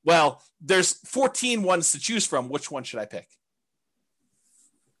like, well, there's 14 ones to choose from. Which one should I pick?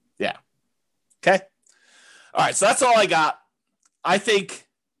 Yeah. Okay. All right. So that's all I got. I think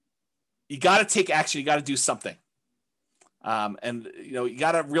you got to take action. You got to do something. And you know, you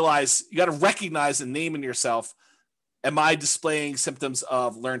got to realize, you got to recognize and name in yourself, am I displaying symptoms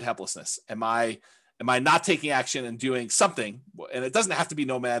of learned helplessness? Am I not taking action and doing something? And it doesn't have to be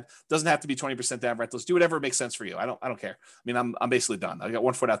Nomad, doesn't have to be 20% down rentals. Do whatever makes sense for you. I don't care. I mean, I'm basically done. I got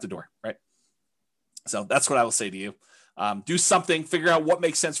one foot out the door, right? So that's what I will say to you. Do something, figure out what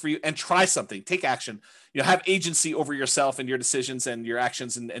makes sense for you, and try something. Take action. You know, have agency over yourself and your decisions and your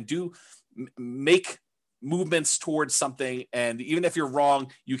actions, and make movements towards something. And even if you're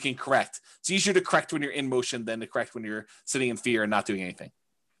wrong, you can correct. It's easier to correct when you're in motion than to correct when you're sitting in fear and not doing anything.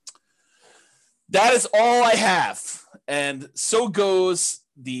 That is all I have. And so goes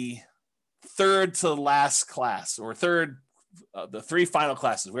the third to last class, or the three final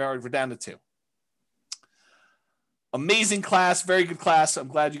classes. We're down to two. Amazing class, very good class. I'm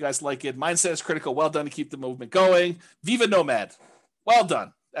glad you guys like it. Mindset is critical. Well done to keep the movement going. Viva Nomad. Well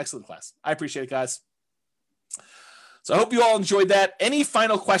done. Excellent class. I appreciate it, guys. So I hope you all enjoyed that. Any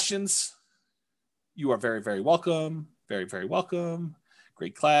final questions? You are very, very welcome. Very, very welcome.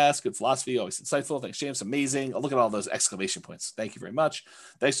 Great class, good philosophy, always insightful. Thanks, James. Amazing. Look at all those exclamation points. Thank you very much.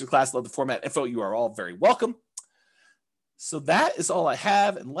 Thanks for the class. Love the format info. You are all very welcome. So that is all I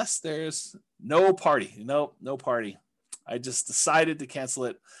have, unless there's no party. No party. I just decided to cancel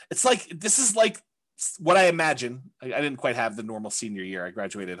it. It's like, this is like what I imagine. I didn't quite have the normal senior year. I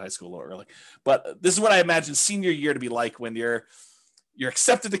graduated high school a little early. But this is what I imagine senior year to be like when you're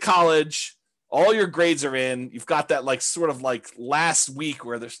accepted to college. All your grades are in. You've got that like sort of like last week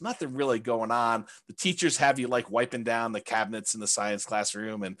where there's nothing really going on. The teachers have you like wiping down the cabinets in the science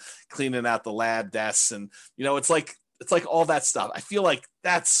classroom and cleaning out the lab desks. And, you know, it's like all that stuff. I feel like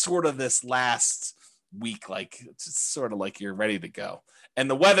that's sort of this last week. Like it's sort of like you're ready to go. And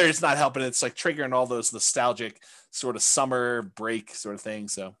the weather is not helping. It's like triggering all those nostalgic sort of summer break sort of thing.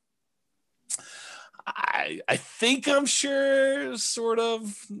 So I think I'm sure sort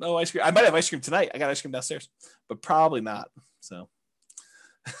of no ice cream. I might have ice cream tonight. I got ice cream downstairs, but probably not. So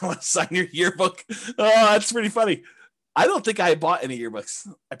I want to sign your yearbook. Oh, that's pretty funny. I don't think I bought any yearbooks.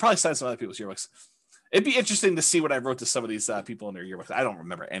 I probably signed some other people's yearbooks. It'd be interesting to see what I wrote to some of these people in their yearbooks. I don't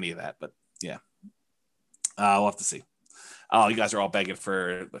remember any of that, but yeah. We'll have to see. Oh, you guys are all begging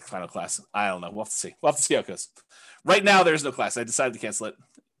for the final class. I don't know. We'll have to see. We'll have to see how it goes. Right now, there's no class. I decided to cancel it.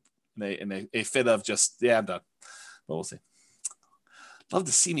 In a fit of just, yeah, I'm done. But we'll see. Love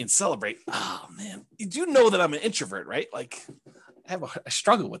to see me and celebrate. Oh, man. You do know that I'm an introvert, right? Like, I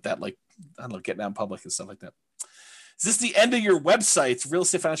struggle with that. Like, I don't know, getting out in public and stuff like that. Is this the end of your website, Real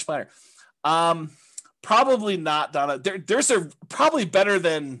Estate Financial Planner? Probably not, Donna. There's a probably better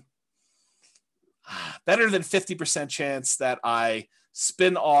than 50% chance that I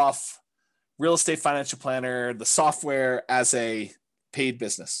spin off Real Estate Financial Planner, the software, as a paid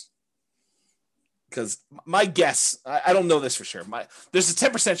business. Because my guess, I don't know this for sure. There's a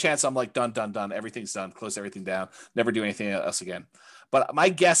 10% chance I'm like, done. Everything's done. Close everything down. Never do anything else again. But my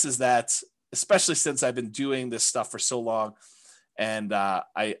guess is that, especially since I've been doing this stuff for so long, and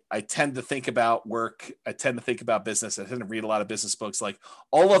I tend to think about work. I tend to think about business. I tend to read a lot of business books. Like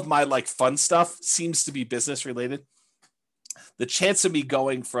all of my like fun stuff seems to be business related. The chance of me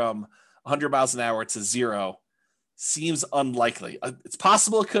going from 100 miles an hour to 0 seems unlikely. It's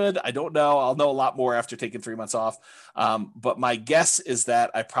possible it could. I don't know. I'll know a lot more after taking 3 months off. But my guess is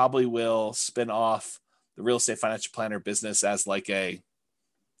that I probably will spin off the Real Estate Financial Planner business as like a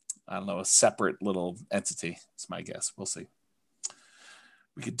separate little entity. It's my guess. We'll see.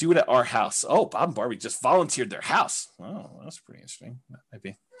 We could do it at our house. Oh, Bob and Barbie just volunteered their house. Oh, that's pretty interesting.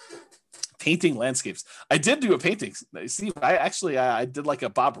 Maybe. Painting landscapes. I did do a painting. See, I did like a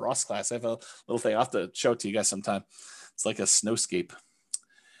Bob Ross class. I have a little thing. I'll have to show it to you guys sometime. It's like a snowscape.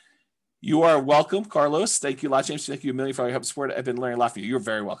 You are welcome, Carlos. Thank you a lot, James. Thank you a million for all your help and support. I've been learning a lot from you. You're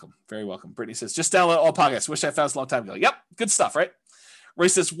very welcome. Very welcome. Brittany says, just download all podcasts. Wish I found this a long time ago. Yep. Good stuff, right? Ray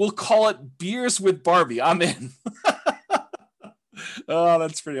says, we'll call it Beers with Barbie. I'm in. Oh,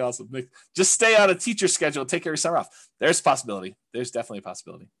 that's pretty awesome. Nick, just stay on a teacher schedule and take your summer off. There's a possibility. There's definitely a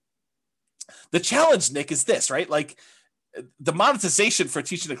possibility. The challenge, Nick, is this, right? Like the monetization for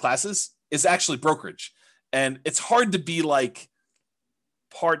teaching the classes is actually brokerage. And it's hard to be like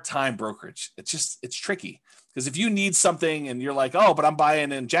part-time brokerage. It's tricky because if you need something and you're like, oh, but I'm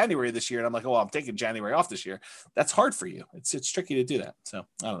buying in January this year. And I'm like, oh, well, I'm taking January off this year. That's hard for you. It's tricky to do that. So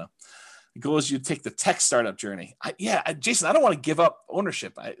I don't know. The goal is you take the tech startup journey. Jason, I don't want to give up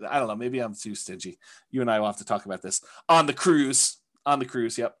ownership. I don't know. Maybe I'm too stingy. You and I will have to talk about this on the cruise.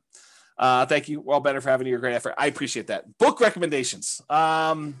 Yep. Thank you. Well, better for having your great effort. I appreciate that. Book recommendations.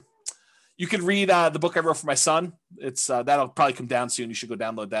 You can read the book I wrote for my son. It's that'll probably come down soon. You should go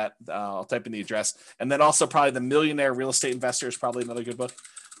download that. I'll type in the address. And then also probably The Millionaire Real Estate Investor is probably another good book.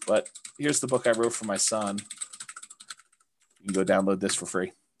 But here's the book I wrote for my son. You can go download this for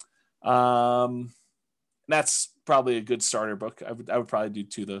free. That's probably a good starter book. I would probably do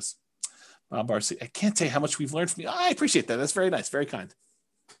 2 of those. Barcy, I can't tell you how much we've learned from you. I appreciate that. That's very nice. Very kind.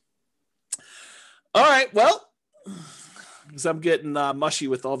 All right. Well, because I'm getting mushy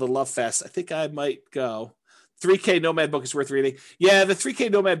with all the love fest, I think I might go. 3K Nomad book is worth reading. Yeah, the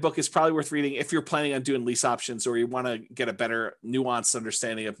 3K Nomad book is probably worth reading if you're planning on doing lease options or you want to get a better nuanced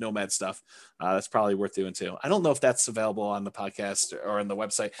understanding of Nomad stuff. That's probably worth doing too. I don't know if that's available on the podcast or on the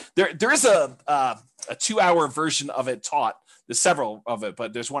website. There is a 2-hour version of it taught. There's several of it,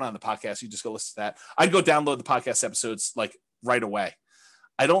 but there's one on the podcast. You just go listen to that. I'd go download the podcast episodes like right away.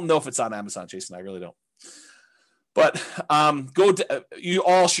 I don't know if it's on Amazon, Jason. I really don't. But you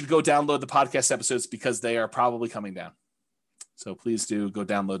all should go download the podcast episodes because they are probably coming down. So please do go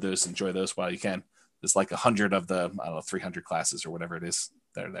download those, enjoy those while you can. There's like 100 of the 300 classes or whatever it is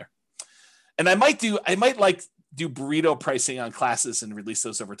that are there. And I might do burrito pricing on classes and release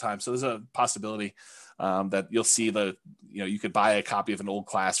those over time. So there's a possibility that you'll see you could buy a copy of an old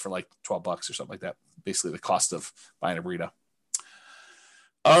class for like $12 or something like that. Basically the cost of buying a burrito.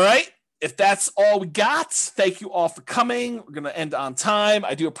 All right. If that's all we got, thank you all for coming. We're going to end on time.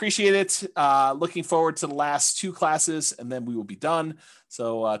 I do appreciate it. Looking forward to the last 2 classes, and then we will be done.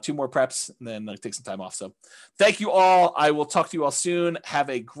 So 2 more preps, and then take some time off. So thank you all. I will talk to you all soon. Have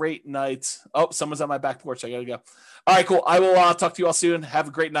a great night. Oh, someone's on my back porch. I got to go. All right, cool. I will talk to you all soon. Have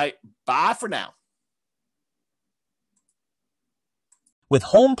a great night. Bye for now. With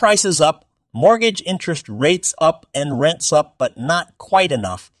home prices up, mortgage interest rates up, and rents up, but not quite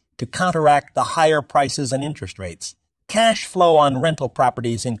enough to counteract the higher prices and interest rates, cash flow on rental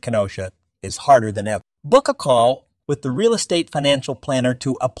properties in Kenosha is harder than ever. Book a call with the Real Estate Financial Planner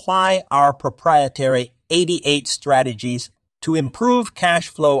to apply our proprietary 88 strategies to improve cash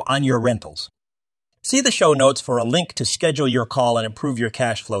flow on your rentals. See the show notes for a link to schedule your call and improve your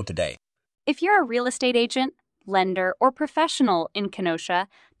cash flow today. If you're a real estate agent, lender, or professional in Kenosha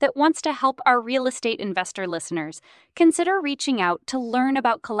that wants to help our real estate investor listeners, consider reaching out to learn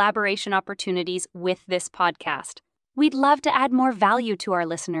about collaboration opportunities with this podcast. We'd love to add more value to our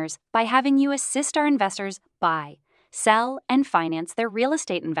listeners by having you assist our investors buy, sell, and finance their real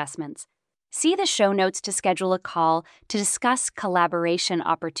estate investments. See the show notes to schedule a call to discuss collaboration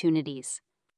opportunities.